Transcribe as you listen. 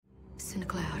It's in a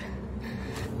cloud.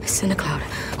 It's in a cloud.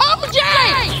 OJ!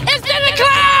 It's in a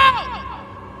cloud!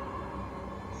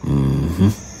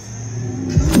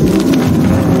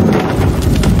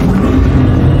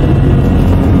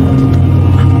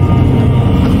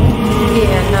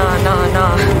 Yeah, nah.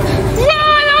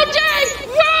 Run, OJ!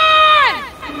 Run!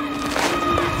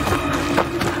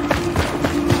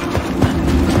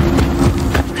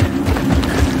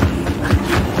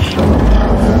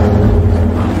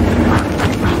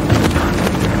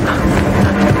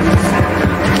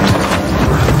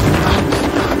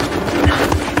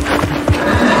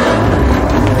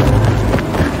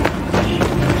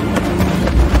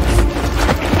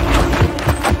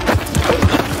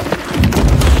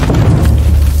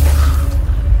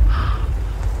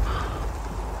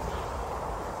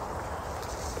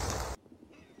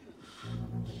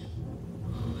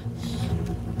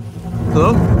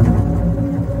 Hello?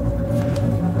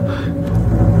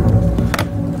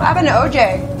 What happened to OJ?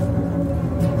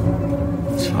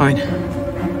 It's fine.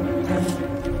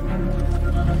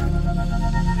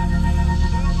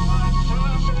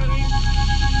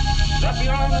 That the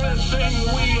only thing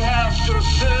we have to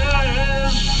fear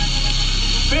is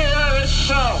fear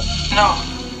itself. No.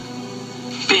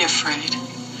 Be afraid.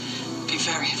 Be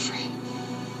very afraid.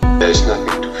 There's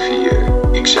nothing to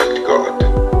fear except God.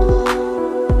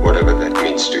 Whatever that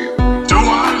means to you. Do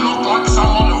I look like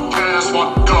someone who cares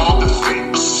what God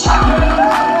thinks?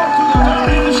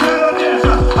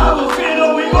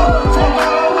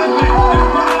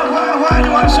 Why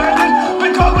do I say this?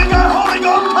 Because we got Holy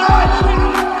Ghost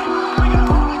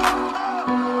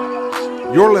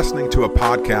power! You're listening to a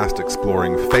podcast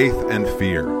exploring faith and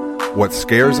fear, what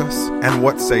scares us and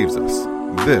what saves us.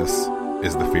 This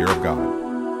is the fear of God.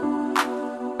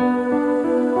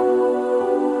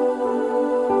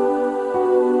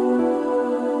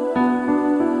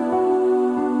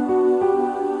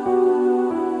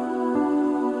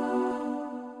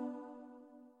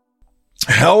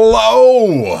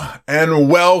 Hello and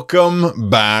welcome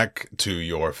back to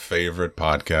your favorite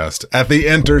podcast at the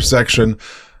intersection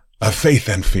of faith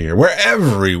and fear, where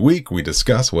every week we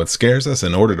discuss what scares us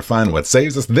in order to find what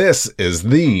saves us. This is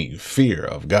the fear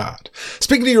of God.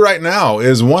 Speaking to you right now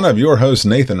is one of your hosts,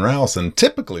 Nathan Rouse, and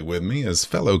typically with me is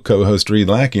fellow co-host Reed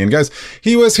Lackey. And guys,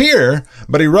 he was here,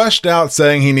 but he rushed out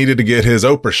saying he needed to get his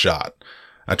Oprah shot.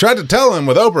 I tried to tell him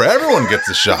with Oprah, everyone gets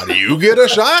a shot. You get a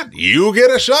shot,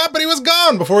 but he was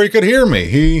gone before he could hear me.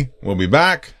 He will be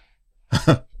back.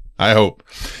 I hope.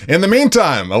 In the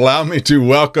meantime, allow me to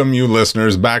welcome you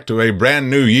listeners back to a brand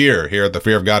new year here at the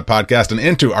Fear of God podcast and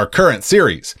into our current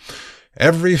series.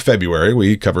 Every February,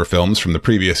 we cover films from the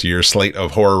previous year's slate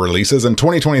of horror releases, and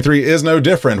 2023 is no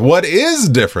different. What is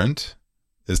different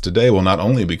is today we'll not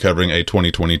only be covering a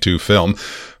 2022 film,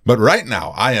 but right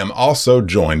now I am also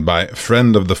joined by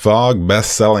friend of the Fog,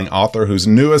 best-selling author whose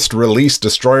newest release,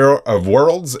 Destroyer of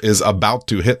Worlds, is about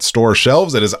to hit store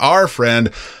shelves. It is our friend,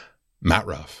 Matt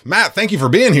Ruff. Matt, thank you for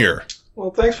being here.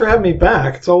 Well, thanks for having me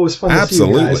back. It's always fun to see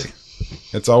you guys.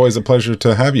 It's always a pleasure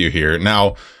to have you here.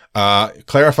 Now,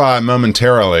 clarify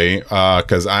momentarily,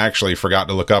 because I actually forgot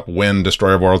to look up when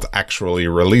Destroyer of Worlds actually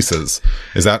releases.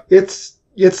 Is that... It's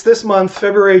this month,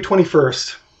 February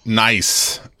 21st.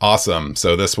 Nice. Awesome.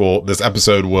 So this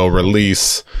episode will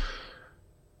release.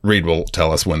 Reed will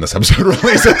tell us when this episode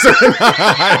releases.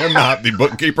 I am not the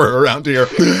bookkeeper around here.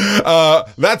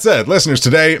 That said, listeners,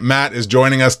 today Matt is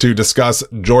joining us to discuss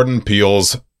Jordan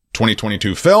Peele's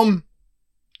 2022 film,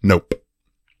 Nope.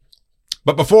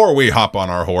 But before we hop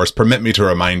on our horse, permit me to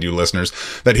remind you listeners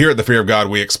that here at the Fear of God,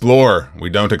 we explore.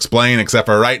 We don't explain, except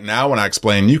for right now when I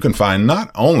explain, you can find not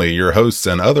only your hosts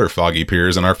and other foggy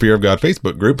peers in our Fear of God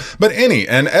Facebook group, but any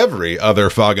and every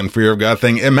other Fog and Fear of God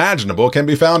thing imaginable can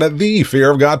be found at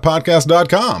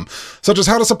thefearofgodpodcast.com, such as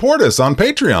how to support us on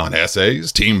Patreon,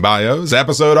 essays, team bios,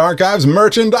 episode archives,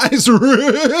 merchandise.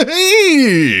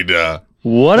 Read!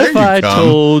 What if I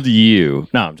told you?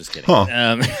 No, I'm just kidding.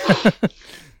 Huh.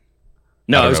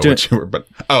 No, I was doing.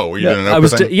 Were you doing an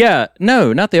Oprah thing?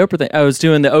 No, not the Oprah thing. I was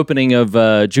doing the opening of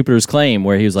Jupiter's Claim,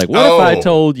 where he was like, "What if I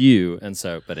told you?" And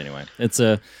so, but anyway, it's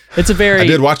a very. I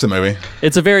did watch the movie.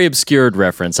 It's a very obscured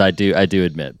reference. I do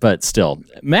admit, but still,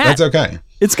 Matt. That's okay.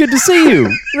 It's good to see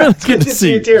you. Really good to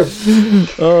see you too.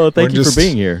 Oh, thank you for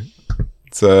being here.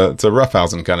 It's a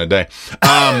roughhousing kind of day.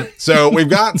 So we've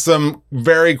got some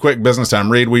very quick business time.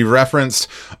 Reed, we referenced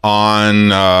on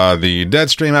the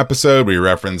Deadstream episode, we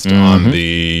referenced on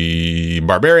the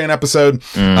Barbarian episode,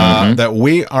 that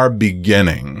we are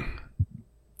beginning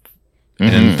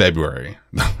in February.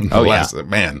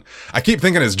 Man, I keep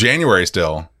thinking it's January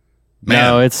still. Man,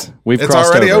 no, we've it's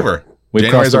crossed already over. We've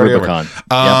crossed the Rubicon.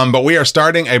 But we are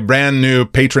starting a brand new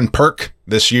patron perk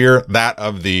this year, that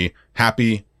of the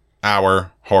Happy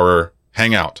Hour Horror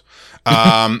Hangout.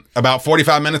 About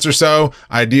 45 minutes or so.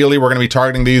 Ideally, we're going to be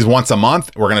targeting these once a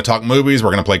month. We're going to talk movies.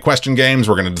 We're going to play question games.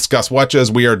 We're going to discuss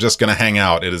watches. We are just going to hang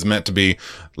out. It is meant to be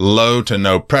low to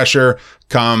no pressure.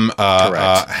 Come,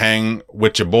 hang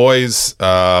with your boys.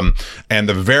 And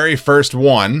the very first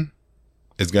one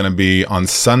is going to be on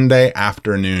Sunday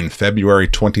afternoon, February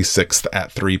 26th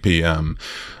at 3 p.m.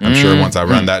 I'm sure once I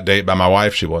run that date by my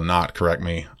wife, she will not correct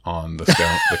me on the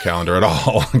calendar at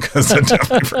all, because I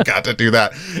definitely forgot to do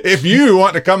that. If you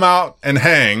want to come out and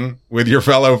hang with your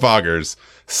fellow foggers,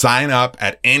 sign up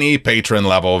at any patron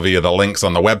level via the links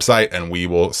on the website, and we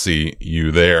will see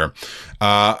you there.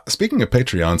 Speaking of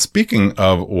Patreon, speaking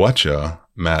of whatcha,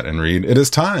 Matt and Reed, it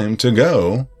is time to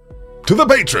go to the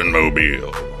Patron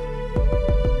Mobile.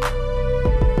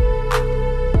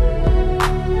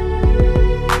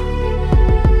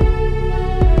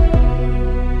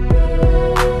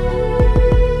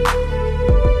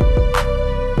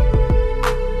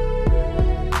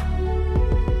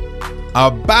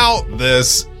 About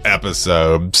this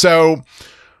episode. So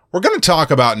we're going to talk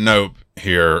about Nope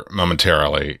here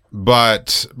momentarily,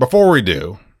 but before we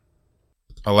do,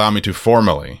 allow me to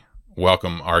formally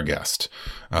welcome our guest,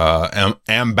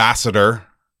 ambassador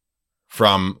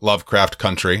from Lovecraft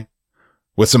Country,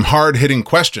 with some hard-hitting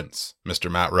questions,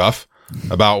 Mr. Matt Ruff,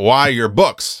 about why your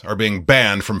books are being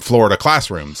banned from Florida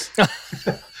classrooms.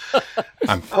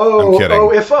 I'm kidding.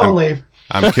 Oh, if only.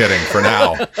 I'm kidding for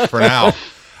now.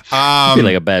 It'd be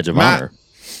like a badge of honor.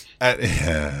 Matt,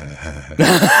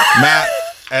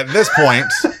 at this point,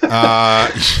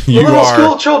 you little are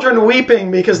school children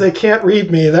weeping because they can't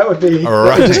read me. That would be,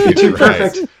 right, that would just be too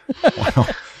perfect. Well,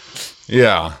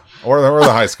 yeah, or the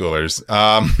high schoolers.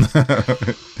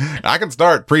 I can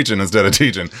start preaching instead of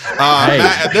teaching.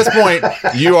 Matt, at this point,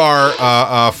 you are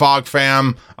a Fog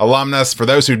Fam alumnus. For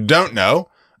those who don't know,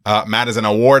 Matt is an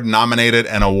award-nominated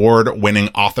and award-winning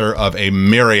author of a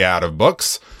myriad of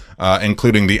books,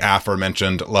 including the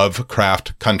aforementioned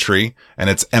Lovecraft Country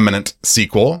and its eminent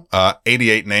sequel,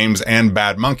 88 Names and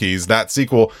Bad Monkeys. That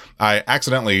sequel, I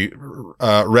accidentally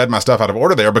read my stuff out of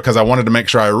order there because I wanted to make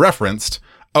sure I referenced,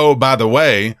 oh, by the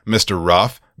way, Mr.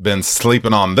 Ruff, been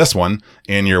sleeping on this one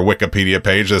in your Wikipedia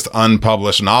page, this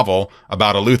unpublished novel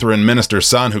about a Lutheran minister's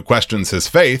son who questions his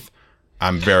faith.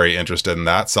 I'm very interested in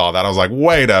that. Saw that. I was like,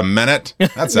 wait a minute.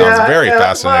 That sounds very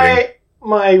fascinating.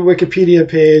 My Wikipedia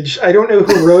page, I don't know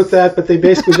who wrote that, but they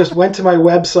basically just went to my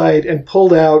website and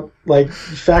pulled out like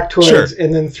factoids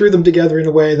and then threw them together in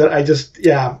a way that I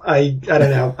don't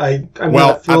know. I'm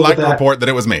well, I'd like to report that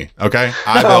it was me. Okay,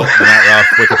 I built the Matt Ruff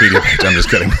Wikipedia page. I'm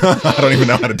just kidding. I don't even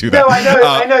know how to do that. No,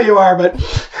 I know you are, but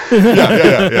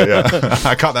yeah.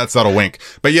 I caught that subtle wink.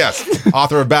 But yes,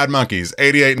 author of Bad Monkeys,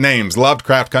 88 Names,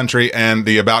 Lovecraft Country, and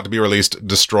the about to be released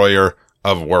Destroyer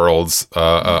of Worlds,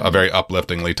 a very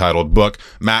upliftingly titled book.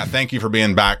 Matt, thank you for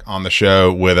being back on the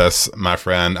show with us, my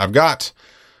friend. I've got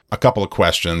a couple of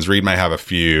questions. Reed may have a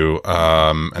few,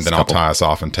 and then I'll tie us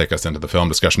off and take us into the film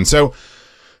discussion. So,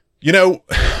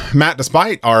 Matt,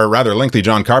 despite our rather lengthy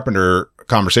John Carpenter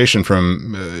conversation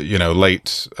from,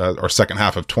 late or second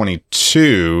half of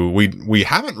 22, we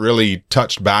haven't really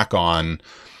touched back on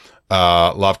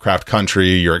Lovecraft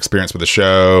Country, your experience with the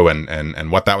show and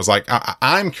what that was like.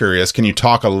 I'm curious, can you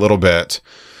talk a little bit,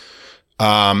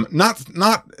 it's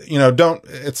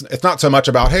not so much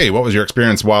about, hey, what was your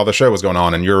experience while the show was going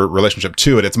on and your relationship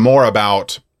to it? It's more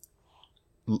about,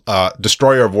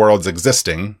 Destroyer of Worlds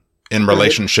existing in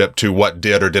relationship to what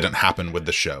did or didn't happen with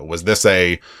the show. Was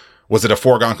it a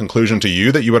foregone conclusion to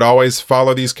you that you would always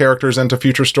follow these characters into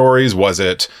future stories? Was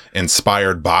it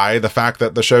inspired by the fact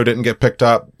that the show didn't get picked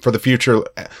up for the future?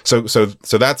 So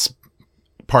that's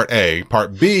part A.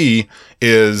 Part B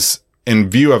is, in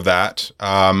view of that,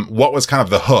 what was kind of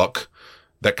the hook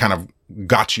that kind of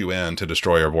got you into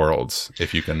Destroyer of Worlds?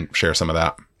 If you can share some of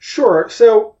that. Sure.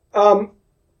 So,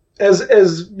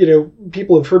 as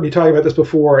people have heard me talk about this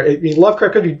before.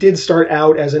 Lovecraft Country did start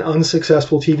out as an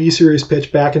unsuccessful TV series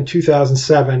pitch back in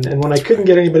 2007. And when I couldn't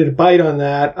get anybody to bite on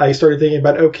that, I started thinking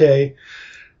about, okay,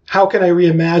 how can I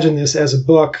reimagine this as a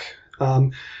book?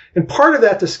 And part of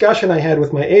that discussion I had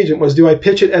with my agent was, do I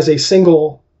pitch it as a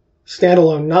single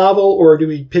standalone novel or do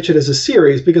we pitch it as a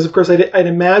series? Because, of course, I'd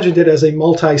imagined it as a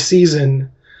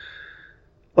multi-season.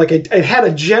 Like I had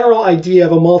a general idea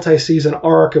of a multi-season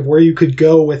arc of where you could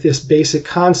go with this basic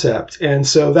concept. And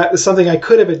so that is something I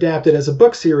could have adapted as a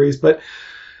book series. But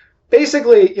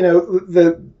basically,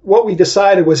 what we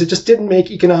decided was it just didn't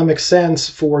make economic sense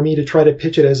for me to try to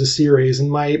pitch it as a series. And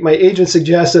my agent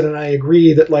suggested, and I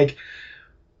agree, that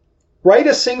write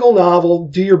a single novel,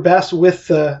 do your best with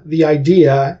the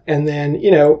idea, and then,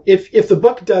 if the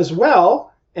book does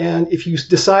well, and if you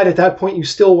decide at that point you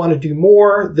still want to do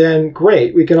more, then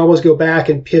great. We can always go back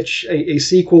and pitch a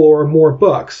sequel or more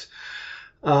books.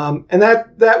 And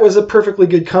that was a perfectly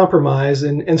good compromise.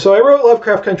 And so I wrote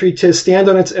Lovecraft Country to stand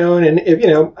on its own. And,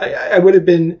 I would have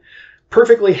been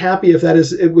perfectly happy if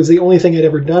it was the only thing I'd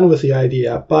ever done with the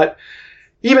idea. But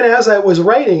even as I was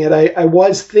writing it, I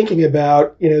was thinking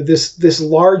about, this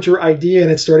larger idea,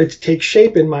 and it started to take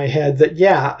shape in my head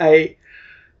that,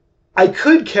 I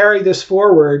could carry this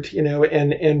forward,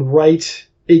 and write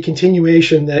a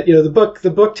continuation that,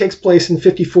 the book takes place in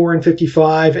 54 and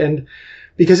 55, and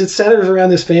because it centers around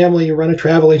this family, you run a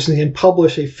travel agency and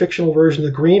publish a fictional version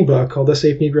of the Green Book called The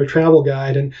Safe Negro Travel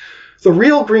Guide. And the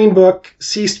real Green Book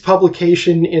ceased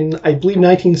publication in, I believe,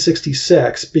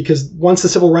 1966, because once the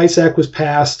Civil Rights Act was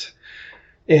passed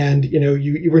and,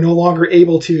 you were no longer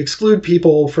able to exclude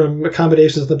people from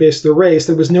accommodations on the basis of their race,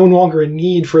 there was no longer a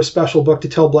need for a special book to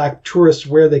tell black tourists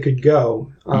where they could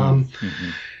go.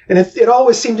 And it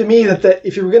always seemed to me that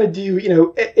if you were going to do,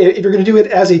 if you're going to do it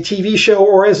as a TV show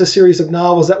or as a series of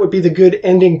novels, that would be the good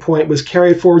ending point, was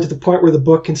carry it forward to the point where the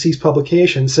book can cease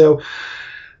publication. So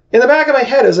in the back of my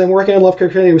head, as I'm working on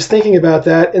Lovecraft Country, I was thinking about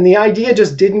that, and the idea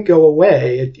just didn't go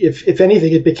away. If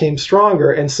anything, it became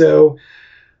stronger. And so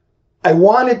I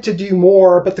wanted to do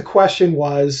more, but the question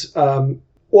was,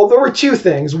 well, there were two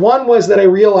things. One was that I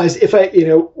realized if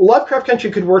Lovecraft Country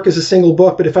could work as a single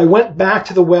book, but if I went back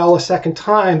to the well a second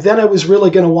time, then I was really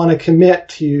going to want to commit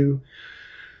to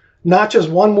not just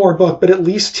one more book, but at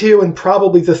least two, and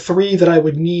probably the three that I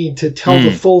would need to tell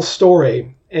the full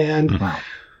story. And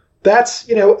that's,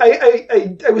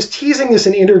 I was teasing this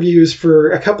in interviews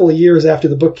for a couple of years after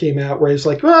the book came out, where I was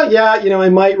like, well, yeah, I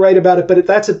might write about it, but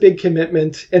that's a big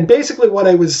commitment. And basically what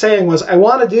I was saying was, I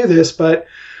want to do this, but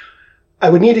I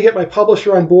would need to get my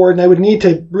publisher on board, and I would need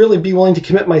to really be willing to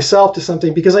commit myself to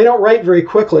something, because I don't write very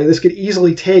quickly. This could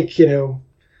easily take,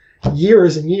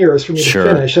 years and years for me to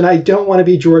finish. And I don't want to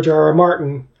be George R.R.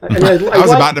 Martin. I was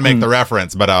about to make the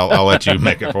reference, but I'll let you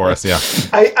make it for us. Yeah.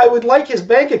 I would like his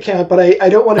bank account, but I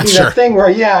don't want to be that thing where,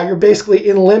 you're basically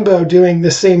in limbo doing the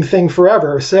same thing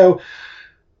forever. So,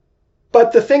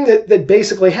 but the thing that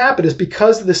basically happened is,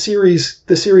 because the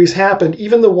series happened,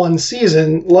 even the one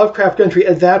season, Lovecraft Country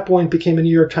at that point became a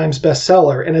New York Times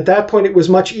bestseller. And at that point, it was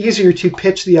much easier to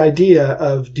pitch the idea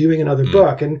of doing another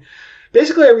book. And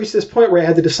basically, I reached this point where I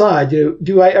had to decide,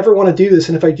 do I ever want to do this?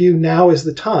 And if I do, now is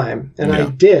the time. And I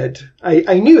did.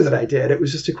 I knew that I did. It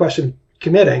was just a question of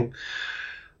committing.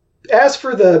 As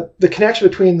for the connection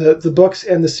between the books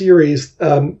and the series,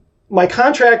 my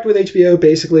contract with HBO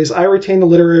basically is I retain the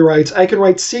literary rights. I can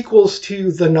write sequels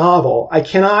to the novel. I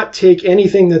cannot take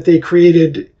anything that they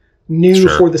created new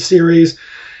for the series.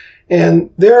 And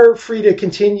they're free to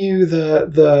continue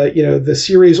the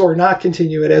series or not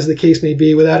continue it, as the case may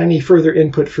be, without any further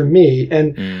input from me.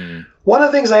 And one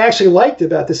of the things I actually liked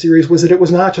about the series was that it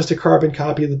was not just a carbon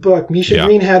copy of the book. Misha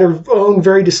Green had her own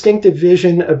very distinctive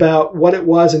vision about what it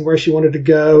was and where she wanted to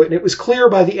go. And it was clear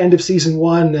by the end of season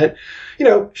 1 that,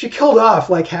 she killed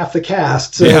off like half the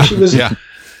cast. So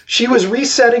she was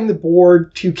resetting the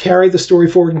board to carry the story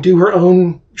forward and do her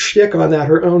own shtick on that,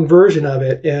 her own version of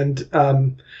it. And,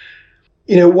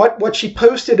 what she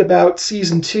posted about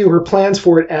season 2, her plans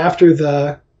for it after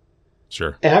the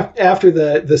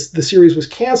series was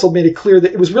canceled, made it clear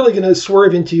that it was really going to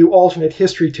swerve into alternate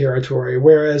history territory.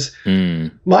 Whereas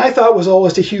my thought was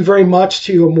always to hew very much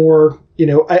to a more,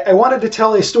 I wanted to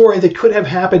tell a story that could have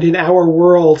happened in our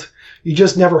world. You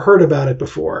just never heard about it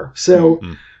before. So,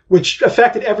 which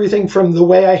affected everything from the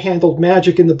way I handled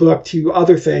magic in the book to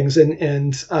other things. And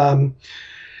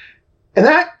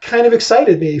that kind of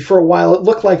excited me for a while. It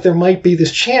looked like there might be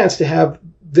this chance to have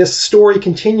this story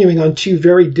continuing on two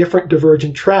very different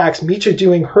divergent tracks. Misha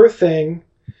doing her thing,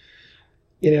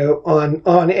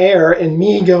 on air, and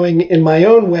me going in my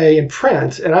own way in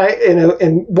print. And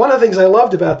and one of the things I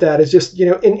loved about that is just,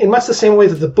 in much the same way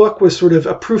that the book was sort of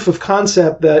a proof of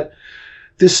concept that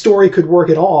this story could work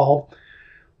at all.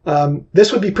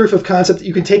 This would be proof of concept that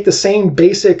you can take the same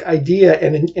basic idea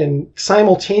and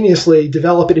simultaneously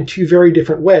develop it in two very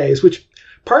different ways, which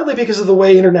partly because of the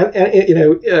way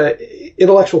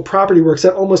intellectual property works,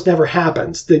 that almost never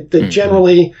happens. That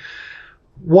generally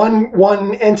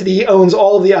one entity owns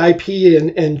all of the IP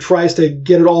and tries to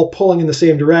get it all pulling in the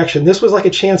same direction. This was like a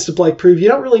chance to prove you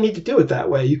don't really need to do it that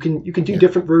way. You can do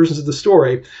different versions of the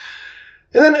story.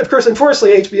 And then, of course,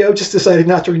 unfortunately, HBO just decided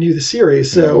not to renew the series.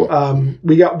 So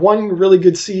we got one really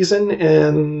good season,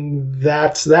 and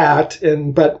that's that.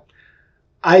 But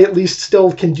I at least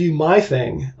still can do my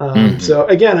thing. So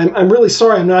again, I'm really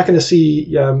sorry I'm not going to see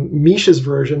Misha's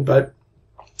version, but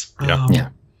so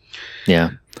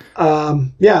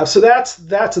that's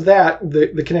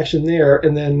the connection there.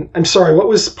 And then I'm sorry, what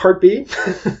was part B?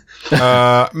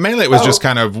 Mainly it was just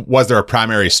kind of, was there a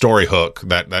primary story hook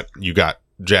that you got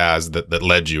jazzed that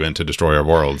led you into Destroyer of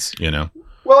Worlds, you know?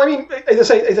 Well, I mean, as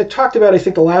I talked about, I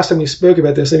think the last time we spoke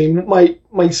about this, I mean, my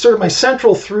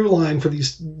central through line for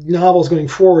these novels going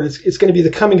forward, it's going to be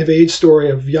the coming of age story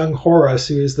of young Horace,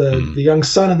 who is the young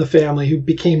son in the family who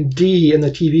became Dee in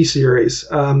the TV series.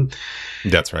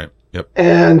 That's right. Yep.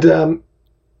 And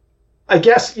I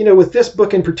guess, with this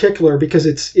book in particular, because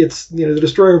it's the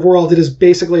Destroyer of Worlds, it is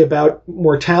basically about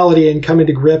mortality and coming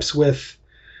to grips with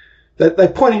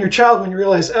that point in your child when you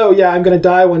realize, oh yeah, I'm going to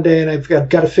die one day, and I've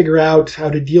got to figure out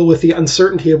how to deal with the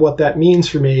uncertainty of what that means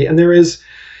for me. And there is,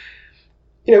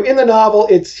 in the novel,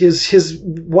 it's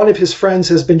one of his friends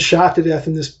has been shot to death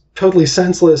in this totally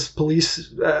senseless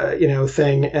police,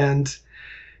 thing, and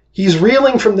he's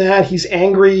reeling from that. He's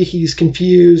angry. He's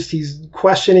confused. He's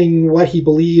questioning what he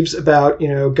believes about,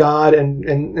 God,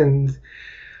 and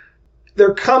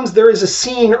there is a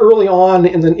scene early on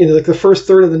in the first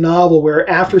third of the novel where,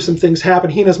 after some things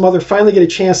happen, he and his mother finally get a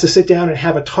chance to sit down and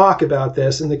have a talk about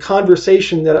this, and the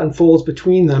conversation that unfolds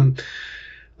between them.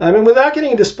 And without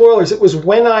getting into spoilers, it was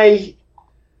when I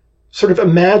sort of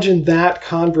imagined that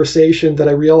conversation that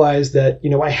I realized that,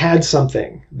 I had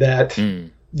something that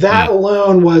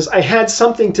alone was, I had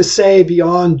something to say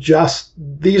beyond just,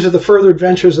 these are the further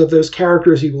adventures of those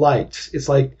characters you liked. It's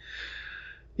like,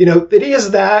 it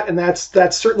is that, and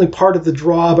that's certainly part of the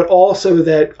draw, but also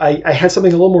that I had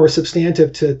something a little more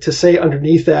substantive to say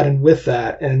underneath that and with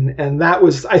that. And that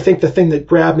was, I think, the thing that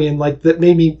grabbed me and that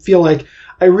made me feel like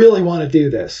I really want to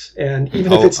do this. And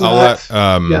even if it's I'll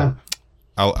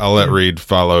let Reed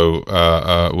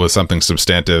follow with something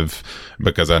substantive,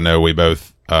 because I know we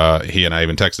both, he and I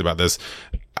even texted about this.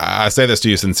 I say this to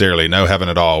you sincerely. No Heaven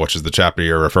at All, which is the chapter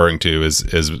you're referring to,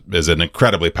 is an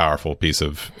incredibly powerful piece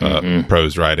of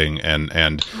prose writing,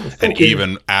 and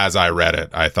even as I read it,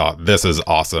 I thought, this is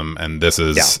awesome, and this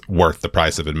is worth the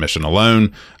price of admission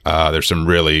alone. There's some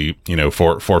really,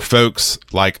 for folks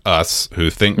like us who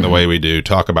think the way we do,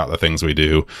 talk about the things we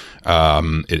do,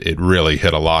 it really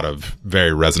hit a lot of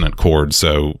very resonant chords.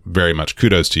 So very much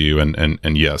kudos to you,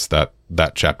 and yes, that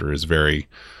chapter is very.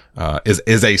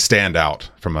 Is a standout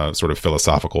from a sort of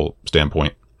philosophical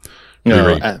standpoint.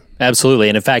 No, absolutely.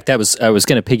 And in fact, I was going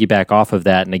to piggyback off of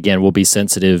that. And again, we'll be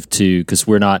sensitive to, because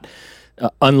we're not,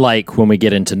 unlike when we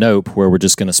get into Nope, where we're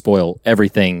just going to spoil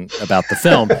everything about the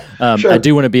film. Sure. I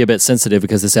do want to be a bit sensitive,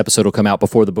 because this episode will come out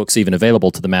before the book's even available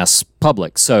to the mass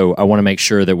public. So I want to make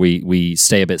sure that we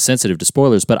stay a bit sensitive to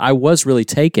spoilers. But I was really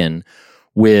taken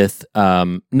with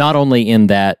not only in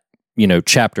that,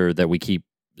 chapter that we keep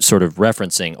sort of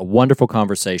referencing, a wonderful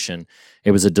conversation.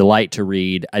 It was a delight to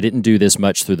read. I didn't do this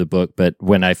much through the book, but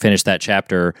when I finished that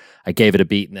chapter, I gave it a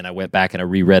beat, and then I went back and I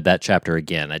reread that chapter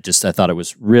again. I thought it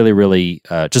was really, really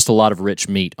just a lot of rich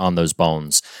meat on those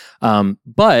bones.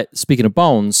 But speaking of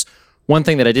bones, one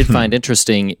thing that I did find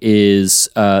interesting is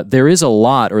there is a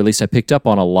lot, or at least I picked up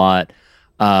on a lot,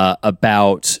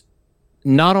 about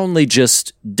not only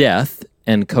just death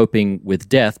and coping with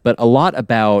death, but a lot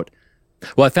about,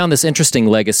 well, I found this interesting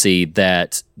legacy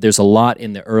that there's a lot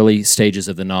in the early stages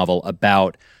of the novel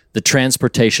about the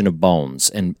transportation of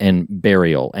bones and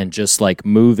burial, and just like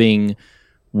moving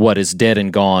what is dead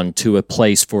and gone to a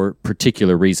place for a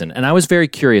particular reason. And I was very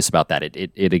curious about that.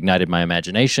 It ignited my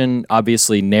imagination.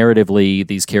 Obviously, narratively,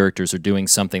 these characters are doing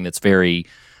something that's very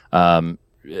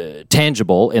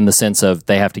tangible, in the sense of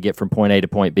they have to get from point A to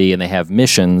point B, and they have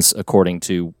missions according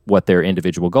to what their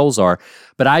individual goals are.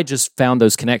 But I just found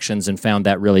those connections and found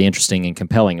that really interesting and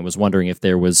compelling, and was wondering if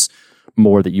there was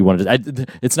more that you wanted to...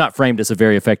 It's not framed as a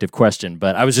very effective question,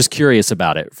 but I was just curious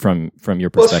about it from your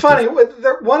perspective. Well, it's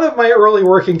funny. One of my early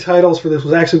working titles for this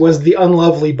was The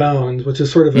Unlovely Bones, which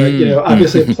is sort of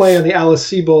obviously a play on the Alice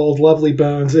Sebold Lovely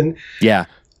Bones. And yeah,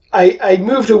 I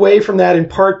moved away from that in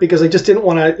part because I just didn't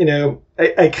want to,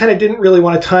 I kind of didn't really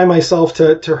want to tie myself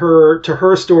to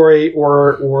her story,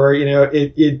 or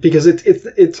because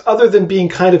it's other than being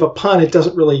kind of a pun, it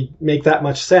doesn't really make that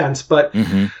much sense. But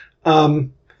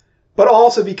but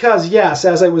also because, yes,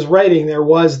 as I was writing, there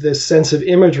was this sense of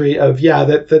imagery of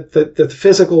that the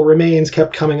physical remains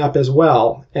kept coming up as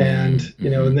well, and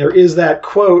and there is that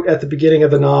quote at the beginning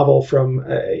of the novel from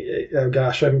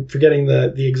I'm forgetting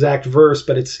the exact verse,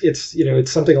 but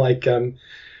it's something like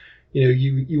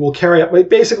you will carry up,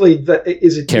 basically,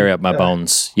 carry up my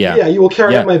bones, you will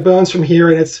carry up my bones from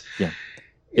here, and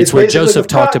It's where basically Joseph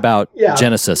talked about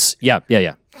Genesis. Yeah.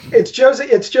 It's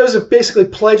Joseph basically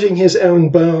pledging his own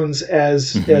bones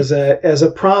as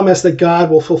a promise that God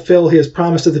will fulfill his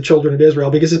promise to the children of Israel,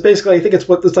 because it's basically, I think it's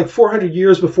like 400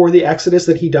 years before the Exodus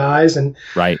that he dies, and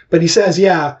right. But he says,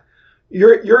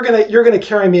 you're gonna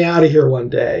carry me out of here one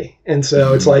day, and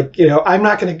so it's like, I'm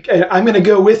gonna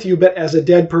go with you, but as a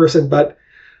dead person, but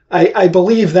I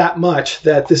believe that much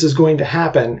that this is going to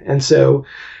happen, so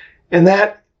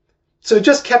it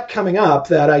just kept coming up,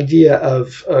 that idea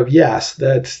of yes,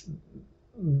 that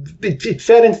it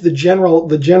fed into the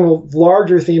general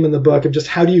larger theme in the book of just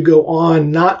how do you go on,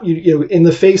 not in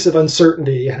the face of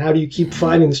uncertainty, and how do you keep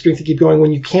finding the strength to keep going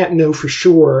when you can't know for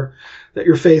sure that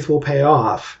your faith will pay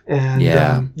off. And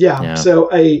so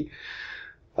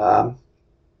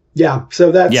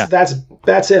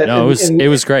that's it. No, it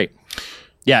was great.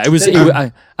 Yeah, it was.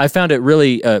 I found it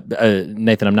really,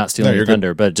 Nathan. I'm not stealing your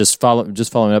thunder, but just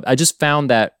following up. I just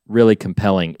found that really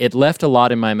compelling. It left a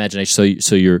lot in my imagination.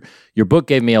 So your book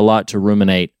gave me a lot to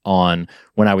ruminate on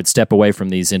when I would step away from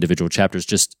these individual chapters,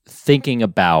 just thinking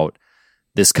about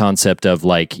this concept of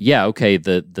like,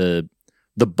 the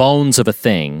bones of a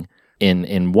thing,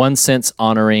 in one sense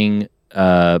honoring,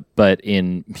 but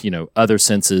in other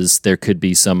senses there could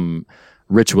be some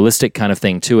ritualistic kind of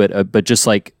thing to it, but just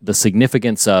like the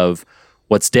significance of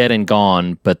what's dead and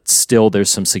gone, but still there's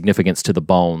some significance to the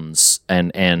bones,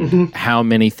 and how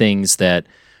many things that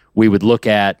we would look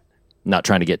at, not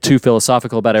trying to get too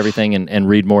philosophical about everything and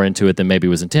read more into it than maybe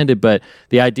was intended, but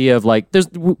the idea of like,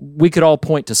 we could all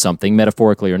point to something,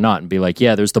 metaphorically or not, and be like,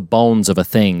 there's the bones of a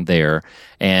thing there.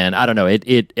 And I don't know,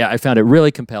 I found it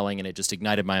really compelling, and it just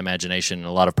ignited my imagination in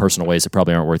a lot of personal ways that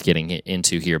probably aren't worth getting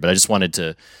into here, but I just wanted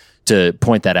to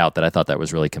point that out, that I thought that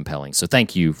was really compelling. So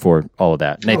thank you for all of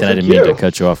that. Nathan, I didn't mean to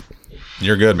cut you off.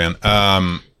 You're good, man.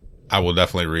 I will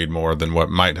definitely read more than what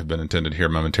might have been intended here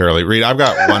momentarily. Reed, I've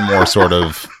got one more sort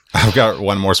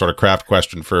of craft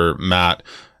question for Matt.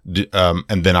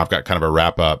 And then I've got kind of a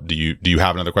wrap up. Do you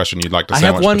have another question you'd like to say?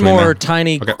 I have one more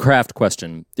tiny craft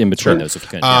question in between those, if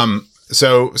you can.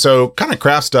 So kind of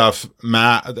craft stuff,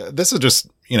 Matt, this is just,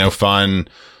 fun.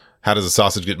 How does a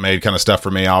sausage get made kind of stuff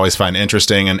for me. I always find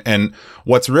interesting. And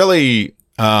what's really,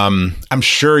 I'm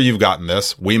sure you've gotten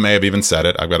this. We may have even said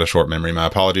it. I've got a short memory. My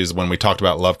apologies. When we talked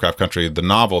about Lovecraft Country, the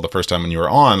novel, the first time when you were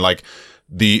on, like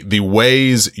the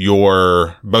ways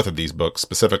both of these books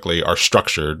specifically are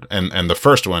structured. And the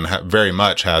first one very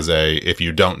much has if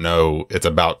you don't know, it's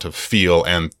about to feel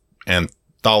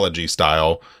anthology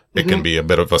style. It can be a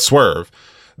bit of a swerve.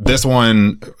 This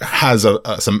one has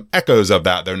some echoes of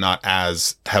that. They're not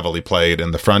as heavily played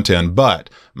in the front end, but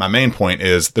my main point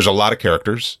is there's a lot of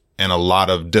characters and a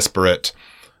lot of disparate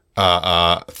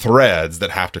threads that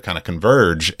have to kind of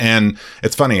converge. And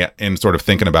it's funny, in sort of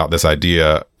thinking about this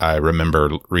idea, I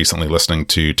remember recently listening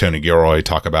to Tony Gilroy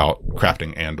talk about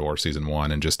crafting Andor season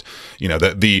 1, and just,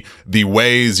 the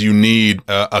ways you need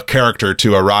a character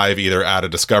to arrive either at a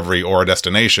discovery or a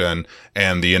destination,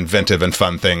 and the inventive and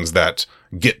fun things that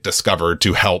get discovered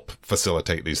to help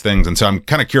facilitate these things. And so I'm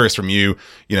kind of curious from you,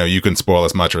 you can spoil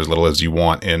as much or as little as you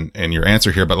want in your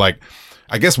answer here, but like,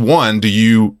 I guess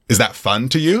is that fun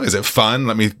to you? Is it fun?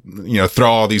 Let me,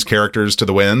 throw all these characters to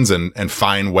the winds and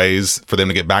find ways for them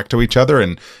to get back to each other.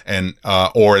 Or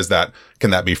can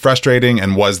that be frustrating?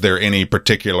 And was there any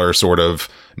particular sort of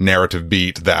narrative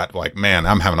beat that like, man,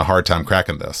 I'm having a hard time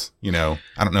cracking this? I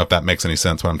don't know if that makes any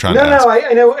sense what I'm trying to ask. No,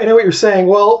 I know what you're saying.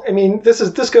 Well, I mean, this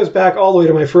goes back all the way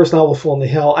to my first novel, Full in the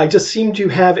Hill. I just seem to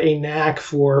have a knack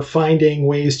for finding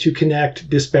ways to connect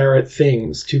disparate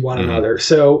things to one another.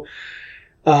 So,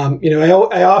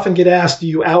 I often get asked, do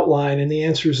you outline? And the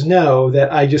answer is no,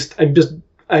 that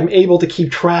I'm able to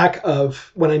keep track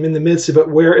of, when I'm in the midst of it,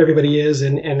 where everybody is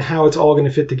and how it's all going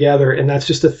to fit together. And that's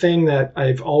just a thing that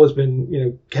I've always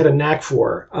been, had a knack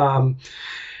for.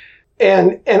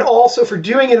 And also for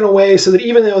doing it in a way so that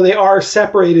even though they are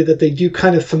separated, that they do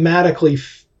kind of thematically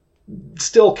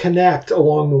still connect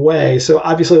along the way. So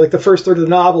obviously, like the first third of the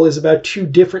novel is about two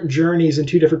different journeys in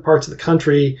two different parts of the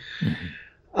country.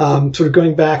 Sort of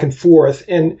going back and forth.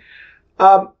 And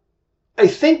I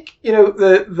think, in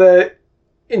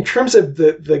terms of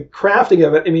the crafting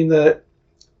of it, I mean, the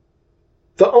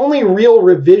only real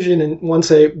revision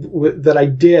that I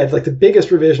did, like the biggest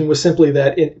revision, was simply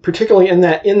that, particularly in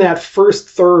that first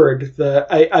third,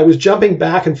 I was jumping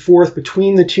back and forth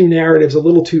between the two narratives a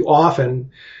little too often.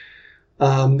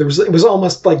 It was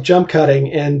almost like jump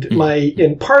cutting, and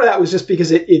part of that was just because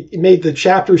it made the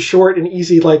chapters short and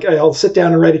easy. Like I'll sit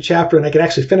down and write a chapter, and I can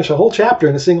actually finish a whole chapter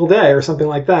in a single day or something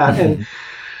like that. And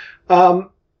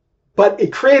but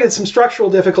it created some structural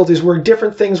difficulties where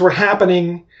different things were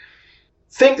happening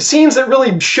scenes that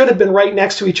really should have been right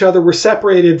next to each other were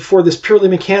separated for this purely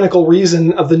mechanical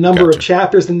reason of the number of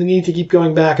chapters and the need to keep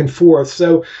going back and forth.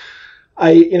 So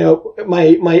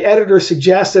my editor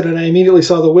suggested, and I immediately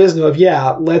saw the wisdom of,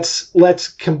 let's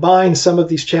combine some of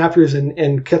these chapters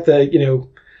and cut the,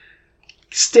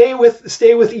 stay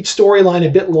with each storyline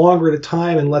a bit longer at a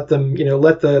time and let them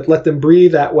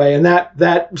breathe that way. And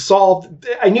that solved,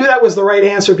 I knew that was the right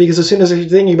answer because as soon as I was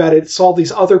thinking about it, it solved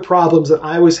these other problems that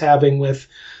I was having with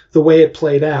the way it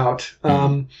played out.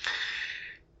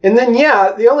 And then,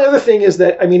 the only other thing is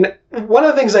that, one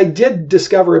of the things I did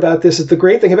discover about this is the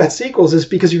great thing about sequels is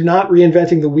because you're not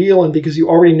reinventing the wheel and because you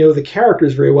already know the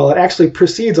characters very well, it actually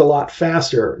proceeds a lot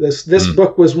faster. This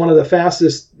book was one of the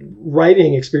fastest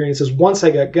writing experiences once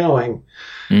I got going.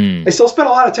 I still spent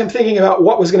a lot of time thinking about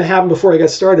what was going to happen before I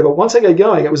got started, but once I got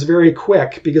going, it was very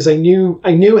quick because I knew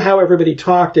how everybody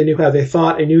talked, I knew how they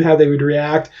thought, I knew how they would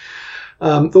react.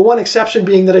 The one exception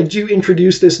being that I do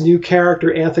introduce this new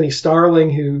character, Anthony Starling,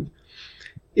 who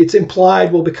it's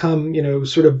implied will become,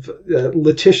 sort of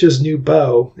Letitia's new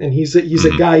beau. And he's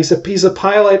a guy, he's a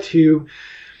pilot who,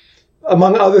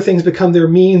 among other things, become their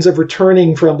means of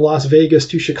returning from Las Vegas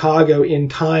to Chicago in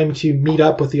time to meet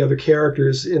up with the other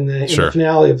characters in the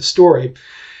finale of the story.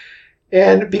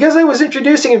 And because I was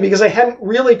introducing him, because I hadn't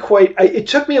really it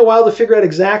took me a while to figure out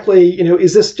exactly,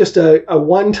 is this just a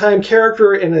one-time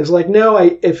character? And I was like, no,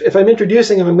 if I'm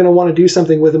introducing him, I'm going to want to do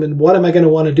something with him. And what am I going to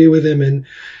want to do with him? And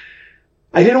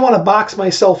I didn't want to box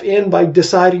myself in by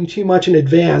deciding too much in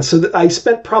advance. So that I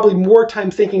spent probably more time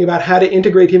thinking about how to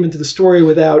integrate him into the story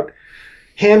without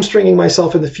hamstringing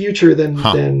myself in the future than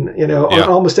on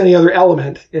almost any other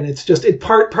element. And it's just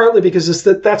partly because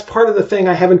that's part of the thing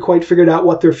I haven't quite figured out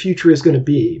what their future is going to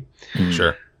be.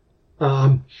 Sure.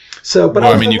 You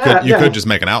could just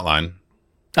make an outline.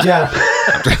 Yeah.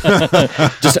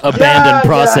 Just abandon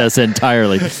process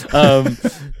entirely.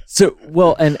 So,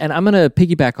 well, and I'm going to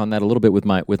piggyback on that a little bit with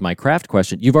my craft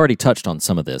question. You've already touched on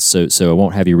some of this, so I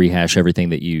won't have you rehash everything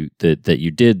that you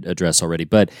did address already.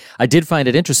 But I did find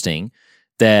it interesting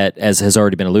that, as has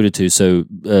already been alluded to, so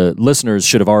listeners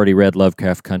should have already read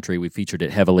Lovecraft Country. We featured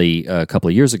it heavily a couple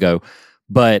of years ago,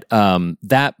 but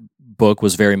that book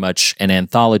was very much an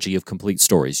anthology of complete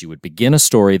stories. You would begin a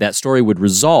story, that story would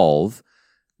resolve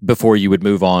before you would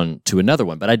move on to another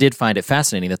one. But I did find it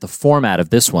fascinating that the format of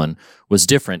this one was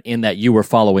different in that you were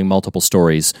following multiple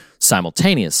stories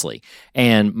simultaneously.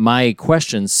 And my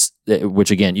questions,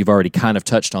 which again, you've already kind of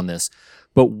touched on this,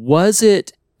 but was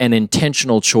it an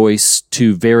intentional choice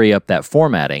to vary up that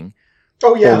formatting?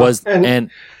 Oh yeah.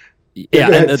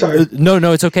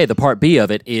 No, it's okay. The part B of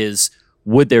it is,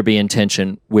 would there be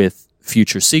intention with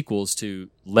future sequels to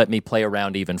let me play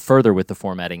around even further with the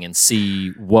formatting and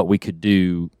see what we could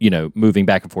do, moving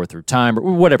back and forth through time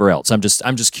or whatever else? I'm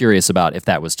just curious about if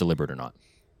that was deliberate or not.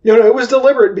 No, it was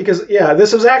deliberate because,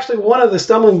 this was actually one of the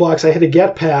stumbling blocks I had to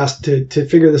get past to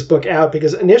figure this book out,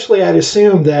 because initially I'd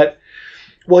assumed that,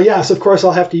 well, yes, of course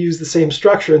I'll have to use the same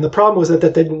structure. And the problem was that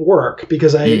didn't work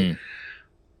because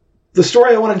the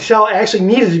story I wanted to tell, I actually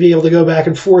needed to be able to go back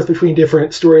and forth between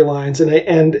different storylines.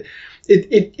 And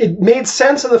it made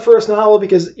sense in the first novel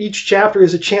because each chapter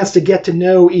is a chance to get to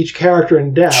know each character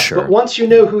in depth. Sure. But once you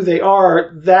know who they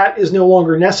are, that is no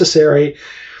longer necessary.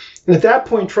 And at that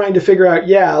point, trying to figure out,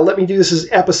 let me do this as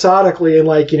episodically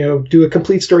and do a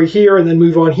complete story here and then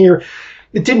move on here,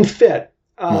 it didn't fit.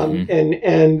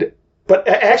 But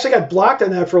I actually got blocked on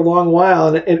that for a long while,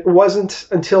 and it wasn't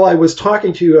until I was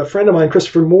talking to a friend of mine,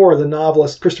 Christopher Moore, the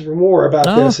novelist Christopher Moore,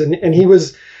 about this, and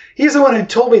he's the one who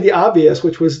told me the obvious,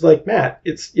 which was like, Matt,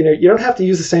 it's you don't have to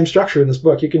use the same structure in this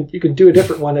book. You can do a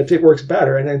different one if it works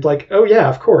better. And I'm like, oh yeah,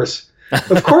 of course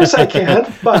I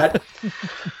can. But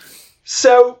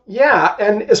so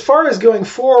and as far as going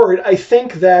forward, I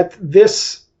think that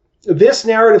this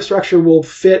narrative structure will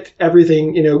fit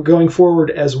everything going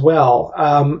forward as well.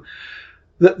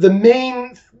 The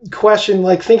main question,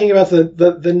 thinking about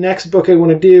the next book I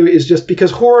want to do, is just because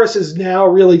Horace is now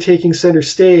really taking center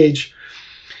stage.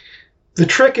 The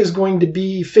trick is going to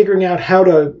be figuring out how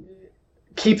to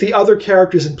keep the other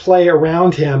characters in play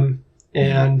around him.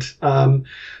 And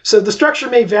so the structure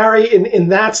may vary in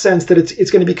that sense, that it's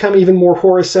going to become even more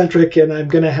Horace-centric, and I'm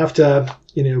going to have to,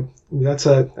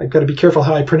 I've got to be careful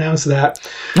how I pronounce that.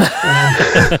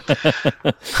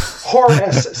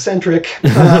 Horace-centric.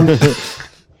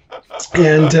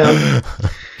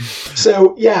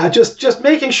 Just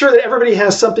making sure that everybody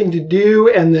has something to do,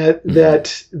 and that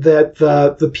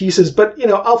the pieces. But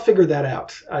I'll figure that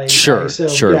out. Sure,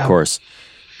 of course.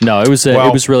 No, it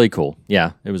was really cool.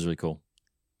 Yeah, it was really cool.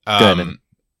 Go ahead.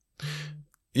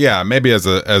 yeah, maybe as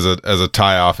a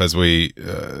tie off as we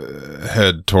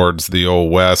head towards the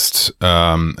old West,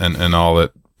 and all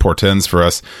that portends for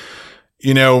us,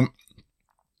 you know,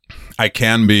 I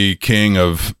can be king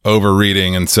of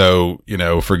overreading, and so, you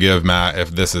know, forgive Matt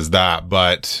if this is that,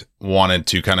 but wanted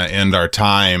to kind of end our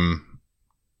time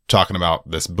talking about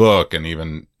this book and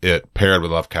even it paired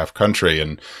with Lovecraft Country,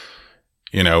 and,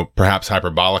 you know, perhaps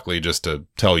hyperbolically just to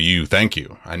tell you thank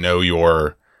you. I know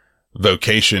your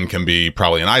vocation can be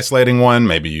probably an isolating one.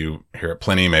 Maybe you hear it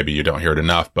plenty, maybe you don't hear it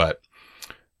enough, but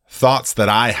thoughts that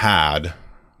I had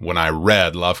when I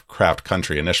read Lovecraft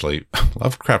Country initially.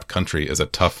 Lovecraft Country is a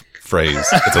tough phrase.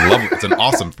 It's an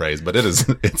awesome phrase, but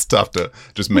it's tough to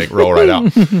just roll right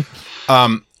out.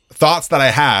 Thoughts that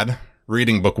I had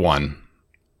reading book one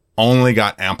only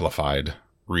got amplified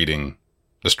reading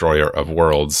Destroyer of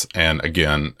Worlds. And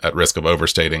again, at risk of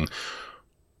overstating,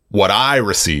 what I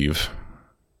receive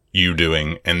you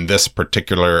doing in this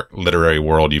particular literary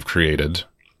world you've created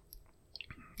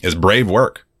is brave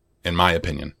work, in my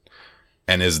opinion,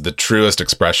 and is the truest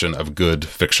expression of good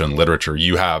fiction literature.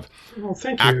 You have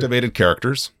activated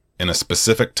characters in a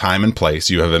specific time and place.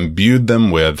 You have imbued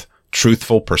them with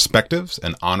truthful perspectives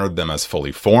and honored them as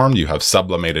fully formed. You have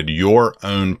sublimated your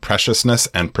own preciousness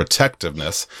and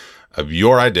protectiveness of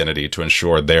your identity to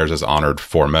ensure theirs is honored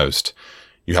foremost.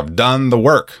 You have done the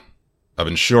work of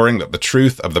ensuring that the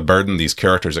truth of the burden these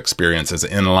characters experience is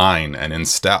in line and in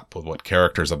step with what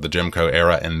characters of the Jim Crow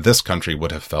era in this country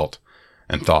would have felt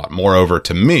and thought. Moreover,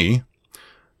 to me,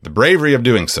 the bravery of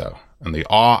doing so and the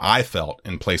awe I felt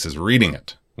in places reading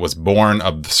it was born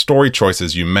of the story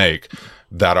choices you make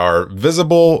that are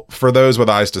visible for those with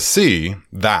eyes to see.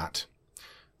 That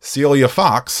Celia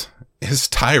Fox is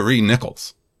Tyree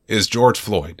Nichols, is George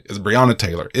Floyd, is Breonna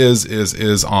Taylor,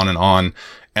 is on and on.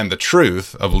 And the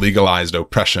truth of legalized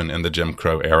oppression in the Jim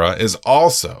Crow era is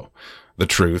also the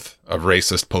truth of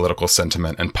racist political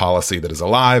sentiment and policy that is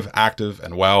alive, active,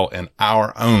 and well in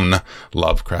our own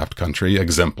Lovecraft Country,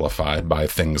 exemplified by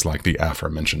things like the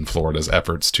aforementioned Florida's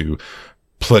efforts to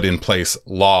put in place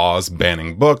laws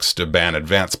banning books, to ban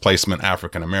advanced placement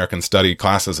African-American study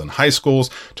classes in high schools,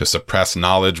 to suppress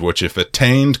knowledge which, if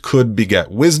attained, could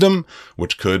beget wisdom,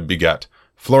 which could beget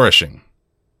flourishing.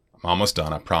 I'm almost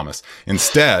done, I promise.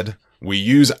 Instead, we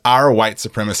use our white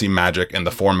supremacy magic in the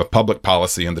form of public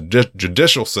policy and the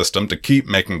judicial system to keep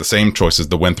making the same choices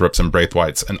the Winthrops and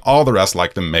Braithwaites and all the rest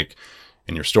like them make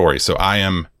in your story. So I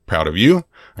am proud of you.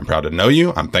 I'm proud to know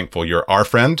you. I'm thankful you're our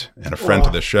friend and a friend to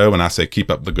this show. And I say,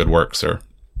 keep up the good work, sir.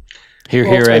 Hear,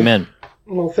 hear, amen.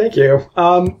 Well, thank you.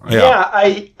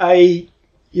 I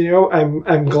you know,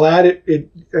 I'm glad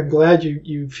I'm glad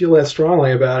you feel that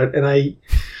strongly about it. And I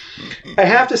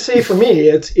have to say, for me,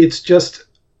 it's just,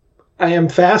 I am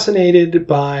fascinated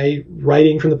by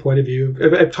writing from the point of view.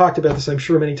 I've talked about this, I'm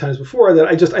sure, many times before,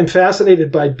 that I'm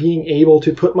fascinated by being able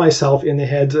to put myself in the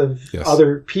heads of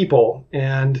other people.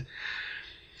 And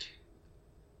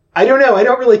I don't know, I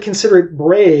don't really consider it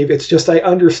brave. It's just, I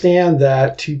understand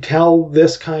that to tell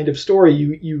this kind of story,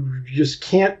 you just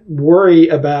can't worry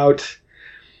about,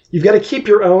 you've got to keep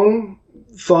your own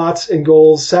thoughts and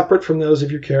goals separate from those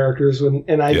of your characters,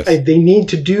 they need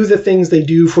to do the things they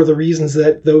do for the reasons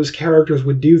that those characters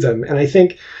would do them. And I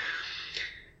think,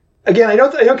 again, I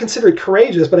don't consider it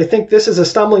courageous, but I think this is a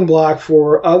stumbling block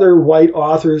for other white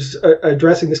authors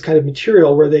addressing this kind of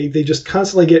material, where they just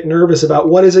constantly get nervous about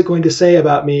what is it going to say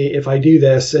about me if I do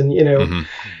this, and you know.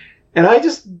 And I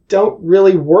just don't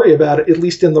really worry about it, at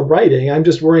least in the writing. I'm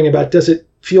just worrying about, does it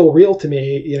feel real to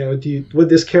me? You know, would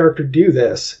this character do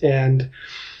this? And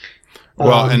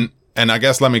well, and I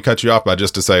guess let me cut you off by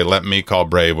just to say, let me call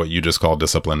brave what you just call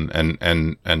discipline,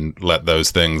 and let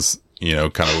those things, you know,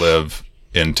 kind of live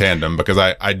in tandem, because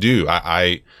I do,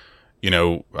 you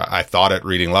know, I thought it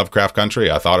reading Lovecraft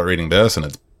Country, I thought it reading this, and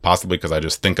it's possibly because I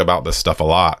just think about this stuff a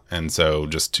lot. And so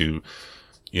just to,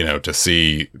 you know, to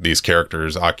see these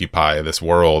characters occupy this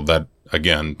world that,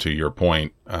 again, to your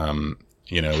point,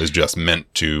 you know, is just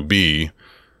meant to be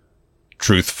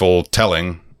truthful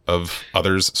telling of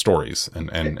others' stories. And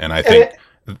I think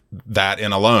that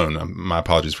in alone, my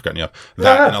apologies for cutting you off,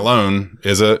 that in alone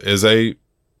is a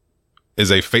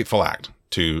faithful act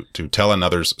to tell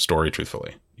another's story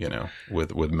truthfully, you know,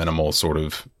 with minimal sort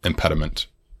of impediment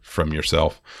from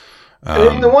yourself.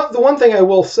 And the one thing I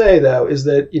will say, though, is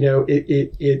that, you know,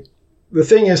 the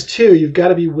thing is, too, you've got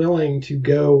to be willing to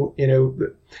go, you know,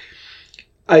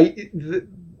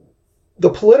 the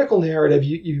political narrative,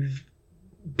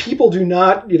 people do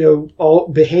not, you know, all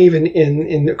behave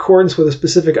in accordance with a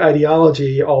specific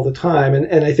ideology all the time.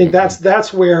 And I think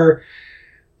that's where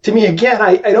to me, again,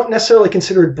 I don't necessarily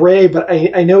consider it brave, but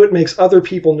I know it makes other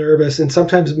people nervous, and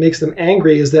sometimes it makes them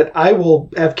angry, is that I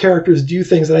will have characters do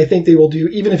things that I think they will do,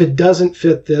 even if it doesn't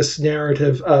fit this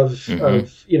narrative of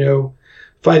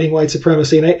fighting white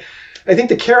supremacy. And I think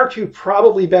the character who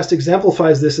probably best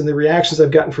exemplifies this in the reactions I've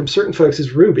gotten from certain folks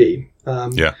is Ruby.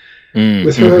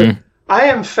 With her, I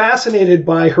am fascinated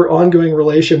by her ongoing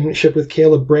relationship with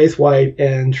Caleb Braithwaite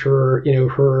and her,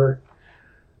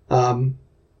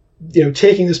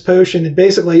 taking this potion, and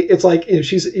basically it's like,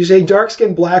 she's a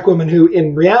dark-skinned black woman who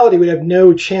in reality would have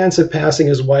no chance of passing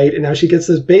as white, and now she gets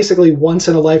this basically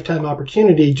once-in-a-lifetime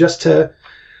opportunity just to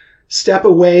step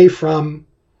away from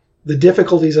the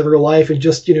difficulties of her life and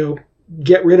just,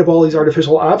 get rid of all these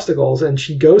artificial obstacles, and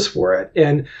she goes for it.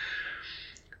 And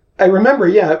I remember,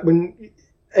 when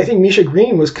I think Misha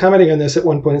Green was commenting on this at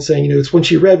one point and saying, it's when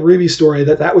she read Ruby's story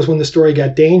that was when the story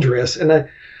got dangerous. And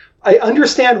I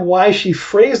understand why she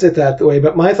phrased it that way,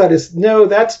 but my thought is, no,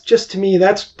 that's just, to me,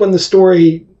 that's when the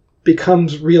story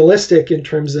becomes realistic in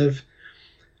terms of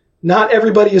not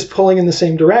everybody is pulling in the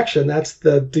same direction. That's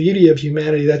the beauty of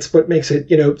humanity. That's what makes it,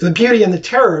 the beauty and the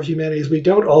terror of humanity is we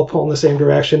don't all pull in the same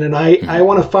direction. And I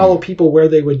want to follow people where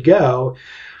they would go,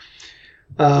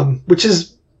 which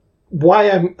is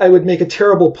why I would make a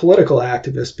terrible political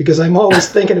activist, because I'm always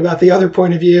thinking about the other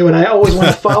point of view, and I always want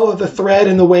to follow the thread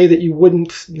in the way that you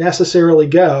wouldn't necessarily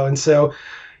go. And so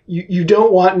you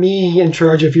don't want me in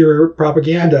charge of your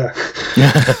propaganda.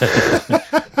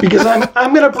 Because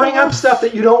I'm going to bring up stuff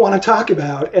that you don't want to talk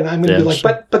about, and I'm going to be like,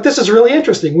 but this is really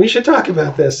interesting. We should talk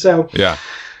about this. So yeah.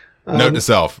 Note to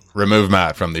self: remove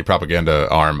Matt from the propaganda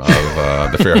arm of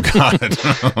the Fear of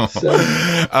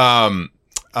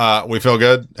God. We feel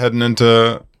good heading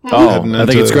into. I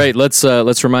think it's great.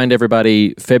 Let's remind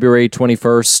everybody: February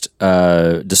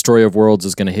 21st, Destroyer of Worlds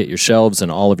is going to hit your shelves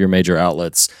and all of your major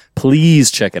outlets.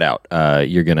 Please check it out.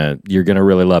 You're gonna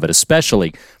really love it,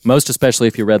 most especially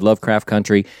if you read Lovecraft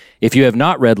Country. If you have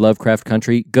not read Lovecraft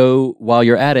Country, go while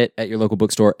you're at it at your local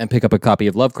bookstore and pick up a copy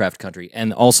of Lovecraft Country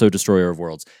and also Destroyer of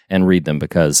Worlds and read them,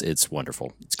 because it's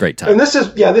wonderful. It's a great time. And this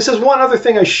is one other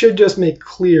thing I should just make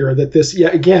clear, that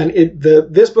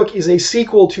this book is a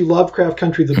sequel to Lovecraft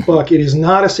Country, the book. It is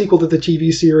not a sequel to the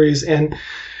TV series. And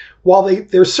while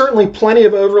there's certainly plenty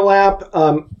of overlap,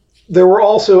 there were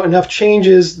also enough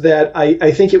changes that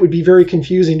I think it would be very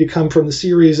confusing to come from the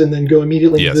series and then go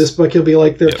immediately into this book. You'll be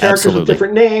like, there are characters with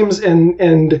different names, and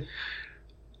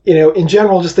in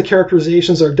general, just the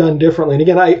characterizations are done differently. And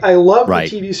again, I love the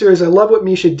TV series. I love what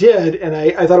Misha did, and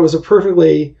I thought it was a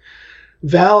perfectly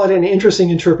valid and interesting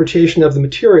interpretation of the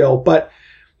material, but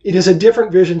it is a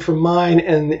different vision from mine,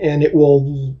 and it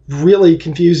will really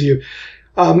confuse you.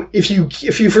 If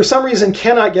you for some reason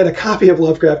cannot get a copy of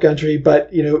Lovecraft Country,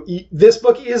 but this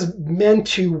book is meant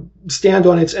to stand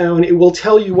on its own. It will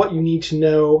tell you what you need to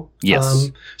know.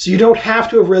 Yes. So you don't have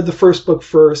to have read the first book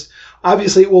first.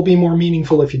 Obviously, it will be more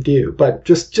meaningful if you do, but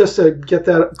just to get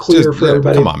that clear for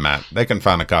everybody. Come on, Matt. They can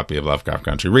find a copy of Lovecraft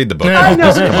Country. Read the book. I know.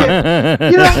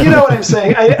 You know what I'm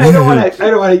saying. I don't want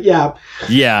to. Yeah.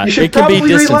 Yeah. You should probably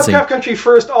read Lovecraft Country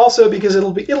first, also because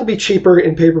it'll be cheaper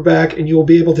in paperback, and you will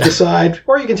be able to decide,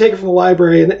 or you can take it from the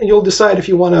library, and you'll decide if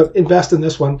you want to invest in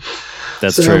this one.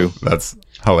 That's true. That's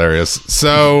hilarious.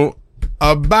 So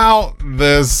about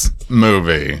this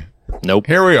movie. Nope.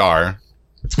 Here we are.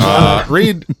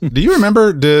 Reed, do you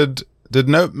remember, did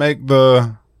Nope make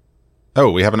the... Oh,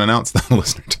 we haven't announced the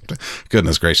listener.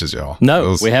 Goodness gracious, y'all.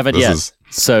 No, we haven't yet.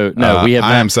 We have not.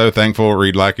 I am so thankful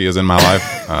Reed Lackey is in my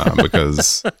life,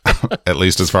 because at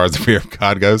least as far as the Fear of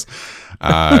God goes,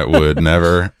 I would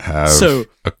never have...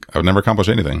 I would never accomplish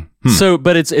anything.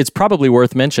 But it's probably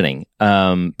worth mentioning,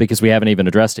 because we haven't even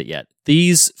addressed it yet.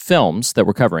 These films that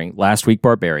we're covering, last week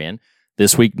Barbarian,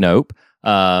 this week Nope,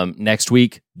 next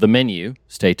week The Menu.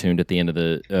 Stay tuned at the end of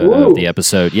the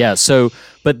episode. Yeah.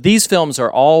 But these films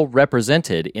are all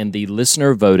represented in the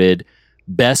listener voted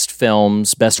best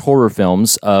horror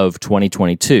films of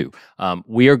 2022.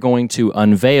 We are going to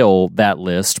unveil that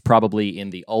list probably in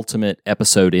the ultimate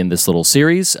episode in this little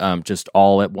series. Just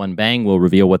all at one bang, we'll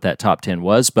reveal what that top 10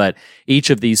 was. But each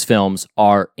of these films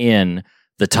are in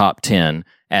the top 10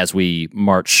 as we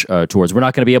march towards. We're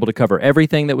not going to be able to cover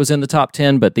everything that was in the top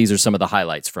 10, but these are some of the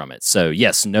highlights from it. So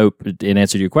yes, Nope, in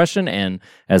answer to your question, and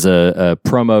as a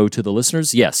promo to the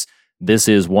listeners, yes, this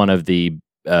is one of the,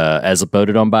 as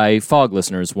voted on by FOG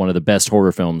listeners, one of the best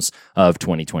horror films of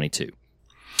 2022.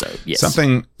 So, yes.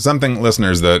 Something,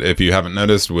 listeners, that if you haven't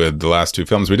noticed with the last two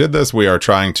films we did this, we are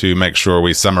trying to make sure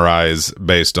we summarize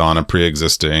based on a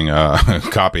pre-existing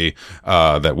copy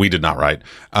that we did not write,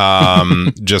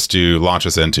 just to launch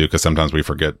us into, because sometimes we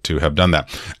forget to have done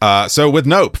that. So with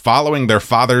Nope, following their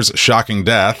father's shocking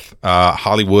death,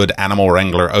 Hollywood animal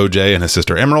wrangler OJ and his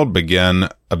sister Emerald begin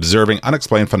observing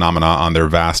unexplained phenomena on their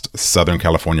vast Southern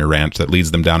California ranch that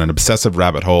leads them down an obsessive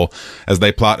rabbit hole as they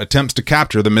plot attempts to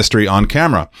capture the mystery on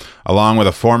camera, along with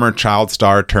a former child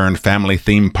star turned family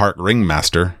theme park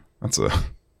ringmaster. It's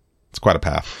quite a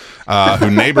path. Who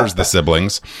neighbors the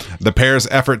siblings. The pair's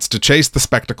efforts to chase the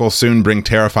spectacle soon bring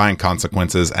terrifying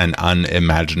consequences and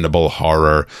unimaginable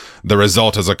horror. The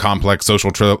result is a complex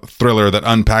social thriller that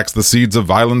unpacks the seeds of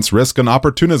violence, risk, and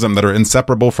opportunism that are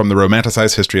inseparable from the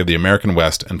romanticized history of the American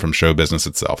West and from show business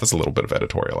itself. That's a little bit of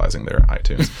editorializing there,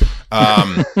 iTunes.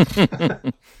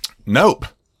 Nope.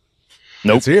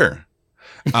 It's here.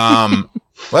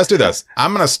 Let's do this.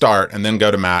 I'm going to start and then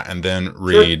go to Matt and then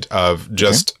read of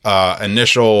just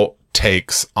initial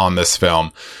takes on this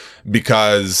film,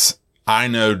 because I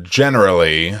know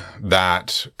generally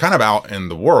that kind of out in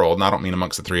the world, and I don't mean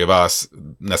amongst the three of us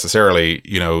necessarily,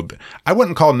 I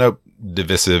wouldn't call Nope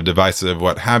divisive,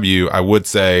 what have you. I would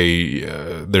say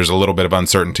there's a little bit of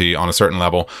uncertainty on a certain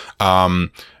level.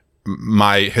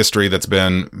 My history that's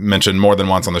been mentioned more than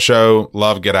once on the show,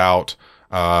 love Get Out.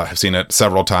 Have seen it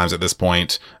several times at this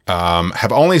point.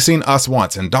 Have only seen Us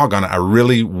once, and doggone it, I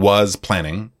really was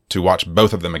planning to watch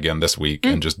both of them again this week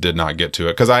and just did not get to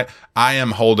it. Cause I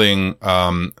am holding,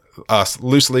 Us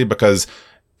loosely because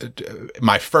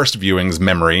my first viewing's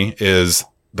memory is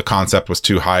the concept was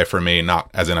too high for me,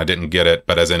 not as in I didn't get it,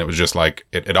 but as in it was just like,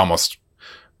 it almost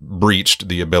breached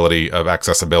the ability of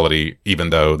accessibility, even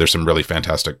though there's some really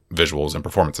fantastic visuals and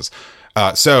performances.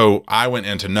 So I went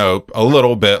into Nope a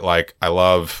little bit like I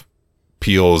love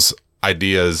Peele's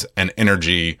ideas and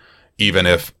energy, even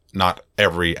if not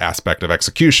every aspect of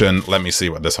execution. Let me see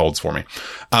what this holds for me.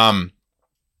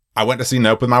 I went to see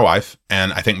Nope with my wife,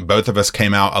 and I think both of us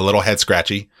came out a little head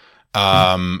scratchy.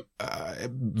 Very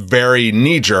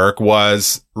knee jerk,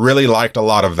 was really liked a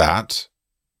lot of that.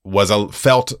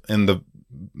 Felt in the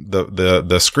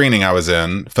screening I was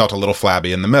in, felt a little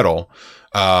flabby in the middle.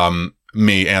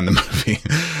 Me and the movie.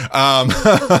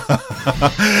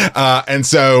 And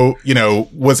so,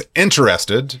 was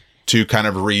interested to kind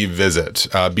of revisit,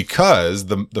 because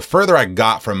the further I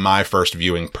got from my first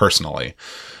viewing personally,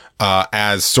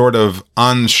 as sort of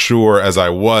unsure as I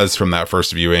was from that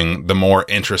first viewing, the more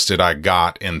interested I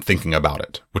got in thinking about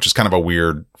it, which is kind of a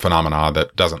weird phenomena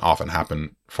that doesn't often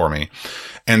happen for me.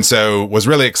 And so was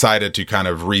really excited to kind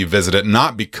of revisit it,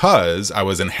 not because I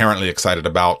was inherently excited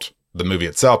about the movie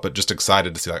itself, but just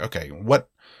excited to see like, okay,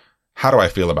 how do I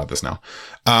feel about this now?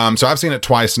 So I've seen it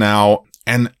twice now,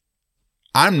 and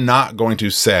I'm not going to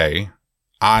say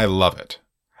I love it.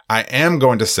 I am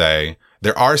going to say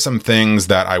there are some things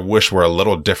that I wish were a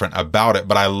little different about it,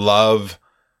 but I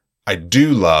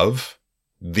do love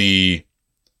the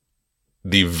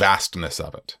vastness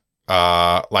of it.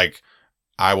 Like,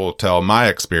 I will tell my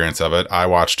experience of it. I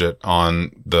watched it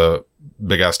on the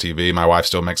big ass TV. My wife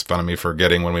still makes fun of me for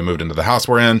getting when we moved into the house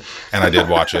we're in, and I did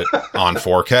watch it on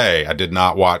 4K. I did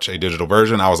not watch a digital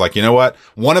version. I was like, you know what?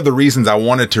 One of the reasons I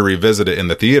wanted to revisit it in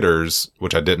the theaters,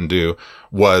 which I didn't do,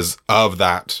 was of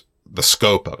the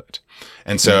scope of it.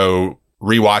 And so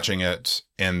rewatching it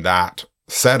in that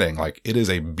setting, like, it is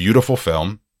a beautiful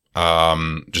film,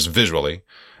 just visually.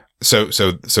 So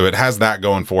it has that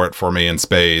going for it for me in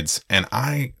spades. And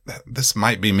this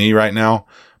might be me right now,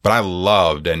 but I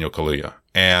love Daniel Kaluuya,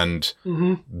 and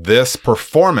this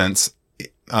performance,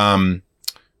 it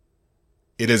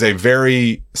is a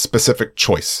very specific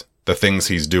choice, the things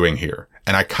he's doing here.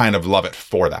 And I kind of love it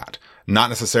for that. Not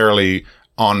necessarily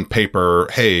on paper,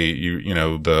 hey,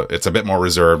 it's a bit more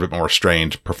reserved, a bit more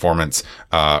restrained performance,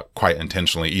 quite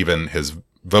intentionally, even his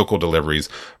vocal deliveries.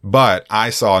 But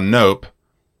I saw Nope,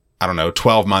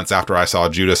 12 months after I saw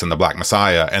Judas and the Black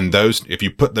Messiah. And if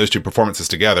you put those two performances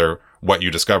together, what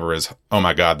you discover is, oh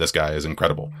my God, this guy is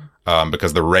incredible.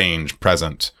 Because the range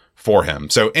present for him.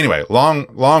 So anyway,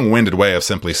 long-winded way of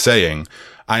simply saying,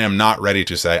 I am not ready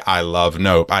to say I love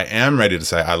Nope. I am ready to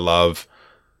say I love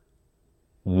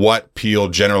what Peele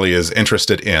generally is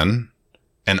interested in,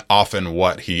 and often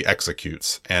what he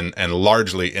executes. And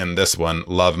largely in this one,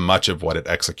 love much of what it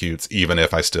executes, even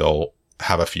if I still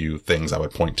have a few things I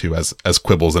would point to as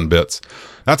quibbles and bits.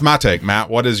 That's my take.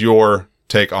 Matt, what is your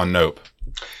take on Nope?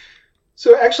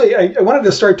 So actually, I wanted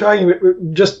to start talking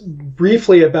just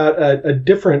briefly about a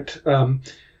different,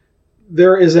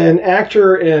 there is an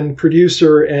actor and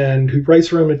producer and who writes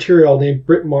her own material named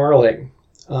Britt Marling.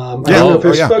 I don't know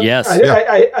if Yes.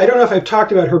 I don't know if I've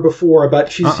talked about her before,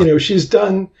 but she's she's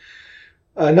done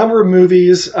a number of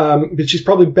movies, but she's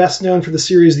probably best known for the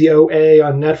series The OA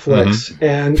on Netflix,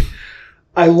 and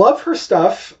I love her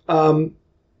stuff.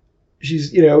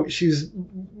 She's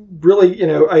really,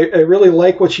 I really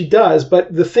like what she does,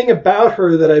 but the thing about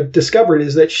her that I've discovered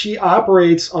is that she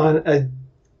operates on a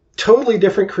totally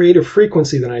different creative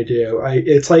frequency than I do.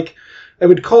 It's like, I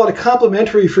would call it a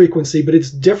complementary frequency, but it's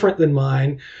different than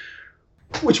mine,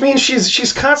 which means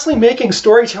she's constantly making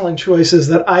storytelling choices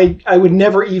that I would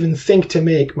never even think to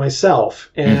make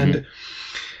myself. And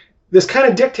this kind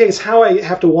of dictates how I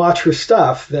have to watch her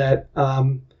stuff, that,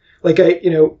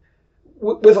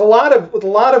 with a lot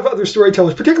of other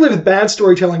storytellers, particularly with bad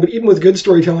storytelling, but even with good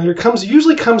storytelling,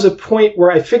 usually comes a point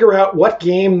where I figure out what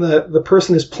game the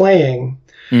person is playing.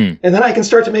 And then I can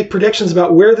start to make predictions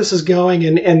about where this is going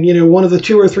and one of the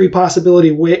 2 or 3 possibility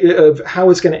of how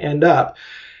it's going to end up.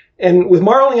 And with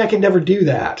Marley, I can never do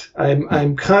that.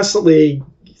 I'm constantly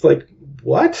like,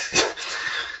 what?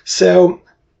 So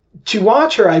to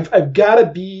watch her, I've got to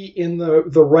be in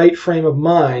the right frame of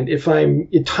mind. If I'm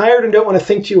tired and don't want to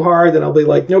think too hard, then I'll be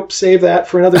like, nope, save that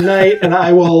for another night, and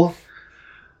I'm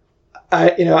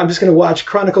just going to watch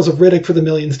Chronicles of Riddick for the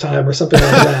millionth time or something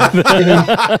like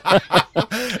that.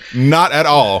 Not at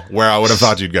all where I would have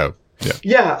thought you'd go.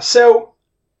 Yeah. So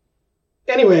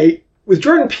anyway, with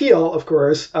Jordan Peele, of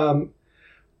course,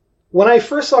 when I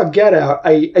first saw Get Out,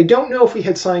 I don't know if we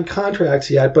had signed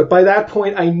contracts yet, but by that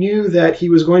point I knew that he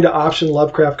was going to option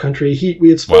Lovecraft Country. We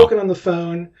had spoken on the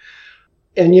phone,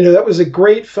 and that was a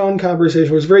great phone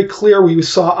conversation. It was very clear we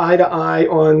saw eye to eye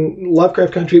on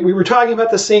Lovecraft Country. We were talking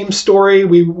about the same story.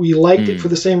 We liked it for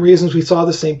the same reasons. We saw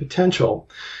the same potential.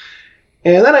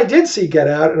 And then I did see Get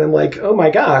Out, and I'm like, oh my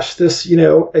gosh, this,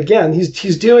 again,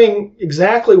 he's doing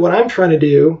exactly what I'm trying to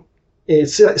do.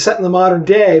 It's set in the modern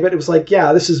day, but it was like,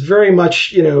 yeah, this is very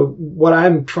much, what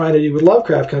I'm trying to do with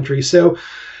Lovecraft Country. So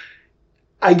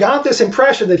I got this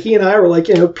impression that he and I were like,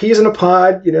 peas in a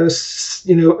pod,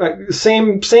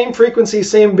 same frequency,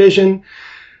 same vision.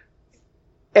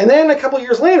 And then a couple of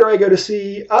years later, I go to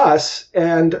see Us,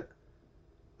 and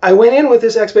I went in with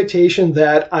this expectation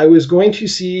that I was going to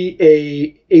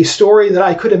see a story that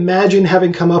I could imagine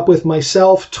having come up with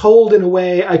myself, told in a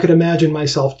way I could imagine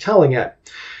myself telling it.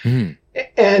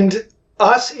 And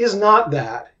Us is not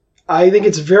that. I think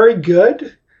it's very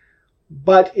good,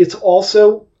 but it's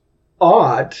also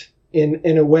odd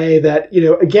in a way that,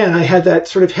 again, I had that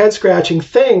sort of head-scratching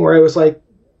thing where I was like,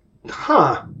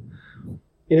 huh.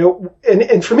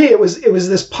 And for me, it was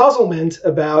this puzzlement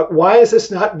about, why is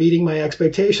this not meeting my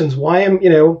expectations? Why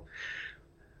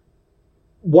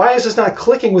is this not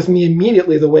clicking with me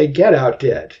immediately the way Get Out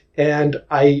did? And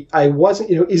I wasn't,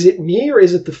 is it me or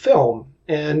is it the film?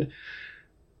 And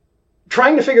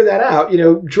trying to figure that out,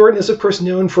 Jordan is of course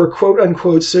known for quote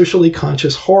unquote socially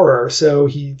conscious horror. So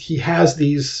he has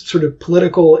these sort of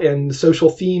political and social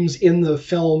themes in the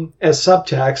film as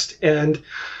subtext. And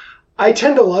I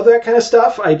tend to love that kind of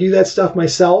stuff. I do that stuff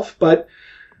myself, but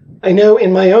I know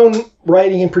in my own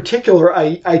writing in particular,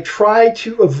 I try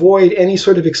to avoid any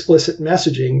sort of explicit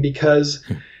messaging, because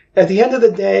at the end of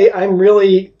the day,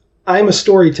 I'm a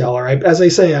storyteller. As I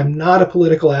say, I'm not a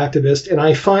political activist, and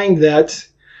I find that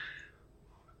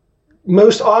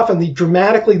most often the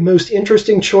dramatically most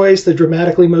interesting choice, the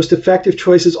dramatically most effective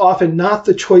choice, is often not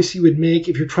the choice you would make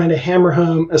if you're trying to hammer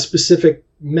home a specific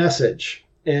message.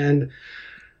 And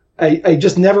I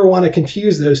just never want to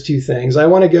confuse those two things. I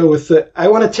want to go with I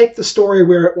want to take the story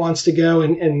where it wants to go.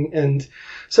 And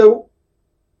so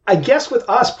I guess with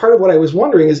Us, part of what I was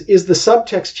wondering is the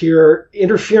subtext here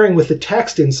interfering with the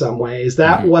text in some way? Is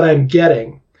that what I'm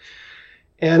getting?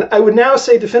 And I would now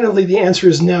say definitively the answer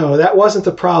is no. That wasn't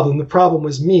the problem. The problem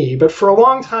was me. But for a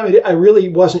long time, I really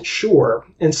wasn't sure.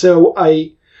 And so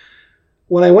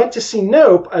when I went to see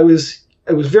Nope, I was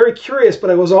very curious,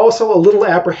 but I was also a little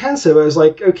apprehensive. I was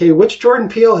like, okay, which Jordan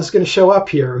Peele is going to show up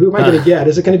here? Who am I going to get?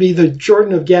 Is it going to be the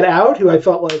Jordan of Get Out, who I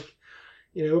felt like,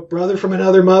 brother from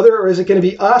another mother, or is it going to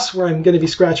be Us, where I'm going to be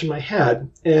scratching my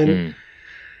head? And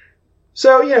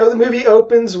so, the movie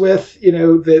opens with, you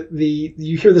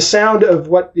hear the sound of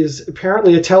what is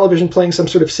apparently a television playing some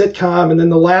sort of sitcom, and then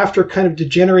the laughter kind of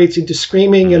degenerates into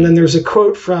screaming, and then there's a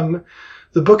quote from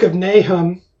the Book of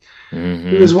Nahum,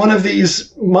 who is one of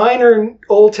these minor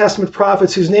Old Testament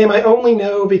prophets whose name I only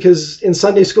know because in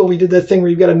Sunday school we did that thing where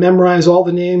you've got to memorize all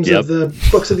the names of the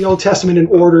books of the Old Testament in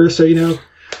order. So,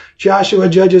 Joshua,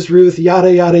 Judges, Ruth,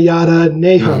 yada, yada, yada,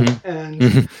 Nahum.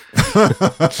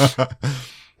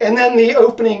 And then the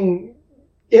opening,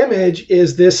 image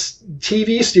is this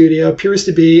TV studio, appears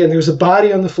to be, and there's a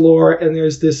body on the floor, and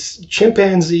there's this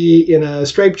chimpanzee in a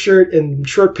striped shirt and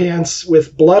short pants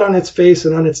with blood on its face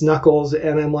and on its knuckles,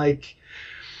 and I'm like...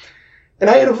 And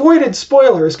I had avoided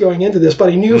spoilers going into this, but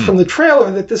I knew from the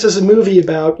trailer that this is a movie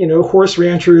about, horse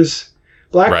ranchers,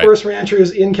 black horse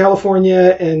ranchers in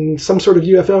California and some sort of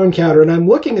UFO encounter. And I'm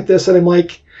looking at this and I'm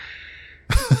like,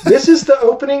 this is the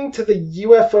opening to the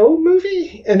UFO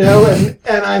movie? And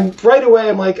I'm right away,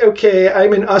 I'm like, okay,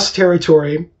 I'm in us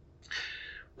territory.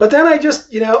 But then I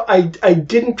just, I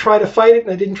didn't try to fight it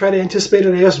and I didn't try to anticipate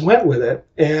it. I just went with it.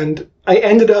 And I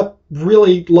ended up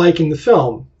really liking the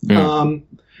film.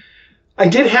 I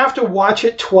did have to watch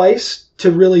it twice to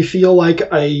really feel like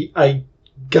I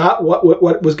got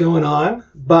what was going on.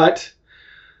 But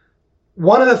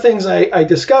one of the things I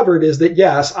discovered is that,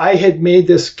 yes, I had made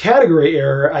this category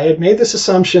error. I had made this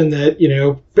assumption that,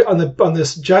 on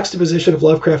this juxtaposition of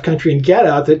Lovecraft Country and Get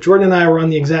Out, that Jordan and I were on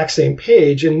the exact same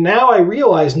page. And now I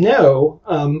realize, no,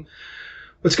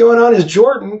 what's going on is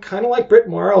Jordan, kind of like Britt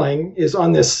Marling, is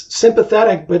on this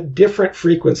sympathetic but different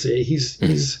frequency.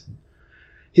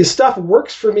 His stuff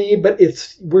works for me, but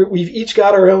we've each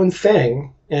got our own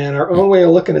thing and our own way of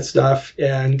looking at stuff,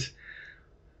 and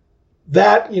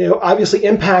that obviously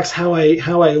impacts how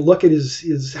I look at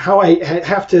his how I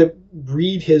have to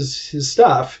read his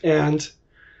stuff, and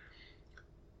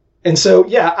so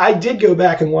yeah, I did go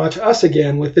back and watch Us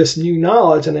again with this new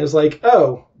knowledge, and I was like,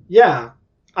 oh yeah,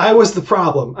 I was the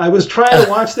problem. I was trying to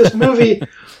watch this movie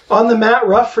on the Matt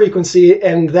Ruff frequency,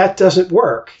 and that doesn't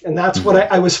work. And that's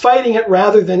what I was fighting it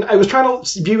rather than, I was trying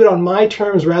to view it on my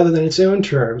terms rather than its own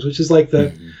terms, which is like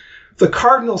the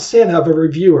cardinal sin of a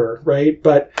reviewer, right?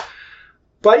 But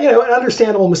an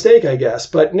understandable mistake, I guess.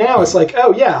 But now it's like,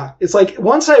 oh yeah, it's like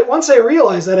once I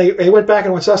realized that, I went back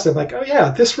and watched us, I'm like, oh yeah,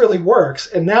 this really works.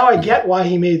 And now I get why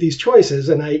he made these choices,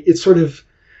 and it's sort of,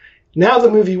 now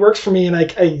the movie works for me, and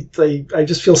I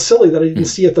just feel silly that I didn't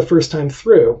see it the first time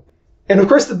through. And of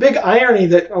course, the big irony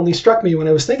that only struck me when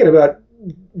I was thinking about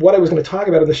what I was going to talk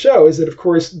about in the show is that, of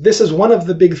course, this is one of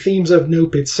the big themes of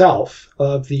Nope itself,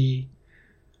 of the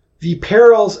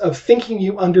perils of thinking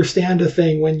you understand a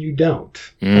thing when you don't.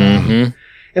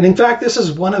 And in fact, this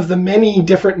is one of the many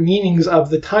different meanings of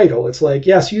the title. It's like,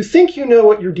 yes, you think you know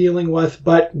what you're dealing with,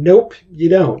 but nope, you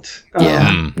don't.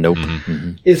 Nope.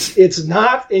 It's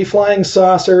not a flying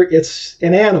saucer. It's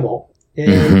an animal.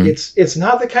 And it's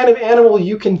not the kind of animal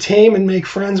you can tame and make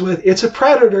friends with. It's a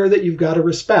predator that you've got to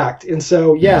respect. And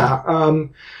so,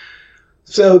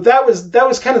 so that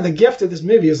was kind of the gift of this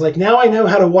movie, is like, now I know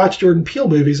how to watch Jordan Peele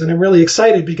movies, and I'm really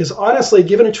excited because, honestly,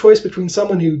 given a choice between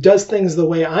someone who does things the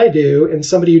way I do and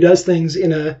somebody who does things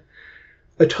in a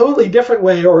totally different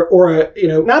way, or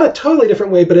not a totally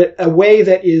different way, but a way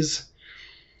that is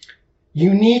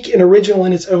unique and original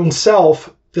in its own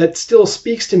self, that still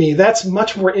speaks to me, that's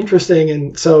much more interesting,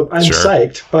 and so I'm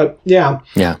psyched. But yeah.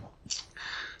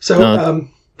 So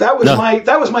that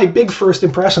was my big first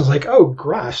impressions. Like, oh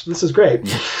gosh, this is great.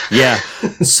 Yeah.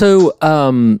 So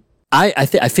I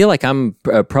feel like I'm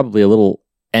probably a little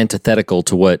antithetical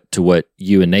to what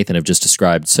you and Nathan have just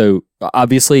described. So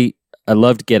obviously, I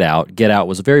loved Get Out. Get Out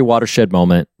was a very watershed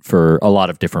moment for a lot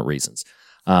of different reasons.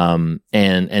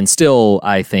 And still,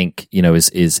 I think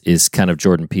is kind of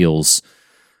Jordan Peele's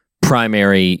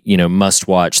primary, must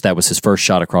watch. That was his first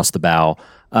shot across the bow.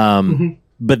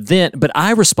 But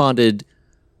I responded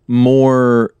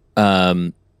more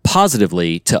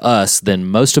positively to Us than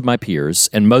most of my peers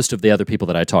and most of the other people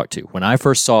that I talked to. When I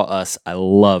first saw Us, I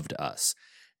loved Us.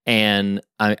 And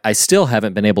I still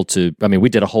haven't been able to, we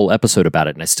did a whole episode about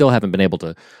it, and I still haven't been able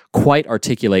to quite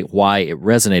articulate why it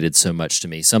resonated so much to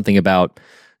me. Something about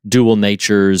dual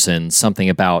natures and something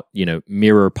about,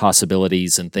 mirror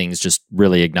possibilities and things just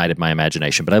really ignited my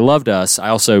imagination. But I loved Us. I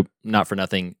also, not for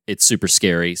nothing, it's super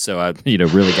scary. So I,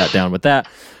 really got down with that.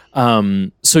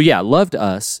 So yeah, loved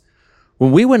Us.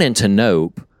 When we went into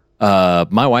Nope,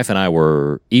 my wife and I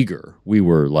were eager. We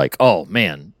were like, oh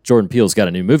man, Jordan Peele's got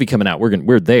a new movie coming out.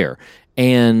 We're there.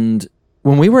 And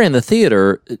when we were in the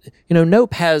theater,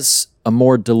 Nope has a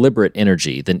more deliberate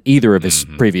energy than either of his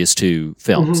previous two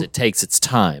films. It takes its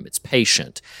time. It's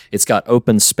patient. It's got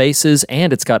open spaces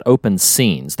and it's got open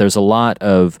scenes. There's a lot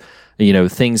of,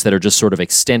 things that are just sort of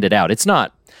extended out. It's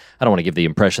not, I don't want to give the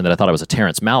impression that I thought it was a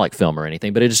Terrence Malick film or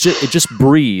anything, but it just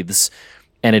breathes,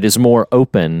 and it is more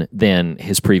open than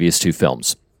his previous two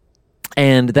films.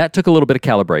 And that took a little bit of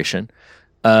calibration.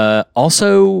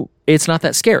 Also, it's not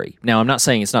that scary. Now, I'm not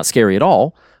saying it's not scary at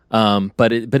all.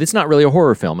 But it's not really a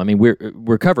horror film.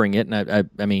 We're covering it, and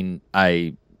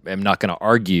I am not going to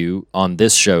argue on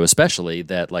this show, especially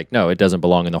that like, no, it doesn't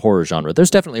belong in the horror genre.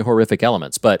 There's definitely horrific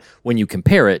elements, but when you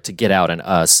compare it to Get Out and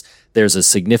Us, there's a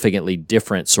significantly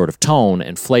different sort of tone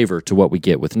and flavor to what we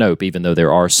get with Nope, even though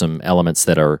there are some elements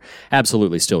that are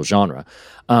absolutely still genre.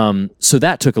 So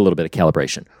that took a little bit of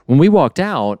calibration. When we walked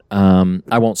out,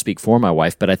 I won't speak for my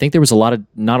wife, but I think there was a lot of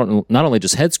not only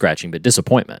just head scratching, but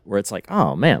disappointment, where it's like,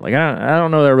 oh man, like I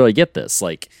don't know that I really get this.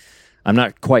 Like, I'm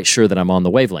not quite sure that I'm on the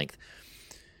wavelength.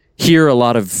 Hear a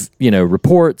lot of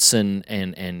reports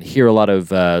and hear a lot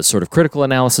of sort of critical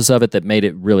analysis of it that made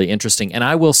it really interesting. And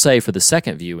I will say, for the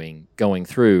second viewing, going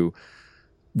through,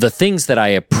 the things that I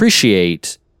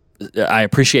appreciate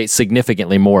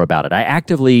significantly more about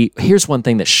it. Here's one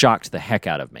thing that shocked the heck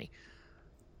out of me.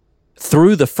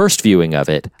 Through the first viewing of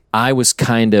it, I was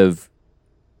kind of,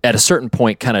 at a certain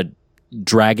point, kind of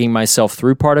dragging myself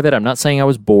through part of it. I'm not saying I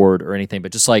was bored or anything,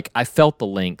 but just like I felt the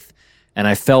length. And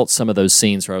I felt some of those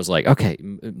scenes where I was like, okay,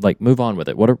 like move on with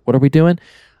it. What are we doing?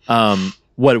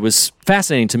 What was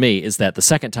fascinating to me is that the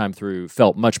second time through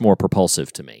felt much more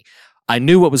propulsive to me. I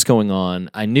knew what was going on.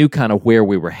 I knew kind of where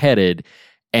we were headed.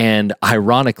 And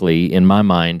ironically, in my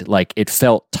mind, like it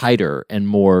felt tighter and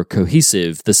more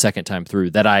cohesive the second time through,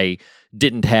 that I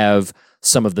didn't have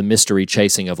some of the mystery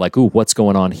chasing of like, ooh, what's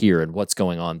going on here and what's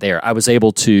going on there. I was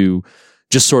able to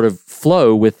just sort of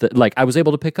flow with I was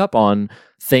able to pick up on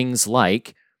things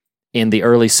like in the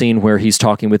early scene where he's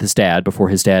talking with his dad before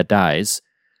his dad dies,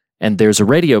 and there's a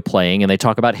radio playing, and they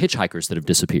talk about hitchhikers that have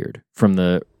disappeared from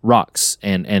the rocks,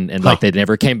 and like they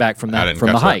never came back from the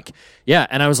hike. That. Yeah,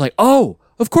 and I was like, oh,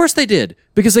 of course they did,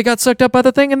 because they got sucked up by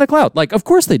the thing in the cloud. Like, of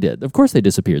course they did. Of course they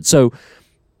disappeared. So,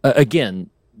 again,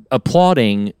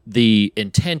 applauding the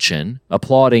intention,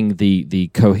 applauding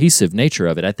the cohesive nature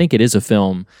of it. I think it is a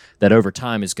film that over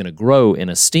time is going to grow in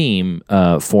esteem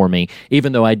for me,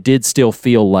 even though I did still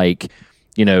feel like,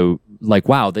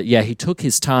 wow, that, yeah, he took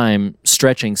his time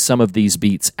stretching some of these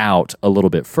beats out a little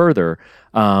bit further.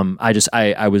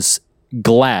 I was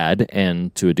glad,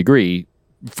 and to a degree,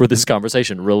 for this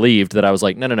conversation, relieved that I was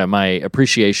like, no, my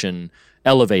appreciation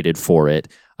elevated for it.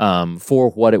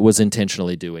 For what it was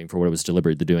intentionally doing, for what it was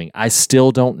deliberately doing. I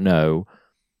still don't know.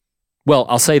 Well,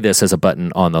 I'll say this as a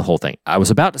button on the whole thing. I was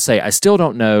about to say, I still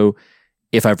don't know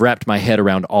if I've wrapped my head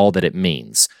around all that it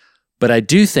means. But I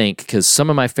do think, because some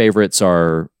of my favorites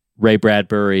are Ray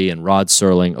Bradbury and Rod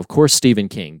Serling, of course Stephen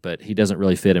King, but he doesn't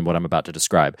really fit in what I'm about to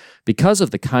describe. Because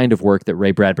of the kind of work that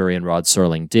Ray Bradbury and Rod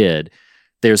Serling did,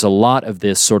 there's a lot of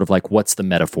this sort of like, what's the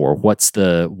metaphor? What's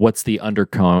the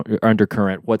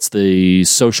undercurrent? What's the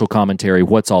social commentary?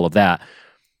 What's all of that?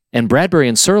 And Bradbury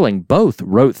and Serling both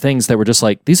wrote things that were just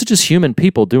like, these are just human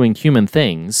people doing human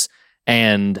things.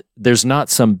 And there's not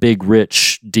some big,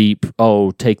 rich, deep,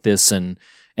 take this and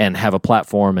have a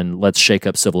platform and let's shake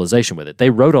up civilization with it. They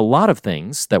wrote a lot of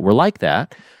things that were like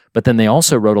that, but then they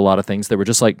also wrote a lot of things that were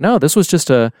just like, no, this was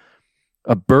just a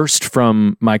burst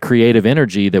from my creative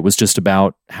energy that was just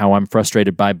about how I'm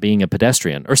frustrated by being a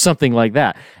pedestrian or something like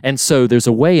that. And so there's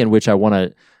a way in which I want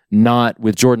to, not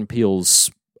with Jordan Peele's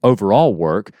overall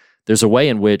work, there's a way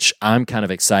in which I'm kind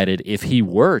of excited if he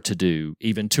were to do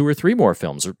even 2 or 3 more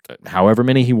films, or however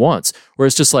many he wants, where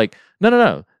it's just like,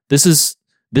 no, this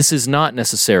is not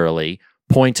necessarily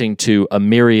pointing to a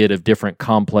myriad of different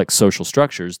complex social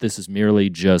structures. This is merely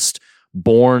just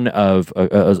born of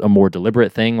a more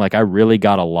deliberate thing. Like, I really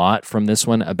got a lot from this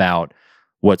one about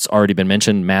what's already been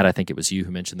mentioned. Matt, I think it was you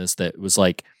who mentioned this, that was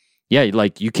like, yeah,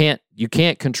 like you can't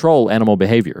control animal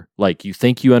behavior. Like, you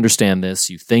think you understand this,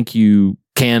 you think you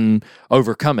can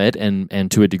overcome it and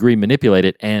to a degree manipulate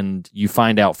it, and you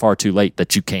find out far too late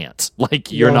that you can't. Like,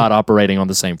 you're not operating on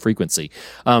the same frequency.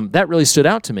 That really stood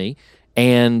out to me,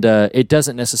 and it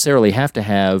doesn't necessarily have to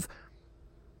have,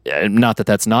 not that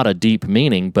that's not a deep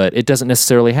meaning, but it doesn't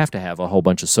necessarily have to have a whole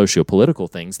bunch of socio-political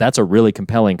things. That's a really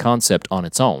compelling concept on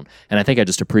its own. And I think I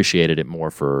just appreciated it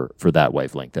more for that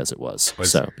wavelength as it was.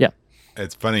 So, yeah.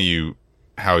 It's funny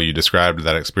how you described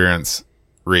that experience,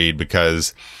 Reed,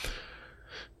 because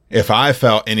if I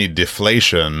felt any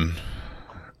deflation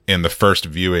in the first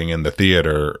viewing in the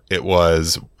theater, it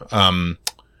was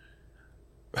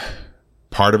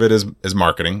part of it is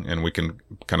marketing, and we can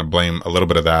kind of blame a little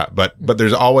bit of that. But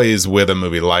there's always, with a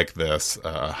movie like this,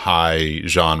 a high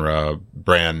genre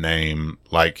brand name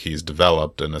like he's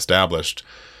developed and established,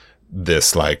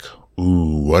 this like,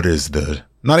 ooh, what is the,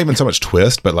 not even so much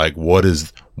twist, but like, what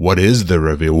is the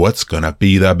reveal? What's going to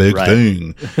be the big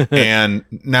thing? And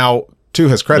now, to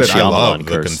his credit, I love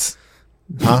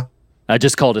the I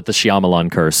just called it the Shyamalan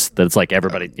curse. That it's like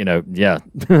everybody, not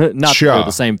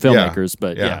the same filmmakers,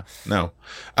 but yeah. No.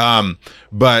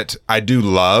 But I do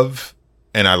love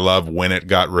and I love when it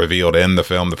got revealed in the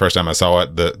film. The first time I saw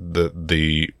it,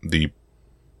 the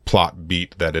plot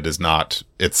beat that it is not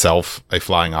itself a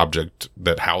flying object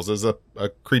that houses a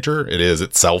creature. It is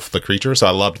itself the creature. So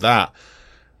I loved that.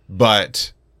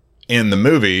 But in the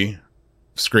movie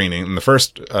screening, the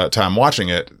first time watching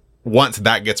it, once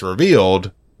that gets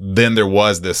revealed, then there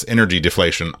was this energy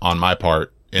deflation on my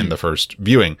part in the first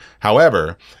viewing.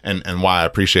 However, and why I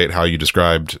appreciate how you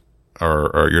described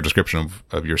or your description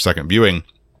of your second viewing,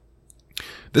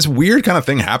 this weird kind of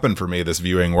thing happened for me this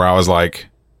viewing where I was like,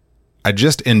 I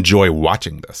just enjoy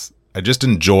watching this. I just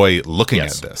enjoy looking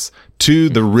at this, to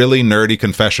the really nerdy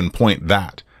confession point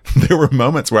that there were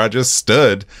moments where I just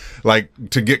stood like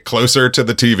to get closer to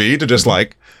the TV to just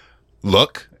like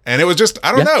look. And it was just,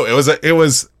 I don't know.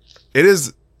 It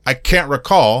is, I can't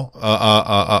recall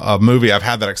a movie I've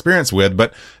had that experience with,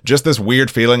 but just this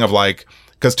weird feeling of like,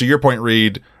 because to your point,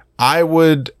 Reed, I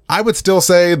would still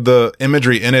say the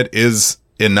imagery in it is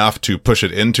enough to push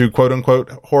it into quote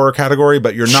unquote horror category,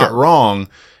 but you're not wrong.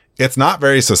 It's not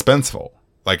very suspenseful.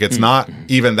 Like it's not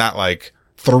even that like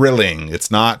thrilling. It's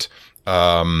not,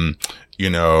 it's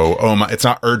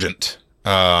not urgent.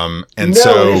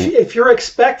 If you're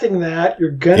expecting that,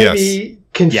 you're going to be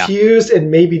confused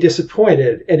and maybe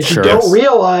disappointed. And if you don't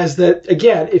realize that,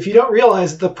 again, if you don't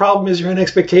realize that the problem is your own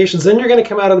expectations, then you're going to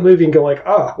come out of the movie and go like,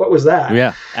 oh, what was that?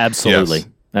 Yeah, absolutely. Yes.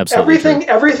 Absolutely.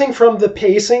 Everything from the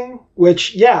pacing,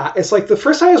 which, it's like the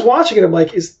first time I was watching it, I'm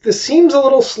like, this seems a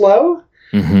little slow.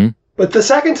 Mm-hmm. But the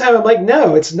second time I'm like,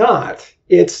 no, it's not.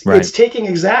 It's taking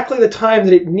exactly the time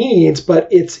that it needs, but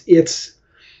it's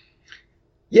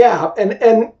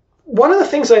and one of the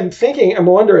things I'm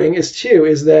wondering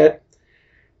is that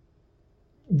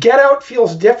Get Out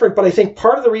feels different, but I think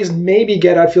part of the reason maybe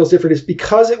Get Out feels different is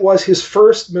because it was his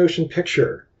first motion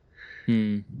picture.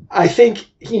 I think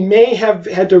he may have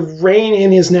had to rein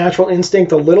in his natural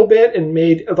instinct a little bit and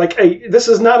made this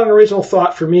is not an original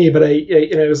thought for me, but I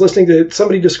was listening to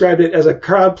somebody described it as a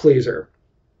crowd pleaser.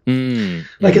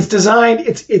 It's designed,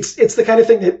 it's the kind of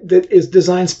thing that is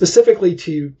designed specifically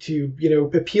to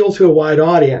appeal to a wide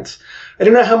audience. I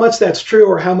don't know how much that's true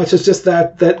or how much it's just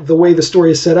that the way the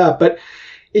story is set up, but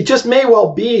it just may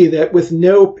well be that with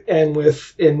Nope and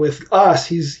with Us,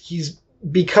 he's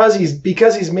because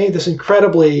he's made this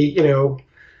incredibly,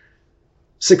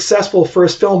 successful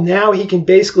first film, now he can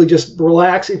basically just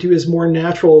relax into his more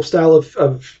natural style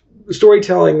of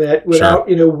storytelling that without,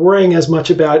 worrying as much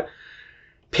about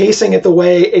pacing it the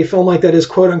way a film like that is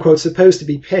quote unquote supposed to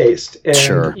be paced.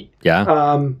 And,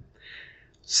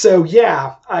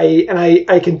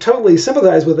 I can totally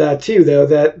sympathize with that too, though,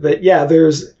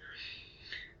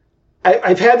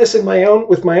 I've had this with my own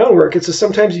work. It's just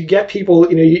sometimes you get people,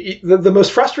 the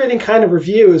most frustrating kind of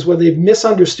review is when they've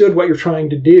misunderstood what you're trying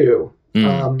to do.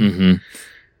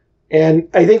 And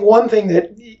I think one thing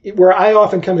where I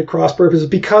often come at cross purposes,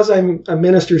 because I'm a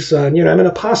minister's son, I'm an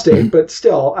apostate, but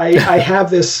still I have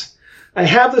this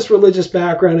religious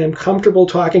background. I'm comfortable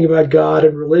talking about God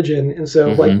and religion. And so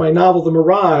like my novel, The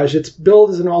Mirage, it's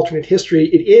billed as an alternate history.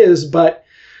 It is, but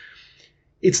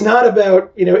it's not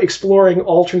about, exploring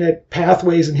alternate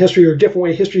pathways in history or a different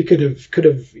way history could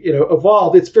have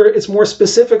evolved. It's more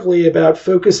specifically about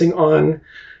focusing on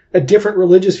a different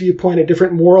religious viewpoint, a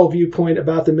different moral viewpoint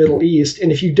about the Middle East.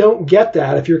 And if you don't get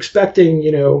that, if you're expecting,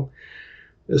 the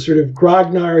sort of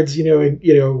grognard's,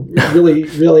 really,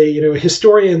 really,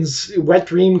 historian's wet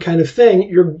dream kind of thing,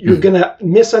 you're going to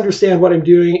misunderstand what I'm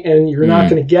doing and you're not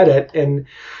going to get it. And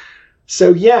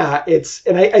so,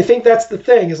 I think that's the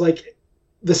thing is like,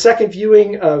 the second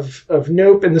viewing of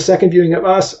Nope and the second viewing of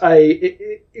Us,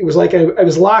 it was like I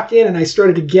was locked in and I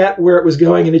started to get where it was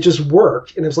going and it just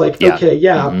worked. And it was like,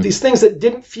 these things that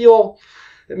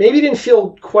maybe didn't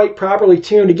feel quite properly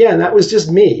tuned. Again, that was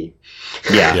just me.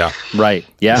 Yeah. Right.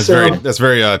 Yeah. That's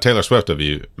very Taylor Swift of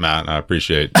you, Matt. I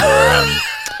appreciate your,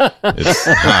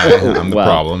 I'm the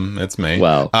problem. It's me.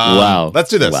 Wow.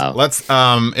 Let's do this. Wow. Let's,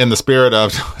 in the spirit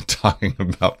of talking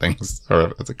about things,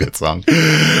 it's a good song.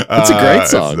 It's a great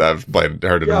song. I've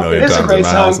heard it a million times in my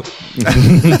house.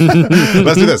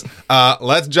 Let's do this.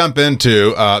 Let's jump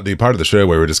into the part of the show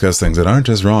where we discuss things that aren't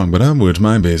just wrong, but which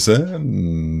might be said,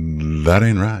 that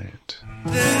ain't right.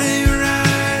 That ain't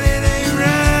right, it ain't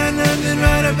right, nothing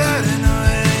right about it, no,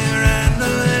 it ain't right, no,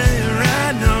 it ain't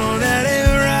right, no, that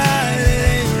ain't right, it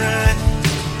ain't right,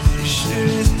 it sure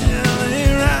as hell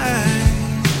ain't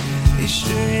right, it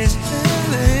sure as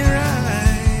hell ain't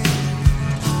right.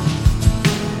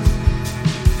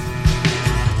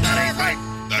 That ain't right,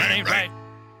 that ain't right,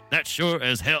 that sure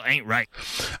as hell ain't right.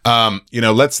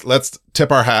 Let's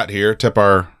tip our hat here, tip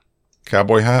our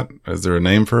cowboy hat. Is there a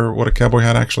name for what a cowboy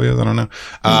hat actually is? I don't know.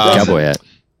 Cowboy hat.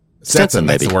 Stetson,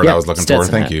 that's the word I was looking for.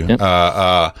 Thank hat. you.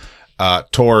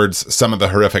 Yep. Towards some of the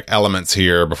horrific elements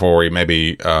here before we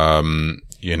maybe,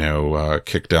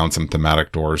 kick down some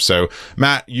thematic doors. So,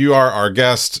 Matt, you are our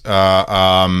guest.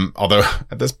 Although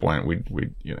at this point,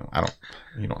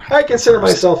 I consider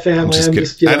myself family.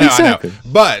 I know.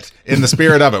 But in the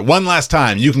spirit of it, one last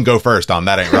time, you can go first on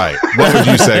That Ain't Right. What would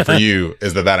you say for you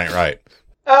is that ain't right?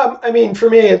 For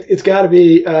me, it's got to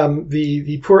be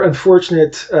the poor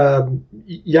unfortunate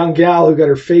young gal who got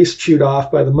her face chewed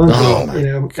off by the monkey.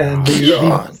 And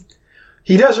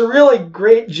he does a really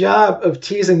great job of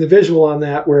teasing the visual on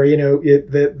that, where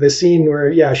the scene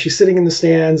where she's sitting in the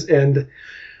stands and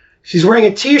she's wearing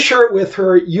a T-shirt with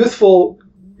her youthful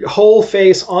whole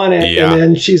face on it, and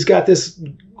then she's got this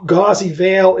gauzy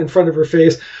veil in front of her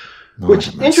face,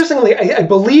 which interestingly, I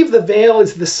believe the veil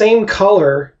is the same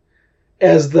color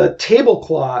as the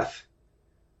tablecloth.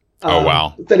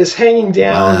 That is hanging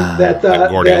down that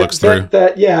Gordy looks through.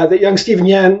 That young Stephen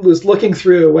Yen was looking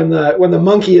through when the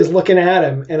monkey is looking at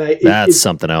him, and that's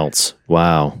something else.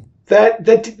 Wow.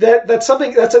 That's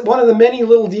something. That's one of the many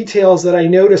little details that I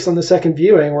noticed on the second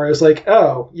viewing, where I was like,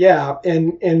 oh yeah,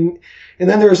 and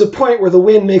then there's a point where the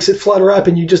wind makes it flutter up,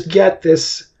 and you just get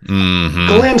this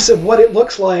glimpse of what it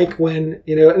looks like when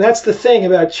And that's the thing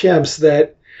about chimps,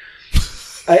 that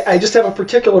I just have a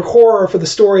particular horror for the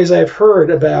stories I've heard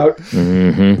about.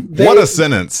 What a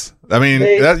sentence! I mean,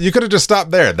 you could have just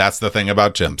stopped there. That's the thing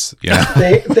about chimps.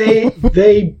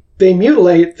 They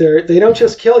mutilate they don't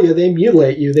just kill you, they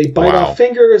mutilate you. They bite off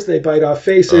fingers, they bite off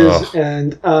faces,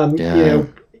 and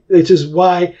which is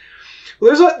why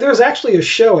there's actually a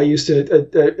show I used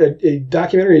to a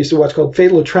documentary I used to watch called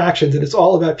Fatal Attractions, and it's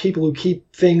all about people who keep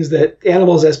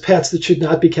animals as pets that should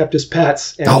not be kept as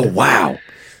pets. And,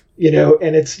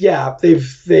 and it's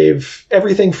they've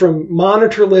everything from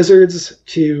monitor lizards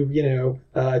to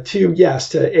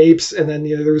apes, and then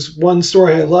there's one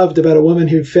story I loved about a woman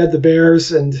who fed the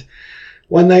bears, and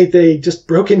one night they just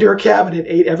broke into her cabin and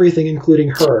ate everything, including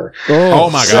her.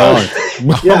 Oh my god!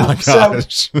 Oh my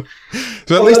gosh!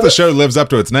 So at least the show lives up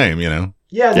to its name, but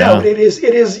it is,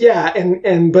 but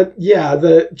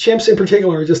the chimps in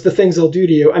particular are just the things they'll do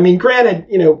to you. I mean, granted,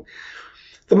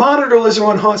 the monitor lizard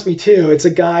one haunts me too. It's a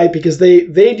guy because they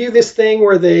do this thing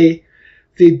where they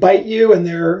bite you, and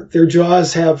their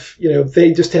jaws have,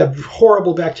 they just have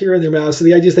horrible bacteria in their mouths. So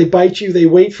the idea is they bite you, they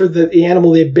wait for the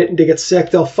animal they've bitten to get sick,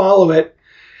 they'll follow it.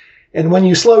 And when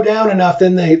you slow down enough,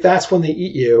 then that's when they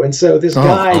eat you. And so this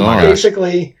guy,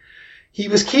 basically, he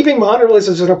was keeping monitor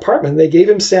lizards in an apartment. They gave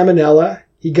him salmonella.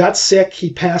 He got sick.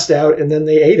 He passed out, and then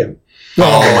they ate him.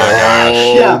 Oh my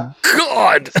gosh. Yeah.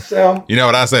 God. So you know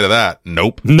what I say to that?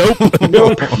 Nope. Nope.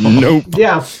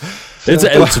 Yeah.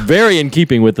 It's very in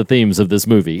keeping with the themes of this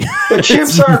movie. But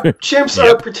chimps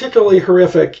are particularly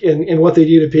horrific in what they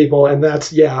do to people, and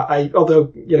that's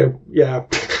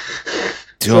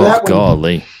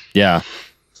golly. Yeah.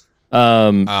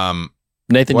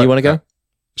 Nathan, you want to go?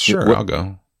 Sure, I'll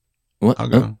go. What? I'll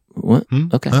go. What?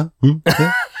 Okay.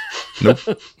 Nope.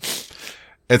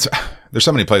 There's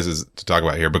so many places to talk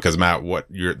about here because Matt,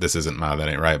 this isn't my That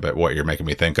Ain't Right, but what you're making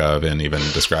me think of, and even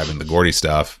describing the Gordy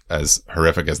stuff, as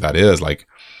horrific as that is, like,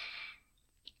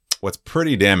 what's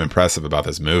pretty damn impressive about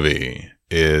this movie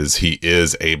is he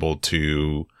is able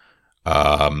to,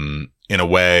 in a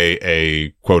way, a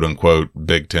quote unquote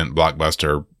big tent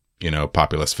blockbuster,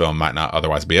 populist film might not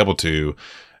otherwise be able to,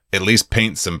 at least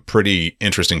paint some pretty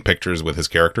interesting pictures with his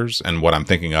characters. And what I'm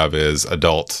thinking of is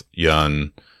adult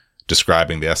Yun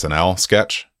describing the SNL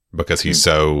sketch because he's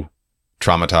so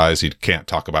traumatized he can't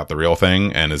talk about the real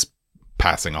thing and is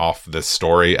passing off this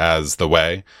story as the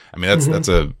way. I mean, that's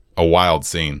a wild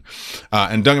scene.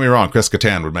 And don't get me wrong, Chris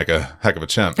Kattan would make a heck of a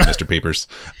chimp, Mr. Peepers.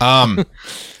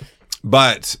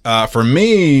 But for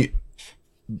me,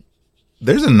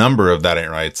 there's a number of That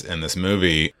Ain't Rights in this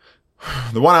movie.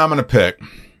 The one I'm going to pick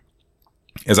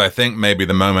is, I think, maybe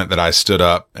the moment that I stood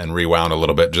up and rewound a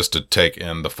little bit just to take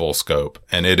in the full scope.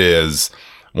 And it is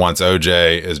once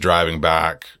OJ is driving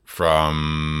back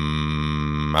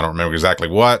from, I don't remember exactly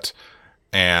what,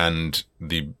 and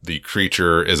the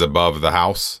creature is above the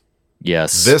house.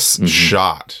 Yes. This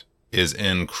shot is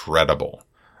incredible.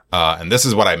 And this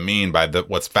is what I mean by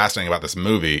what's fascinating about this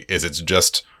movie is it's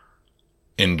just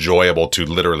enjoyable to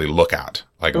literally look at.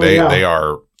 Like they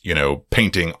are,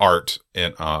 painting art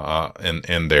in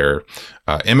their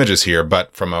images here.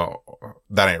 But from a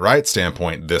That Ain't Right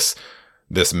standpoint, this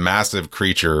massive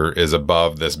creature is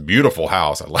above this beautiful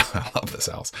house. I love this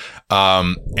house.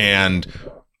 And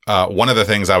one of the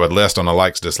things I would list on a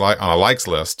likes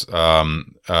list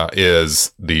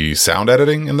is the sound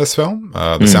editing in this film.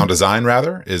 The sound design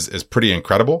rather is pretty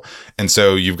incredible. And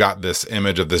so you've got this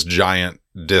image of this giant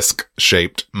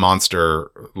disc-shaped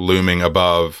monster looming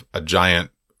above a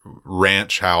giant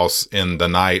ranch house in the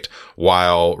night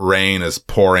while rain is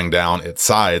pouring down its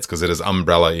sides because it is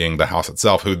umbrellaing the house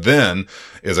itself, who then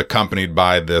is accompanied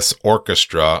by this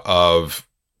orchestra of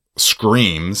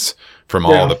screams from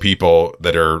all the people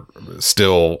that are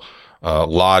still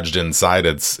lodged inside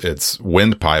its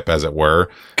windpipe, as it were.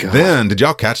 God. Then, did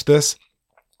y'all catch this?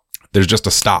 There's just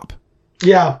a stop.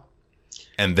 Yeah.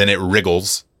 And then it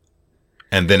wriggles,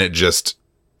 and then it just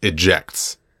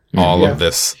ejects all of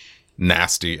this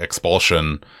nasty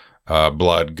expulsion,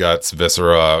 blood, guts,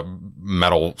 viscera,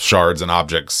 metal shards, and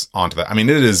objects onto that. I mean,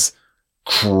 it is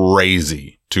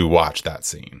crazy to watch that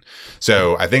scene.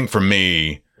 So I think for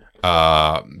me,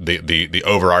 the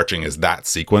overarching is that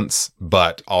sequence,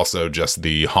 but also just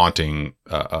the haunting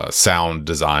sound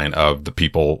design of the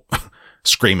people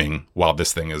screaming while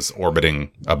this thing is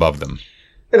orbiting above them.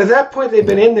 And at that point, they've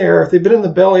been in there. They've been in the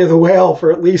belly of the whale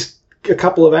for at least a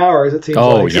couple of hours, it seems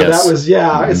like. So that was,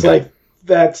 it's like,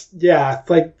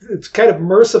 like it's kind of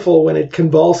merciful when it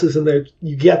convulses and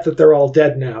you get that they're all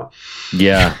dead now.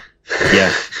 Yeah.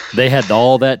 Yeah. They had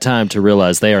all that time to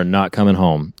realize they are not coming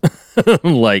home.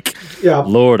 Lord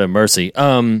have mercy.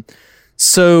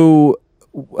 So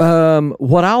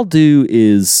what I'll do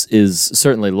is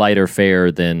certainly lighter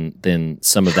fare than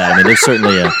some of that. I mean, there's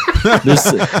certainly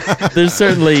there's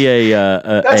certainly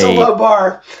a that's a low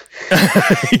bar.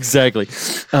 Exactly.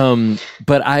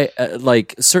 But I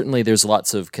certainly there's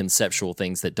lots of conceptual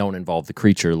things that don't involve the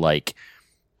creature, like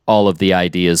all of the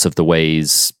ideas of the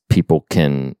ways people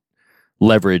can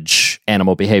leverage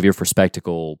animal behavior for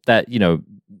spectacle. That,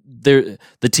 the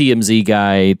TMZ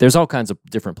guy, there's all kinds of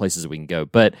different places that we can go.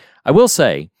 But I will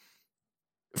say,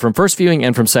 from first viewing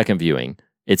and from second viewing,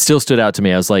 it still stood out to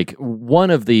me. I was like,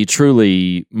 one of the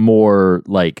truly more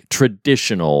like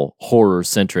traditional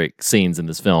horror-centric scenes in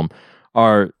this film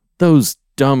are those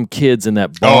dumb kids in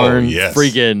that barn,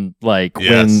 freaking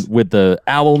when with the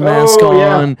owl mask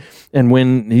on, and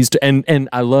when he's and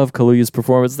I love Kaluuya's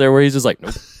performance there, where he's just like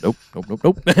nope.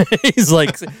 He's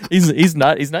like he's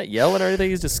not yelling or anything.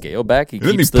 He's just scaled back.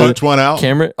 Didn't he punch one out?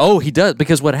 Camera. Oh, he does,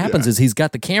 because what happens is he's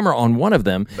got the camera on one of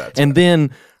them, then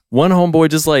one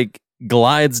homeboy just like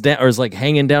glides down or is like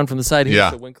hanging down from the side here.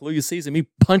 So when Kaluuya sees him, he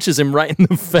punches him right in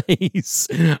the face.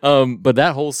 But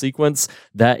that whole sequence,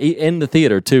 that in the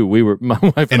theater too, my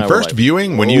wife and I first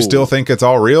viewing, when you still think it's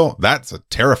all real, that's a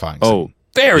terrifying scene.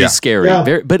 Very scary.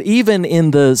 Yeah. But even in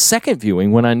the second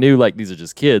viewing, when I knew like these are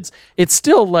just kids, it's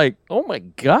still like, oh my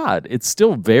God, it's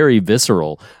still very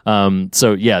visceral.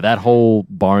 So that whole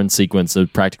barn sequence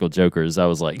of practical jokers, I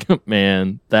was like,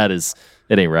 man, it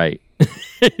ain't right.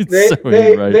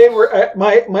 They were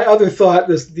my other thought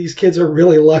is these kids are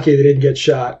really lucky they didn't get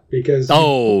shot, because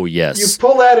you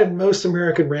pull that in most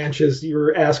American ranches,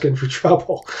 you're asking for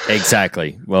trouble.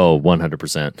 Exactly. Well,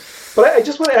 100%. But I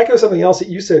just want to echo something else that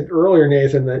you said earlier,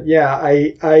 Nathan, that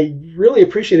I really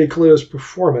appreciated Kaluuya's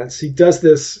performance. He does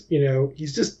this,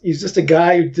 he's just a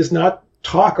guy who does not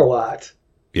talk a lot.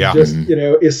 Yeah.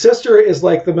 His sister is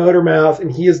like the motor mouth,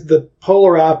 and he is the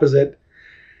polar opposite.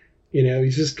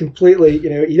 He's just completely,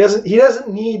 he doesn't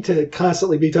need to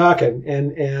constantly be talking,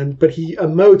 but he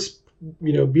emotes,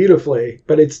 beautifully.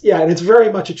 But it's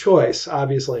very much a choice,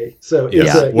 obviously. So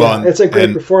it's a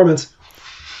great performance.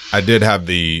 I did have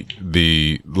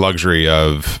the luxury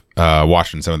of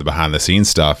watching some of the behind the scenes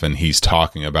stuff, and he's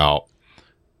talking about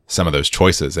some of those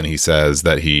choices, and he says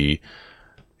that he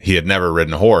had never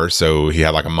ridden a horse, so he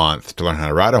had like a month to learn how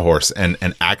to ride a horse, and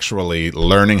actually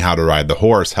learning how to ride the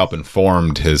horse helped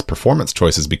informed his performance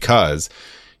choices, because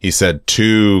he said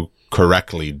to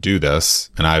correctly do this,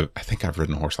 and I think I've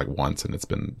ridden a horse like once, and it's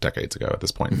been decades ago at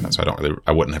this point, so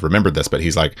I wouldn't have remembered this, but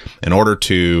he's like, in order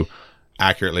to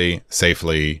accurately,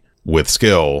 safely, with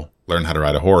skill, learn how to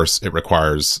ride a horse, it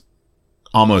requires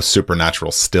almost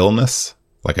supernatural stillness,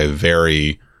 like a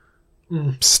very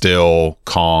still,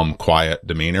 calm, quiet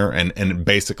demeanor. And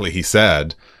basically he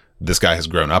said, this guy has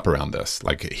grown up around this.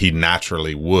 Like, he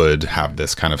naturally would have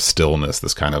this kind of stillness,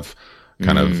 this kind of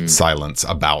silence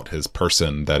about his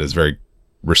person that is very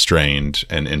restrained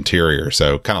and interior.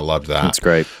 So kind of loved that. That's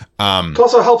great. It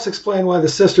also helps explain why the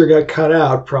sister got cut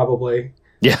out, probably.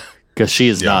 Yeah, because she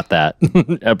is not that.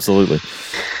 Absolutely.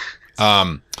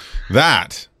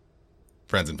 That,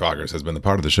 Friends in Progress, has been the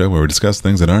part of the show where we discuss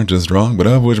things that aren't just wrong, but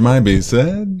of which might be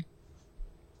said,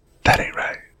 that ain't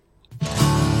right.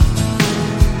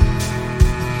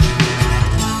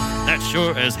 That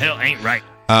sure as hell ain't right.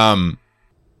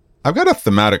 I've got a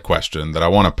thematic question that I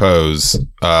want to pose.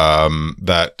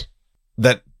 That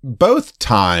both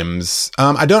times,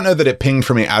 I don't know that it pinged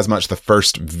for me as much the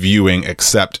first viewing,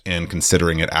 except in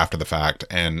considering it after the fact,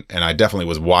 and I definitely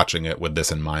was watching it with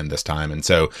this in mind this time, and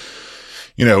so,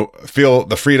 feel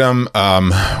the freedom.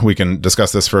 We can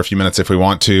discuss this for a few minutes if we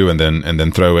want to, and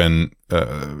then throw in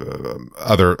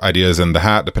other ideas in the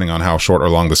hat, depending on how short or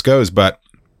long this goes. But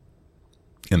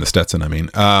in the Stetson, I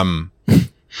mean,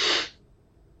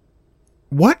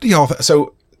 what do y'all?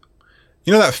 So,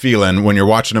 that feeling when you're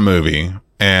watching a movie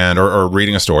or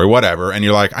reading a story, whatever, and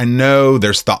you're like, I know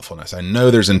there's thoughtfulness, I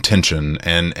know there's intention,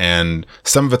 and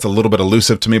some of it's a little bit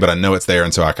elusive to me, but I know it's there,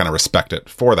 and so I kind of respect it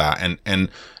for that. And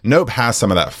Nope has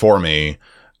some of that for me.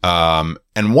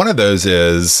 And one of those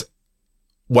is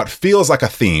what feels like a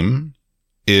theme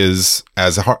is,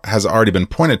 as has already been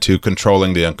pointed to,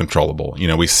 controlling the uncontrollable.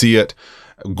 We see it.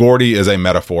 Gordy is a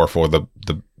metaphor for the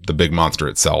big monster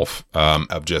itself,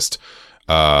 of just,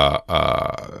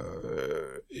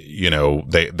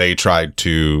 they tried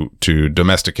to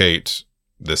domesticate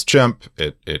this chimp.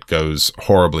 It goes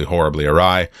horribly, horribly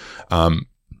awry.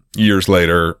 Years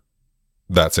later,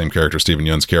 that same character, Stephen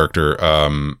Yeun's character,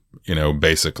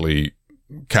 basically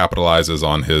capitalizes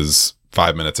on his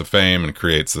 5 minutes of fame and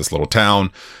creates this little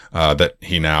town, that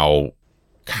he now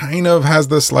kind of has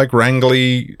this like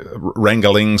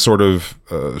wrangling sort of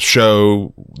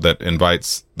show that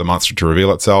invites the monster to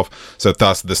reveal itself. So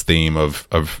thus this theme of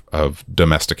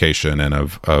domestication and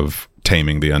of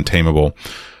taming the untamable.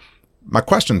 My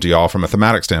question to y'all from a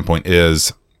thematic standpoint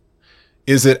is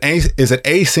it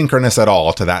asynchronous at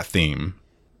all to that theme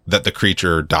that the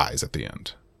creature dies at the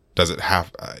end? Does it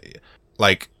have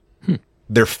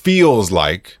there feels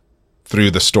like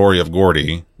through the story of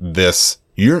Gordy,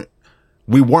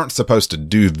 we weren't supposed to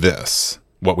do this,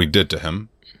 what we did to him.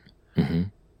 Mm-hmm.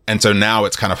 And so now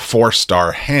it's kind of forced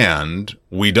our hand.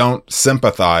 We don't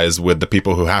sympathize with the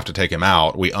people who have to take him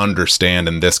out. We understand,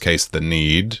 in this case, the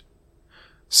need.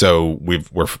 So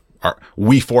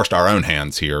we forced our own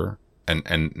hands here,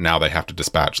 and now they have to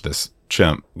dispatch this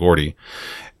chimp, Gordy.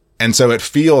 And so it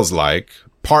feels like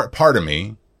part of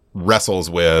me wrestles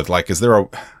with, like, is there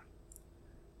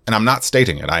and I'm not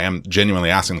stating it, I am genuinely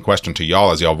asking the question to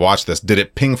y'all as y'all watch this. Did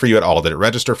it ping for you at all? Did it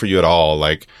register for you at all?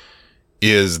 Like,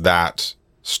 is that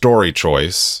story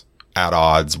choice at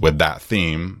odds with that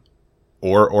theme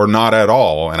or not at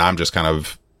all? And I'm just kind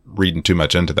of reading too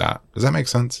much into that. Does that make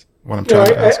sense? What I'm trying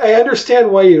to ask? I understand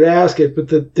why you ask it, but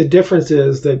the difference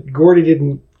is that Gordy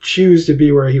didn't choose to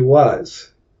be where he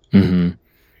was. Mm-hmm.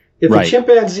 If the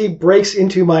chimpanzee breaks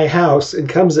into my house and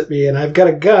comes at me and I've got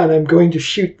a gun, I'm going to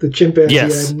shoot the chimpanzee.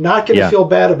 Yes. I'm not going to feel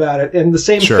bad about it. And the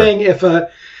same thing if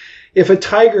a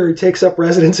tiger takes up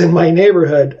residence in my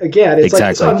neighborhood, again, it's like,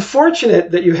 it's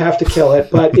unfortunate that you have to kill it,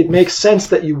 but it makes sense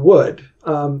that you would.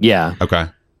 Yeah. Okay.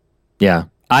 Yeah.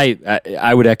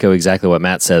 I would echo exactly what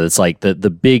Matt said. It's like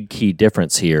the big key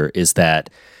difference here is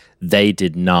that they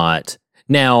did not.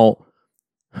 Now,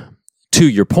 to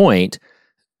your point,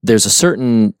 there's a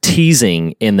certain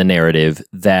teasing in the narrative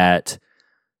that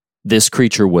this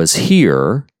creature was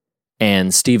here,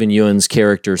 and Stephen Yeun's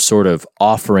character sort of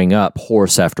offering up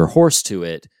horse after horse to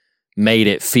it made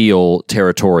it feel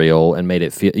territorial and made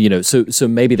it feel, so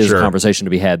maybe there's a conversation to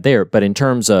be had there. But in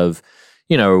terms of,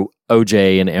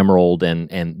 OJ and Emerald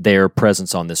and their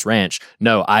presence on this ranch,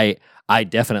 no, I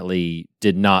definitely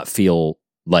did not feel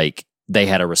like they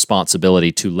had a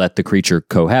responsibility to let the creature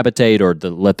cohabitate or to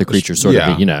let the creature sort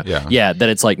of be, that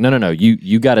it's like, no,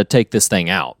 you got to take this thing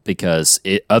out because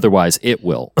otherwise it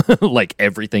will, like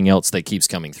everything else that keeps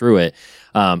coming through it.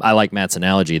 I like Matt's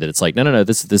analogy that it's like, no,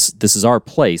 this is our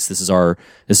place. This is our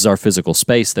physical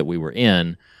space that we were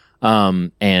in.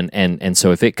 And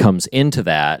so if it comes into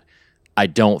that, I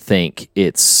don't think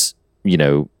it's,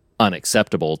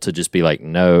 unacceptable to just be like,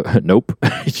 nope,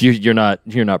 you're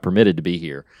not permitted to be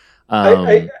here.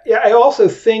 I also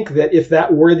think that if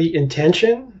that were the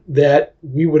intention, that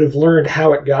we would have learned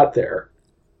how it got there.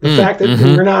 The fact that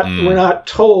we're not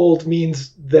told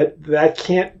means that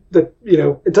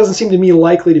it doesn't seem to me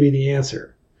likely to be the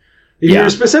answer. If you're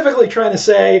specifically trying to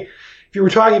say, if you were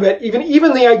talking about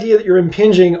even the idea that you're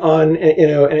impinging on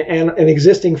an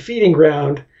existing feeding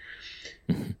ground.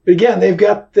 But again, they've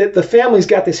got the family's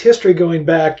got this history going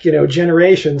back,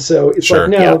 generations. So it's like,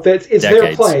 it's decades,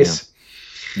 their place.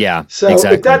 Yeah. So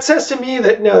exactly. That says to me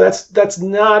that that's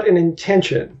not an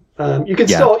intention. You can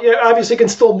still, obviously, can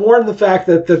still mourn the fact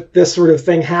that this sort of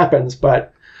thing happens,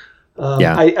 but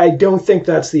I don't think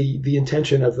that's the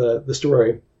intention of the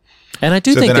story. And I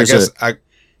do think there's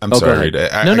I'm sorry.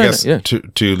 I guess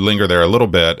to linger there a little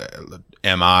bit,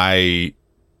 am I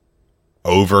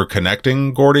over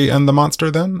connecting Gordy and the monster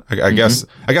then? I guess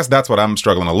that's what I'm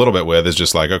struggling a little bit with, is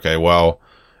just like, okay, well,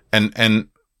 and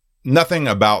nothing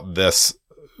about this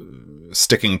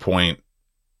sticking point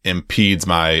impedes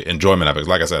my enjoyment of it.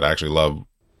 Like I said, I actually love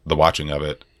the watching of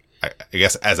it. I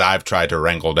guess as I've tried to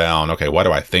wrangle down, okay, what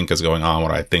do I think is going on? What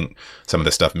do I think some of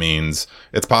this stuff means?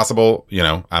 It's possible,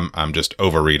 I'm just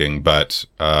overreading, but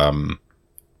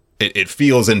it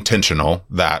feels intentional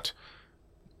that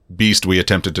beast we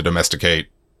attempted to domesticate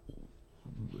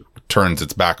turns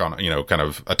its back on, kind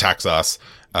of attacks us,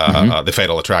 the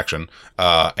fatal attraction,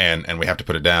 and we have to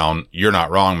put it down. You're not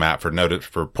wrong, Matt,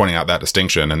 for pointing out that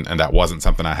distinction, and that wasn't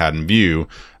something I had in view.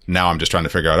 Now I'm just trying to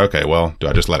figure out, okay, well, do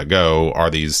I just let it go?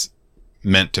 Are these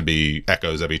meant to be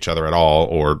echoes of each other at all,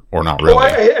 or not really?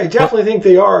 Well, I definitely think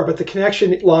they are, but the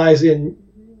connection lies in,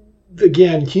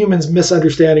 again, humans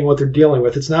misunderstanding what they're dealing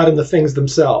with. It's not in the things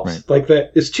themselves. Right. Like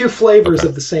that, it's two flavors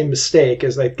of the same mistake,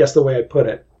 is I guess the way I'd put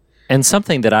it. And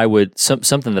something that I would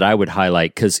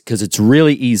highlight, because it's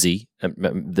really easy.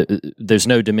 There's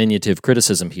no diminutive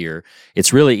criticism here.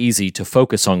 It's really easy to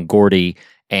focus on Gordy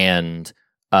and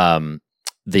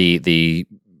the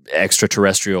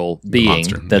extraterrestrial being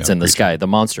that's in the sky, the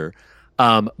monster.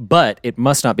 But it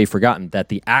must not be forgotten that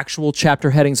the actual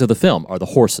chapter headings of the film are the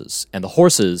horses, and the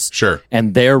horses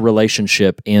and their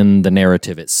relationship in the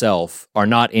narrative itself are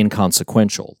not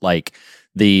inconsequential. Like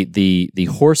the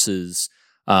horses,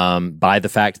 by the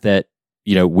fact that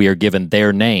we are given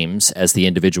their names as the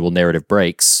individual narrative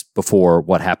breaks before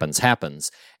what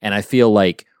happens. And I feel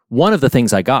like one of the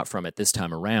things I got from it this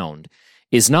time around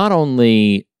is not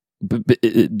only,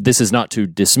 this is not to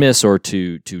dismiss or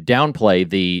to downplay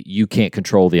the you can't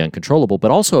control the uncontrollable,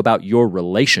 but also about your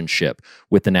relationship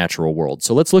with the natural world.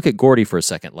 So let's look at Gordy for a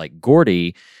second. Like,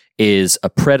 Gordy is a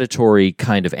predatory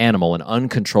kind of animal, an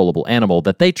uncontrollable animal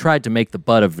that they tried to make the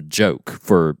butt of a joke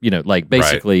for,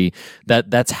 basically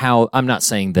that's how, I'm not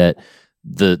saying that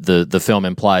the film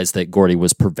implies that Gordy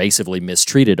was pervasively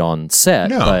mistreated on set.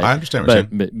 No, I understand what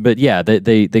you're saying. But yeah,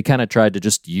 they kind of tried to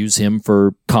just use him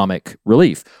for comic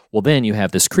relief. Well, then you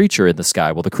have this creature in the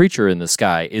sky. Well, the creature in the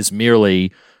sky is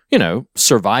merely,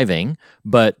 surviving,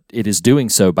 but it is doing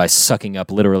so by sucking up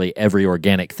literally every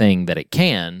organic thing that it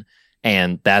can,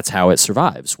 and that's how it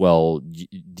survives. Well,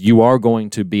 you are going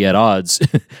to be at odds.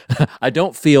 I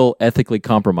don't feel ethically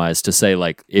compromised to say,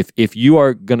 like, if you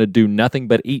are going to do nothing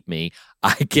but eat me,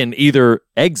 I can either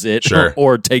exit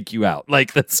or take you out.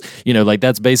 Like, that's,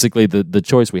 that's basically the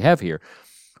choice we have here.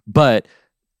 But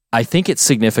I think it's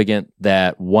significant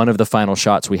that one of the final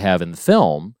shots we have in the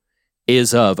film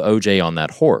is of OJ on that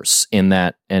horse, in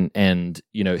that, and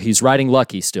he's riding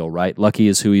Lucky still, right? Lucky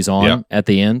is who he's on at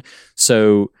the end.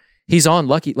 So he's on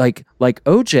Lucky. Like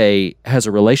OJ has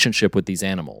a relationship with these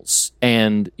animals,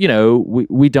 and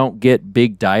we don't get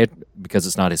big because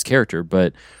it's not his character,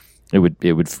 but it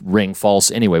would ring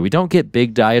false anyway. We don't get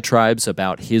big diatribes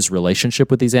about his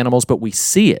relationship with these animals, but we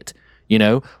see it.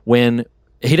 When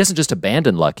he doesn't just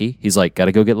abandon Lucky, he's like, got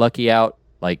to go get Lucky out,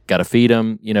 like, got to feed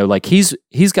him. Like, he's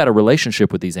got a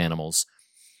relationship with these animals,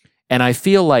 and I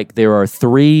feel like there are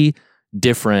three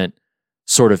different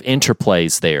sort of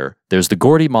interplays there. There's the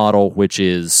Gordy model, which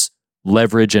is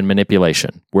leverage and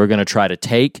manipulation. We're going to try to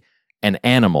take an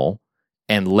animal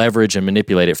and leverage and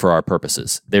manipulate it for our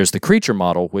purposes. There's the creature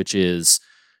model, which is,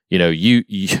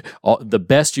 the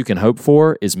best you can hope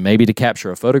for is maybe to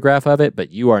capture a photograph of it, but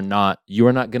you are not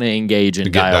going to engage in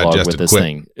dialogue with this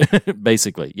thing.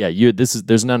 Basically, yeah.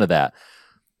 There's none of that.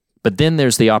 But then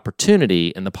there's the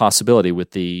opportunity and the possibility with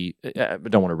I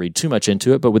don't want to read too much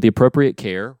into it, but with the appropriate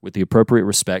care, with the appropriate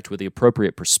respect, with the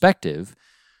appropriate perspective,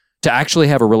 to actually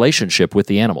have a relationship with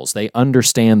the animals. They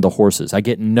understand the horses. I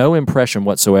get no impression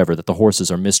whatsoever that the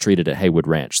horses are mistreated at Haywood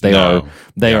Ranch. They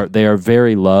are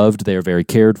very loved. They are very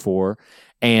cared for,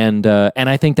 and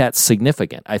I think that's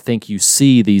significant. I think you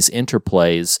see these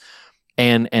interplays,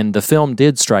 and the film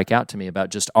did strike out to me about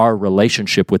just our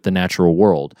relationship with the natural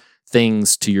world.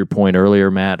 Things, to your point earlier,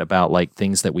 Matt, about like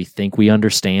things that we think we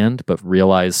understand, but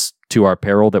realize to our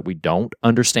peril that we don't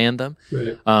understand them.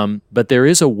 Right. But there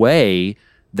is a way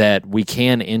that we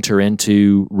can enter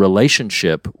into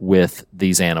relationship with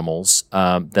these animals,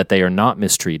 that they are not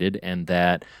mistreated, and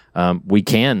that we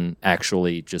can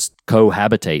actually just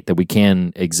cohabitate, that we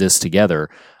can exist together.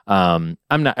 I'm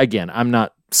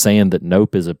not saying that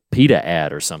Nope is a PETA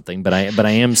ad or something, but I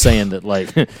am saying that,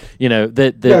 like, that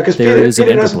because there is an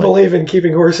PETA doesn't believe in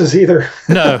keeping horses either.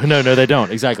 No, they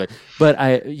don't, exactly. But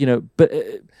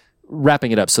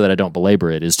wrapping it up so that I don't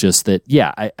belabor it is just that,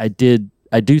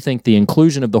 I do think the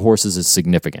inclusion of the horses is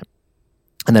significant.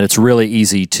 and that it's really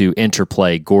easy to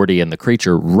interplay Gordy and the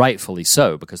creature, rightfully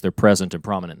so, because they're present and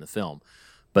prominent in the film.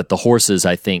 But the horses,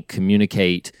 I think,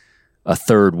 communicate a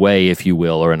third way, if you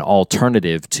will, or an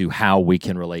alternative to how we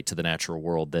can relate to the natural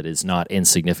world that is not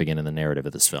insignificant in the narrative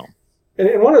of this film.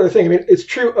 And one other thing, I mean, it's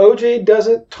true, OJ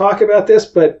doesn't talk about this,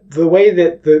 but the way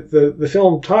that the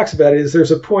film talks about it is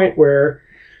there's a point where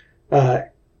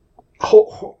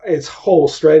it's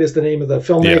Holst, right, is the name of the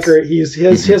filmmaker.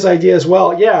 Yes. His idea as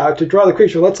well, to draw the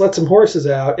creature, let's let some horses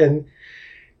out. And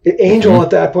Angel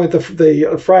at that point,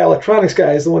 the Fry Electronics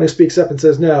guy, is the one who speaks up and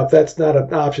says, no, that's not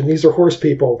an option. These are horse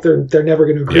people. They're never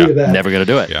going to agree to that. Never going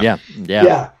to do it.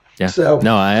 Yeah. So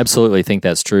no, I absolutely think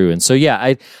that's true. And so,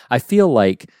 I feel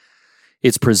like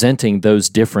it's presenting those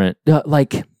different,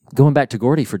 like going back to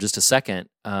Gordy for just a second,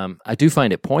 I do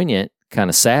find it poignant, kind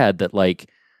of sad that like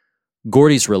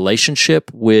Gordy's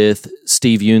relationship with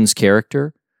Steve Yeun's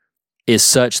character is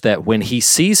such that when he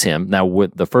sees him, now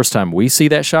the first time we see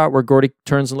that shot where Gordy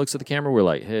turns and looks at the camera, we're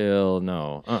like, hell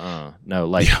no, no,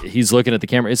 like he's looking at the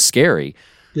camera, it's scary.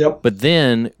 Yep. But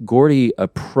then Gordy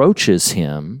approaches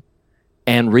him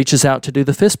and reaches out to do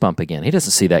the fist bump again. He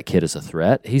doesn't see that kid as a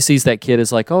threat. He sees that kid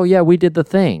as like, oh yeah, we did the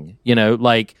thing.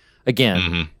 Like,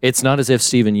 again, it's not as if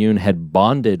Steven Yeun had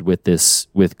bonded with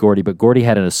Gordy, but Gordy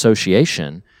had an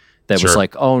association that was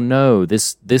like, oh no,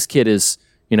 this kid is,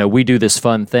 we do this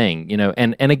fun thing,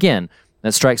 and again,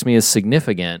 that strikes me as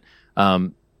significant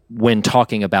when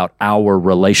talking about our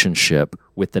relationship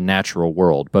with the natural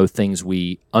world, both things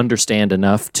we understand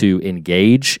enough to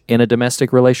engage in a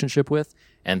domestic relationship with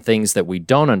and things that we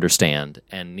don't understand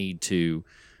and need to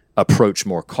approach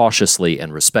more cautiously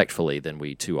and respectfully than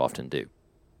we too often do.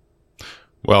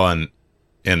 Well, and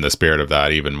in the spirit of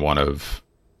that, even one of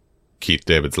Keith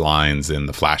David's lines in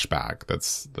the flashback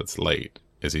that's late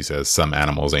is he says, some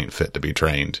animals ain't fit to be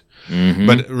trained. Mm-hmm.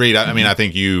 But Reed, I mean, I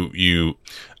think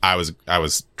I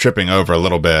was tripping over a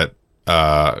little bit,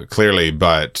 clearly,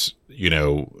 but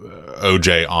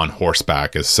OJ on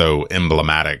horseback is so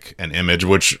emblematic an image,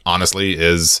 which honestly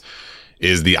is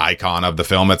the icon of the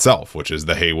film itself, which is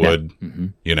the Haywood,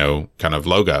 kind of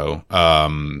logo,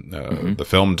 the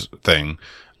filmed thing,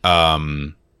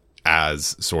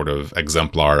 as sort of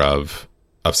exemplar of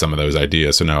some of those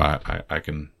ideas. So no, I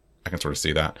can sort of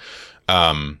see that.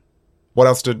 What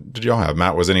else did y'all have?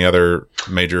 Matt, was any other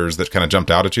majors that kind of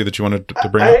jumped out at you that you wanted to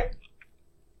bring up?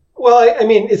 Well, I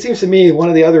mean, it seems to me one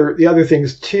of the other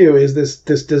things too is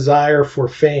this desire for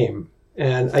fame.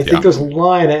 And I think there's a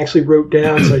line I actually wrote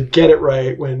down so I get it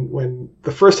right when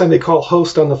the first time they call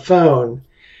Host on the phone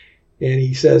and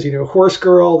he says, horse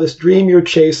girl, this dream you're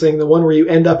chasing, the one where you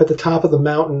end up at the top of the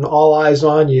mountain, all eyes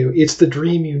on you, it's the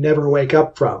dream you never wake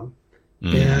up from.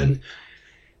 Mm. And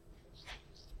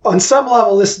on some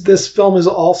level, this film is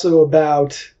also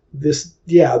about this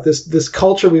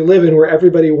culture we live in where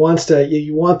everybody wants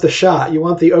you want the shot, you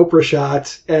want the Oprah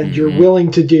shot, and you're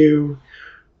willing to do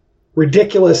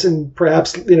ridiculous and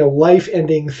perhaps,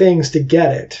 life-ending things to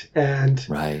get it. And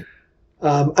right.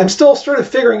 I'm still sort of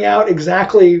figuring out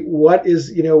exactly what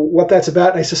that's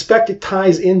about. And I suspect it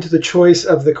ties into the choice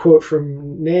of the quote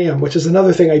from Nahum, which is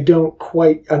another thing I don't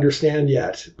quite understand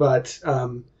yet. But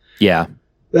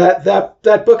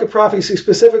that book of prophecy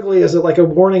specifically is like a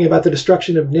warning about the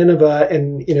destruction of Nineveh.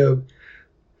 And,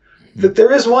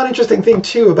 there is one interesting thing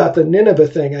too about the Nineveh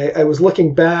thing. I was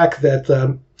looking back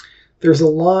that there's a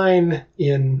line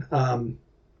in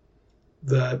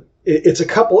it's a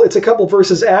couple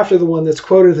verses after the one that's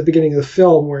quoted at the beginning of the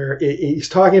film where he's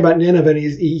talking about Nineveh and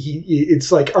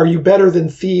it's like, are you better than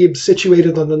Thebes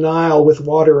situated on the Nile with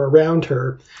water around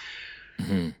her?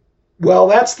 Mm-hmm. Well,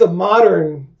 that's the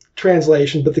modern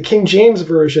translation, but the King James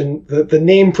version, the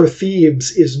name for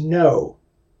Thebes is No.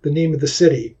 The name of the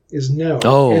city is No.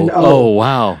 Oh,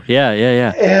 wow.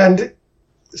 Yeah. And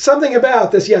something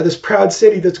about this proud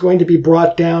city that's going to be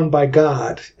brought down by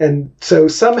God. And so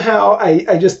somehow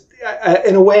I just,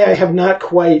 in a way I have not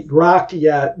quite rocked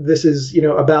yet, this is,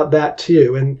 about that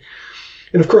too. And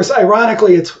of course,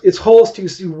 ironically, it's Holst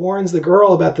who warns the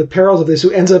girl about the perils of this,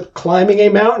 who ends up climbing a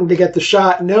mountain to get the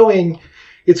shot, knowing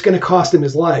it's going to cost him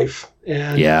his life.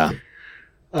 And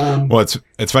well,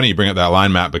 it's funny you bring up that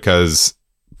line, Matt, because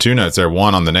two notes there.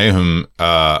 One on the Nahum,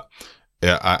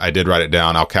 I did write it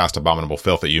down. I'll cast abominable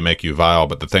filth at you, make you vile.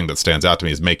 But the thing that stands out to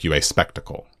me is make you a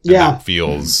spectacle. And that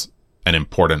feels an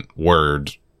important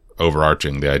word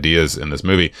overarching the ideas in this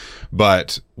movie.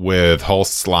 But with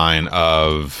Holst's line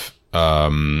of,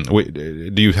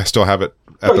 do you still have it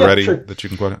at the ready that you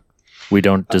can quote it? We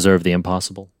don't deserve the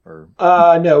impossible? Or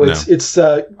no, it's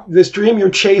this dream you're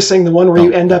chasing, the one where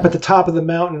you end up at the top of the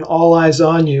mountain, all eyes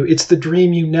on you. It's the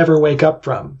dream you never wake up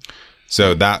from.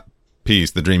 So that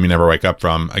piece, The Dream You Never Wake Up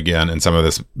From, again, in some of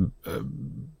this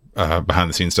behind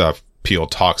the scenes stuff, Peele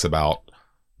talks about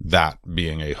that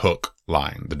being a hook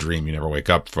line, The Dream You Never Wake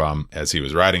Up From, as he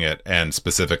was writing it, and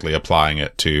specifically applying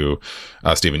it to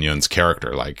Stephen Yeun's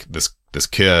character. Like this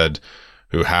kid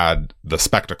who had the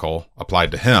spectacle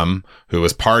applied to him, who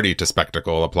was party to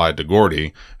spectacle applied to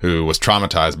Gordy, who was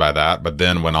traumatized by that, but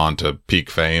then went on to peak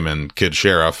fame and Kid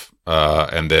Sheriff,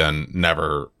 and then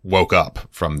never woke up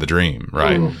from the dream,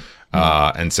 right?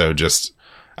 And so just,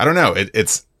 I don't know,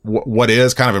 it's what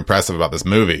is kind of impressive about this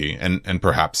movie, and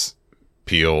perhaps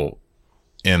Peele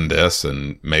in this,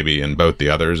 and maybe in both the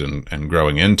others, and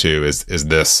growing into, is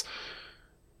this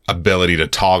ability to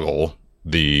toggle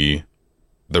the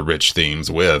rich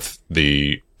themes with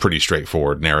the pretty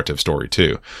straightforward narrative story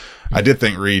too. I did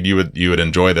think, Reed, you would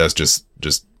enjoy this just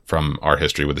from our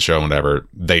history with the show and whatever.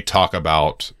 They talk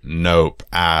about Nope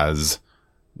as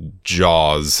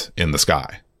Jaws in the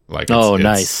sky. Like, it's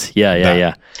nice.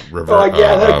 Yeah.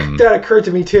 That occurred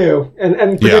to me too.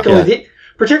 And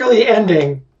particularly the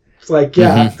ending. It's like,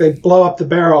 they blow up the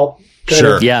barrel.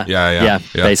 Sure. Yeah.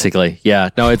 Basically. Yeah.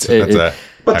 No,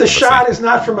 but the shot is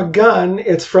not from a gun,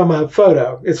 it's from a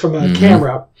photo. It's from a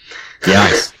camera.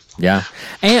 Yeah. Yeah.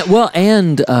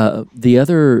 And the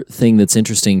other thing that's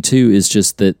interesting too is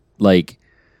just that, like,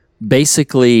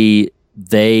 basically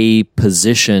they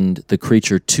positioned the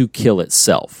creature to kill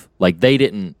itself. Like, they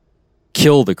didn't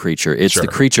kill the creature. It's the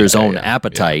creature's own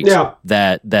appetite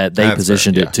that they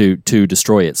positioned it to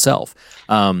destroy itself.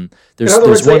 In other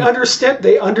words,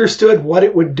 they understood what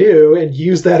it would do and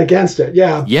used that against it.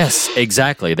 Yeah. Yes,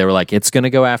 exactly. They were like, it's going to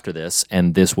go after this,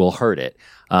 and this will hurt it.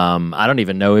 I don't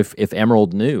even know if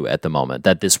Emerald knew at the moment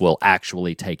that this will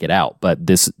actually take it out, but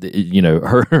this,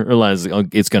 her line is,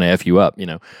 it's going to F you up,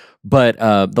 But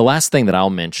the last thing that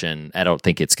I'll mention, I don't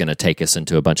think it's going to take us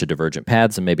into a bunch of divergent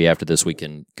paths, and maybe after this we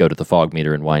can go to the fog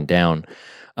meter and wind down.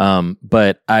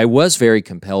 But I was very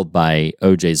compelled by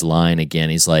OJ's line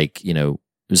again. He's like,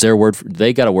 is there a word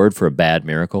they got a word for a bad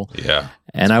miracle? Yeah.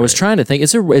 And I was trying to think,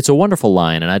 it's a wonderful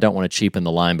line, and I don't want to cheapen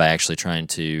the line by actually trying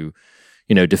to,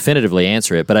 definitively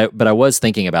answer it. But I was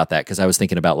thinking about that, because I was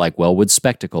thinking about, like, well, would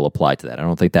spectacle apply to that? I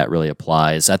don't think that really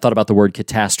applies. I thought about the word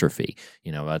catastrophe.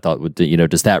 I thought,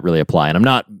 does that really apply? And I'm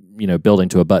not, building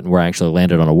to a button where I actually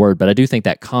landed on a word, but I do think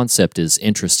that concept is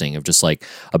interesting, of just like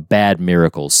a bad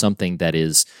miracle, something that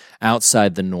is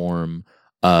outside the norm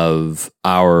of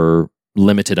our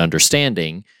limited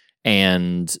understanding,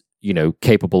 and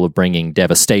capable of bringing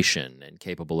devastation, and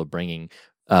capable of bringing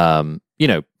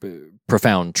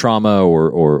profound trauma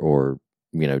or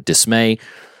dismay.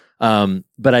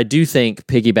 But I do think,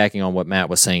 piggybacking on what Matt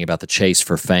was saying about the chase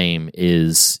for fame,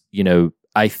 is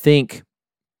I think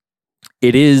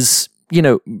it is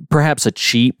perhaps a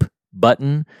cheap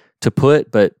button to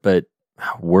put, but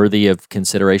worthy of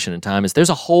consideration and time, is there's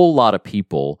a whole lot of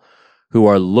people who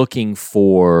are looking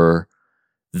for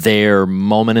their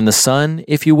moment in the sun,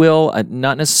 if you will.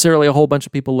 Not necessarily a whole bunch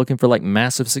of people looking for, like,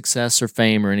 massive success or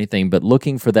fame or anything, but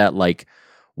looking for that, like,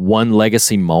 one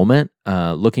legacy moment,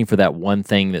 looking for that one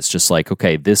thing that's just like,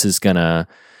 okay, this is gonna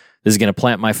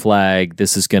plant my flag.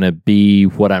 This is gonna be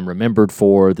what I'm remembered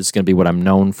for. This is gonna be what I'm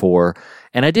known for.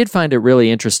 And I did find it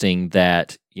really interesting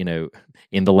that,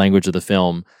 in the language of the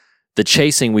film, the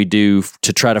chasing we do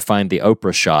to try to find the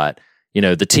Oprah shot, the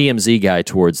TMZ guy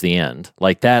towards the end,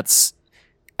 like, that's,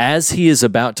 as he is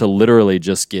about to literally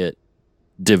just get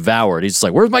devoured, he's just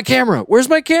like, where's my camera? Where's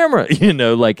my camera?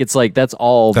 It's like, that's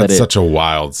all. That's such a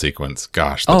wild sequence.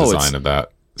 Gosh, the design of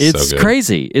that. It's so good.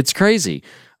 Crazy. It's crazy.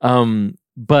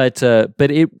 But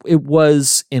it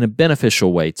was in a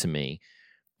beneficial way to me.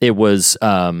 It was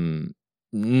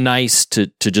nice to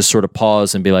just sort of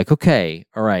pause and be like, okay,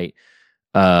 all right,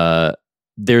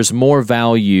 there's more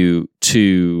value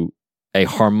to a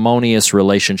harmonious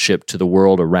relationship to the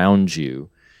world around you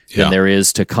than there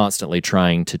is to constantly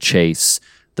trying to chase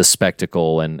the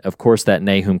spectacle. And of course, that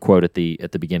Nahum quote at the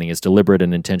beginning, as deliberate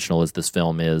and intentional as this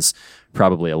film is,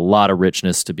 probably a lot of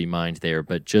richness to be mined there.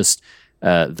 But just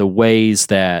the ways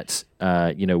that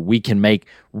we can make,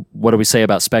 what do we say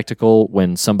about spectacle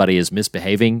when somebody is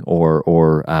misbehaving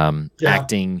or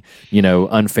acting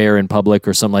unfair in public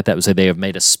or something like that? We say they have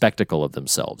made a spectacle of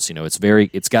themselves.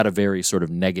 It's got a very sort of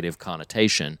negative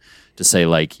connotation to say,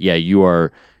 like,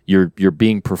 you're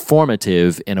being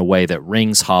performative in a way that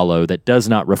rings hollow, that does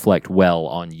not reflect well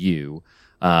on you.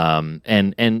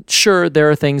 And sure, there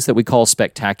are things that we call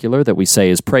spectacular that we say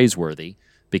is praiseworthy,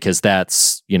 because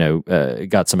that's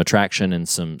got some attraction and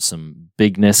some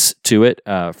bigness to it,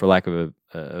 for lack of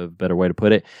a better way to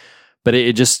put it. But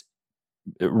it just,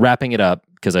 wrapping it up,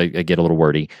 because I get a little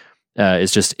wordy,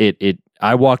 it's just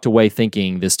I walked away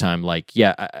thinking this time, like,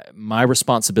 my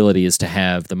responsibility is to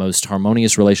have the most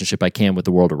harmonious relationship I can with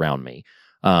the world around me.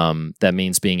 That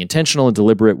means being intentional and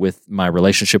deliberate with my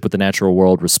relationship with the natural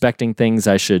world, respecting things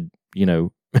I should,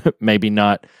 maybe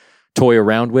not toy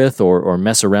around with or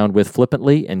mess around with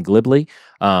flippantly and glibly.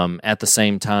 At the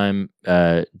same time,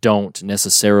 don't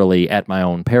necessarily at my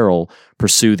own peril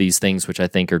pursue these things which I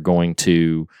think are going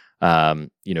to,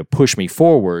 push me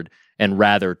forward, and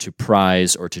rather to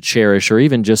prize or to cherish or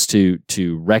even just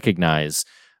to recognize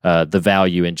the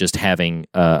value in just having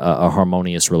a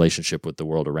harmonious relationship with the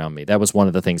world around me. That was one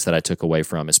of the things that I took away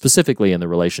from it, specifically in the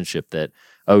relationship that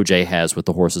OJ has with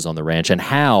the horses on the ranch, and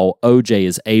how OJ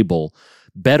is able,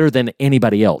 better than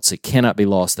anybody else, it cannot be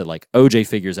lost that like OJ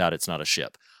figures out it's not a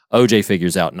ship. OJ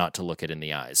figures out not to look it in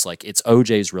the eyes. Like, it's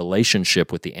OJ's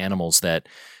relationship with the animals that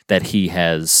he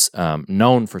has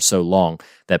known for so long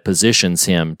that positions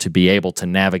him to be able to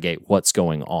navigate what's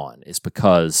going on. Is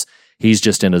because he's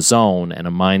just in a zone and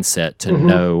a mindset to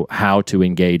know how to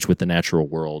engage with the natural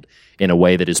world in a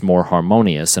way that is more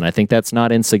harmonious. And I think that's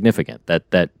not insignificant.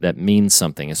 That means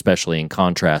something, especially in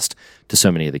contrast to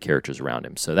so many of the characters around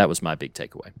him. So that was my big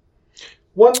takeaway.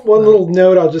 One little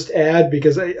note I'll just add,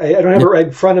 because I don't have it right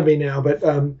in front of me now, but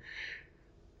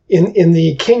in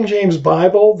the King James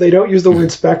Bible, they don't use the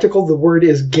word spectacle. The word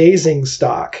is gazing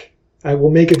stock. I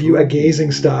will make of you a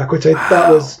gazing stock, which I thought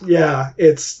was,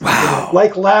 it's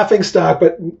like laughing stock,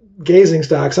 but gazing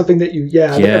stock, something that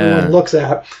that everyone looks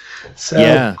at.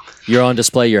 So you're on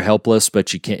display, you're helpless,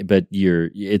 but you can't, but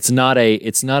it's not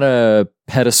a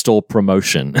pedestal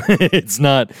promotion. It's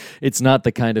not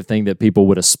the kind of thing that people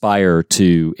would aspire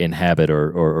to inhabit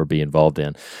or be involved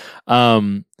in.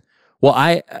 Well,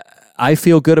 I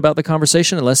feel good about the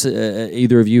conversation, unless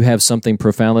either of you have something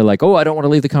profoundly like, I don't want to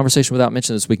leave the conversation without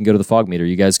mentioning this. We can go to the fog meter.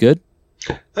 You guys good?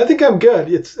 I think I'm good.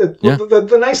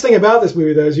 The nice thing about this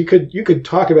movie, though, is you could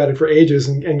talk about it for ages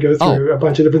and go through a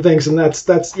bunch of different things, and that's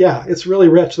it's really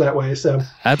rich that way. So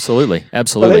absolutely.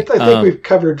 But I think we've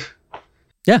covered.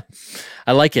 Yeah,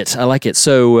 I like it.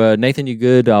 So Nathan, you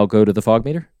good? I'll go to the fog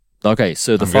meter. Okay,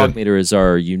 so the fog meter is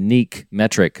our unique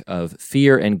metric of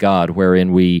fear and God,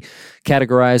 wherein we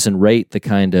categorize and rate the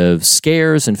kind of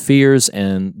scares and fears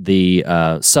and the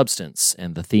substance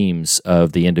and the themes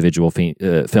of the individual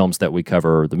films that we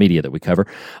cover, or the media that we cover.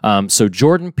 So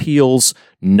Jordan Peele's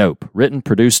Nope, written,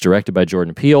 produced, directed by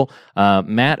Jordan Peele.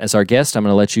 Matt, as our guest, I'm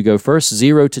going to let you go first.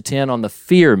 0 to 10 on the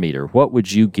fear meter. What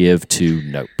would you give to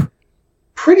Nope?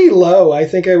 Pretty low. I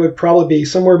think I would probably be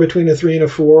somewhere between a 3 and a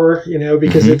 4,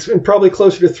 because it's probably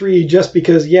closer to 3, just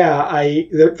because,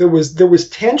 there was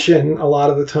tension a lot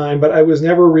of the time, but I was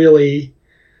never really,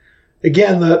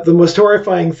 again, the most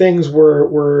horrifying things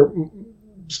were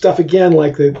stuff, again,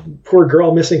 like the poor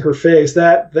girl missing her face.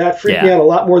 That freaked me out a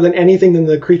lot more than anything than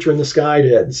the creature in the sky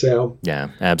did. So yeah,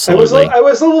 absolutely. I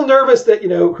was a little nervous that,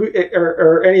 who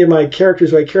or any of my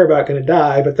characters who I care about going to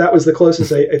die, but that was the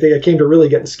closest I think I came to really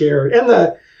getting scared. And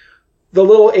the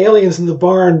little aliens in the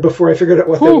barn before I figured out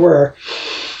what they were.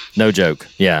 No joke.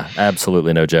 Yeah,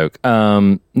 absolutely no joke.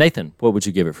 Nathan, what would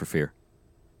you give it for fear?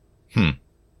 I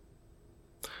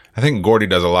think Gordy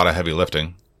does a lot of heavy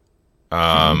lifting.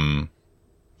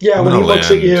 Yeah, when he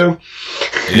looks at you.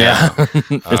 Yeah.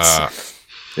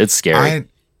 It's scary.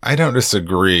 I don't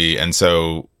disagree. And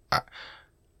so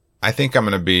I think I'm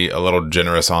going to be a little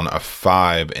generous on a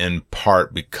 5, in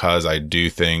part because I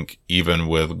do think even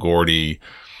with Gordy,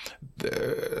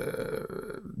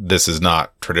 this is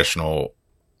not traditional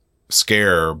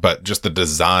scare, but just the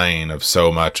design of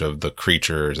so much of the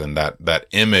creatures and that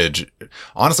image.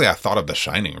 Honestly, I thought of The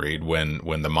Shining, Reed,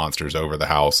 when the monster's over the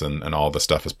house and all the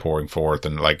stuff is pouring forth,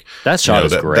 and like that shot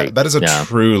is great. That is a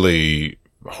truly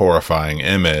horrifying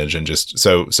image, and just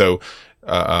so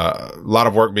a lot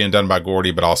of work being done by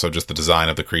Gordy, but also just the design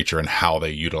of the creature and how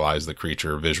they utilize the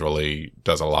creature visually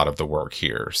does a lot of the work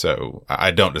here. So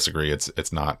I don't disagree.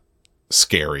 It's not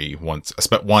scary once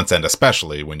and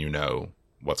especially when you know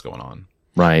what's going on.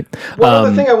 Right. One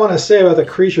other thing I want to say about the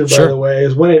creature, by the way,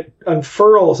 is when it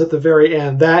unfurls at the very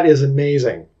end, that is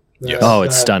amazing.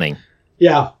 It's stunning.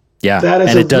 Yeah. Yeah. That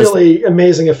is really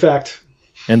amazing effect.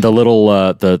 And the little,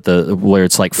 the where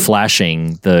it's like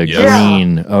flashing the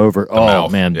green over.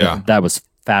 Mouth. Man, that was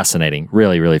fascinating.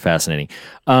 Really, really fascinating.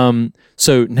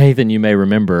 So Nathan, you may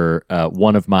remember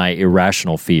one of my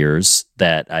irrational fears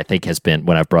that I think has been,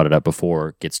 when I've brought it up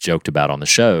before, gets joked about on the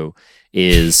show,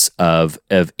 is of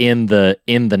in the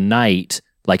night,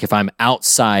 like if I'm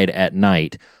outside at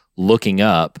night looking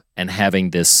up and having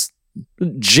this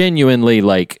genuinely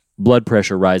like blood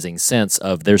pressure rising sense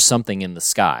of there's something in the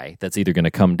sky that's either going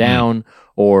to come down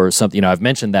or something. You know, I've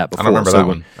mentioned that before. I don't remember that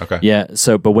one. Okay. Yeah.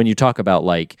 So, but when you talk about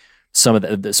like some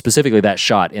of specifically that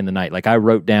shot in the night, like I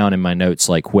wrote down in my notes,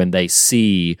 like when they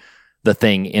see the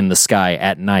thing in the sky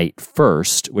at night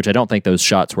first, which I don't think those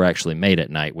shots were actually made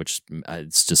at night, which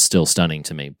it's just still stunning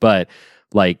to me. But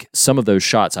like some of those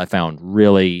shots I found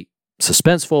really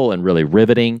suspenseful and really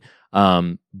riveting,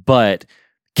 but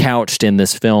couched in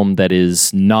this film that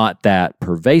is not that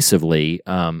pervasively,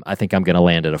 I think I'm going to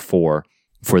land at a 4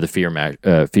 for the fear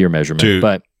measurement.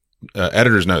 But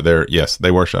editor's note there, yes, they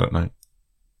were shot at night.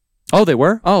 Oh, they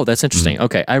were? Oh, that's interesting.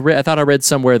 Okay. I thought I read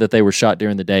somewhere that they were shot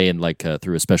during the day and like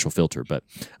through a special filter, but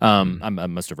I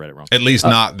must have read it wrong. At least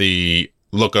not the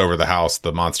look over the house,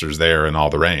 the monsters there and all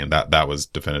the rain. That was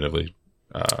definitively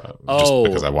just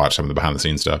because I watched some of the behind the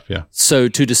scenes stuff. Yeah. So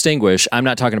to distinguish, I'm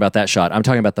not talking about that shot. I'm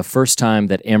talking about the first time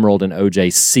that Emerald and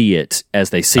OJ see it as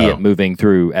they see it moving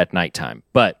through at nighttime.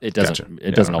 But it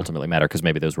doesn't ultimately matter because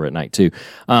maybe those were at night too.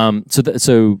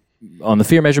 So on the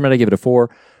fear measurement, I give it a 4.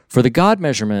 For the God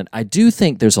measurement, I do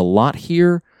think there's a lot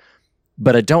here,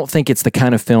 but I don't think it's the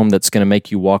kind of film that's going to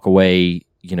make you walk away,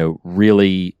 you know,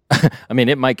 really. I mean,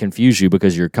 it might confuse you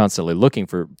because you're constantly looking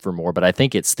for more, but I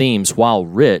think its themes, while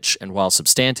rich and while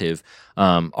substantive,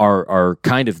 are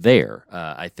kind of there.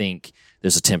 I think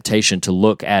there's a temptation to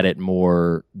look at it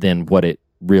more than what it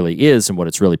really is and what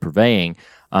it's really purveying.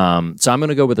 So I'm going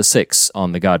to go with a 6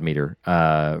 on the God meter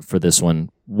for this one.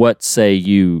 What say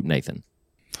you, Nathan?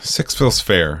 6 feels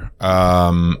fair.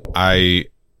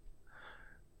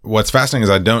 What's fascinating is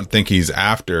I don't think he's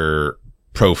after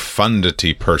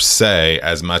profundity per se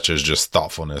as much as just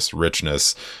thoughtfulness,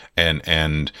 richness,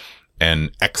 and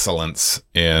excellence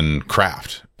in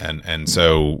craft. And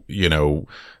so, you know,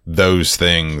 those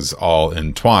things all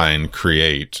entwine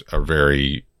create a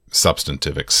very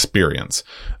substantive experience.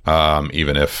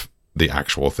 Even if the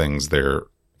actual things they're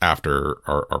after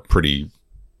are pretty,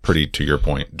 to your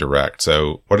point, direct.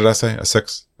 So what did I say? A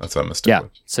 6? That's what I'm mistaken.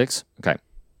 Yeah, 6? Okay.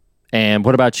 And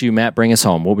what about you, Matt? Bring us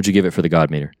home. What would you give it for the God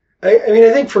meter? I mean,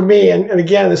 I think for me, and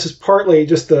again, this is partly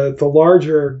just the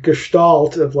larger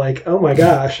gestalt of like, oh my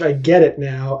gosh, I get it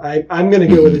now. I'm going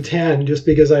to go with a 10 just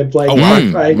because I'm like,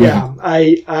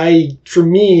 for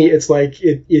me, it's like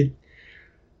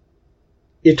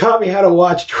it taught me how to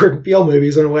watch Jordan Peele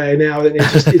movies in a way now, and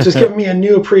it's just given me a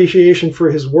new appreciation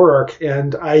for his work.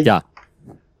 And I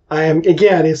am,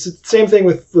 again, it's the same thing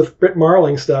with Britt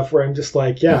Marling stuff where I'm just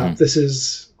like,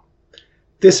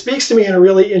 this speaks to me in a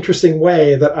really interesting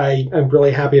way that I'm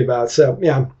really happy about. So,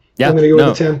 I'm going to go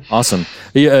with a 10. Awesome.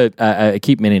 I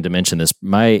keep meaning to mention this.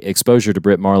 My exposure to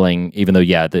Britt Marling, even though,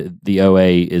 the OA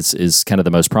is kind of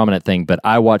the most prominent thing, but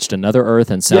I watched Another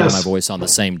Earth and Sound of My Voice on the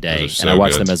same day. So and I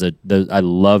watched good. them I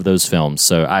love those films.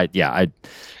 So, but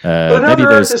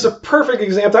Another Earth is a perfect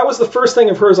example. That was the first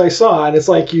thing of hers I saw. And it's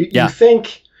like, you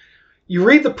think, you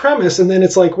read the premise and then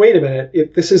it's like, wait a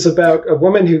minute, this is about a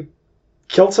woman who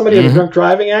killed somebody in a drunk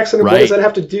driving accident. What does that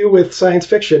have to do with science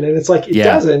fiction? And it's like, it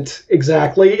doesn't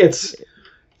exactly. Does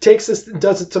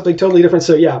it something totally different.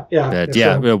 So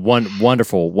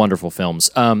wonderful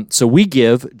films. So we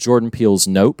give Jordan Peele's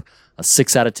Nope a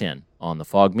 6 out of 10 on the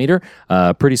fog meter.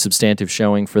 Pretty substantive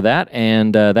showing for that.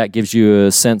 And that gives you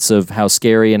a sense of how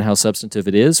scary and how substantive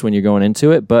it is when you're going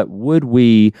into it. But would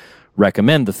we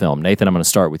recommend the film? Nathan, I'm going to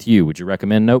start with you. Would you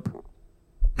recommend Nope?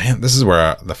 Man, this is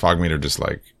where the fog meter just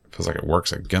like feels like it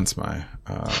works against my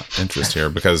interest here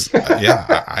because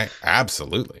I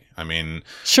absolutely. I mean,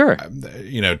 sure.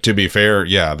 To be fair,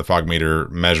 the fog meter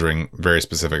measuring very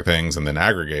specific things and then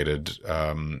aggregated,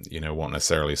 won't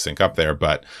necessarily sync up there.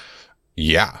 But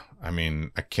I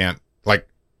mean, I can't like.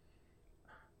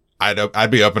 I'd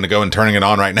be open to going turning it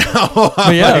on right now.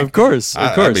 Of course.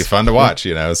 It'd be fun to watch,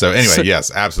 So anyway,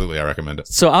 yes, absolutely, I recommend it.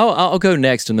 So I'll go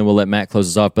next, and then we'll let Matt close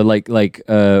us off. But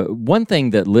one thing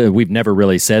that we've never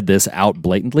really said this out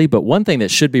blatantly, but one thing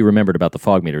that should be remembered about the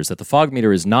fog meter is that the fog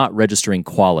meter is not registering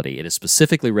quality; it is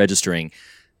specifically registering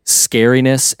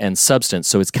scariness and substance.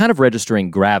 So it's kind of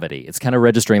registering gravity. It's kind of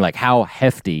registering like how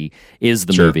hefty is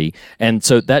the movie, and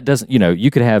so that doesn't. You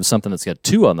could have something that's got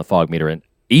 2 on the fog meter and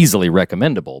easily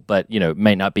recommendable, but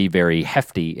may not be very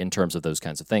hefty in terms of those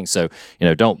kinds of things. So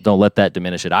don't let that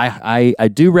diminish it. I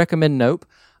do recommend Nope.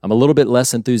 I'm a little bit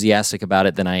less enthusiastic about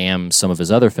it than I am some of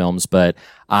his other films, but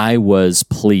I was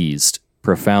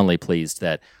profoundly pleased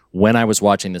that when I was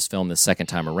watching this film the second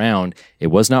time around, it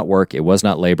was not work, it was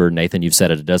not labor. Nathan, you've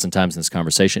said it a dozen times in this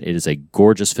conversation. It is a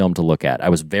gorgeous film to look at. I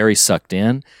was very sucked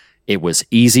in. It was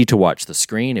easy to watch the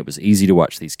screen. It was easy to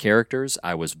watch these characters.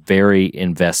 I was very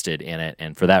invested in it,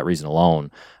 and for that reason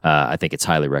alone, I think it's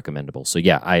highly recommendable. So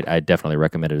yeah, I definitely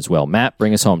recommend it as well. Matt,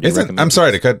 bring us home. I'm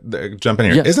sorry to jump in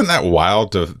here. Yeah. Isn't that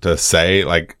wild to say,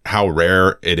 like, how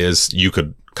rare it is you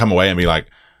could come away and be like,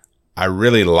 I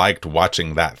really liked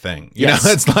watching that thing. You know,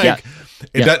 it's like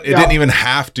it didn't even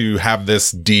have to have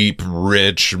this deep,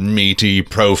 rich, meaty,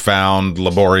 profound,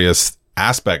 laborious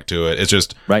aspect to it. It's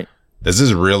just right. This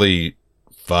is really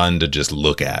fun to just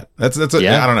look at. I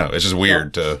don't know. It's just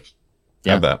weird to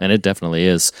have that. And it definitely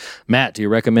is. Matt, do you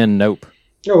recommend Nope?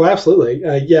 Oh, absolutely.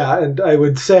 And I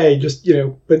would say just,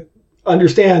 but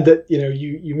understand that,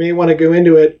 you may want to go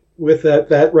into it with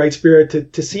that right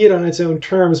spirit. To see it on its own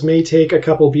terms may take a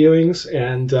couple viewings.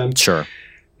 And sure.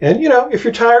 And, if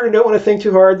you're tired and don't want to think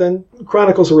too hard, then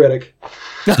Chronicles of Riddick.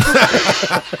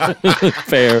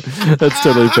 Fair. That's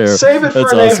totally fair. Save it for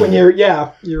a night when you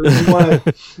want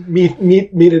to meet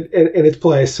it in its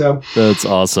place. So that's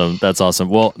awesome. That's awesome.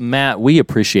 Well, Matt, we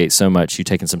appreciate so much you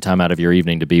taking some time out of your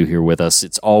evening to be here with us.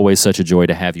 It's always such a joy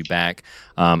to have you back.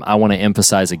 I want to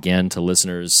emphasize again to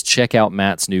listeners, check out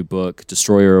Matt's new book,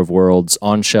 Destroyer of Worlds,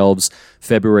 on shelves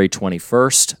February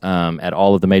 21st at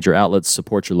all of the major outlets.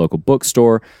 Support your local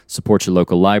bookstore, support your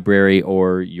local library,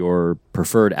 or your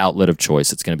preferred outlet of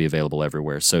choice. It's going to be available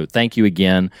everywhere. So thank you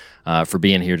again for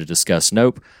being here to discuss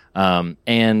Nope. And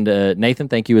Nathan,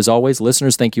 thank you as always.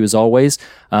 Listeners, thank you as always.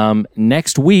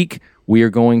 Next week, we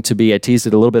are going to be, I teased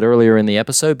it a little bit earlier in the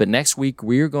episode, but next week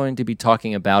we are going to be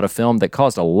talking about a film that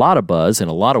caused a lot of buzz in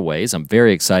a lot of ways. I'm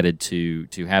very excited to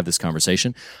have this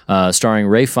conversation. Starring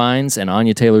Ralph Fiennes and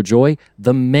Anya Taylor-Joy,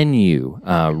 The Menu.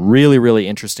 Really, really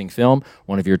interesting film.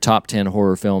 One of your top 10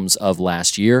 horror films of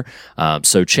last year.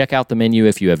 So check out The Menu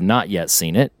if you have not yet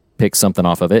seen it. Pick something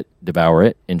off of it, devour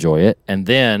it, enjoy it, and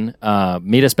then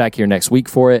meet us back here next week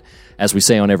for it. As we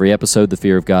say on every episode, the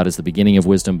fear of God is the beginning of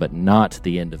wisdom, but not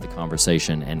the end of the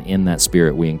conversation. And in that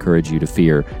spirit, we encourage you to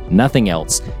fear nothing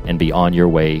else and be on your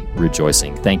way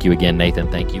rejoicing. Thank you again,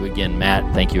 Nathan. Thank you again,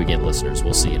 Matt. Thank you again, listeners.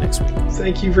 We'll see you next week.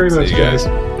 Thank you very much, See you guys.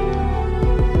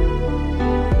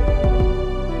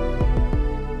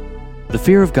 The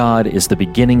fear of God is the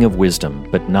beginning of wisdom,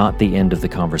 but not the end of the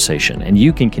conversation, and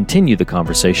you can continue the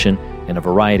conversation in a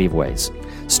variety of ways.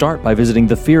 Start by visiting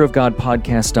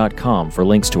thefearofgodpodcast.com for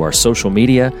links to our social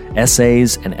media,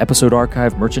 essays, and episode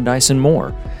archive merchandise and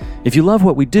more. If you love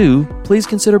what we do, please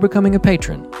consider becoming a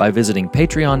patron by visiting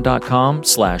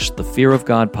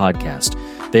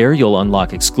patreon.com/thefearofgodpodcast. There, you'll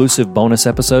unlock exclusive bonus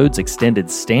episodes, extended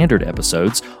standard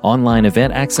episodes, online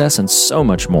event access, and so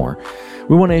much more.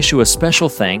 We want to issue a special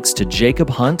thanks to Jacob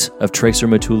Hunt of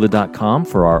TracerMatula.com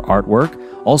for our artwork,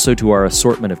 also to our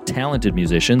assortment of talented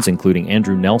musicians, including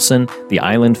Andrew Nelson, the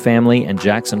Island Family, and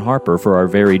Jackson Harper for our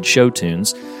varied show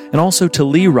tunes, and also to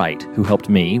Lee Wright, who helped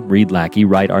me, Reed Lackey,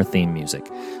 write our theme music.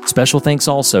 Special thanks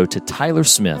also to Tyler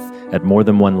Smith at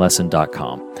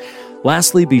morethanonelesson.com.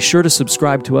 Lastly, be sure to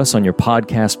subscribe to us on your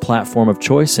podcast platform of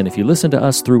choice, and if you listen to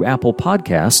us through Apple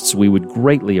Podcasts, we would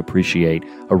greatly appreciate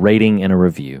a rating and a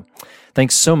review.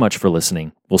 Thanks so much for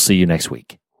listening. We'll see you next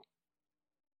week.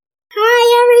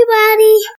 Hi, everybody.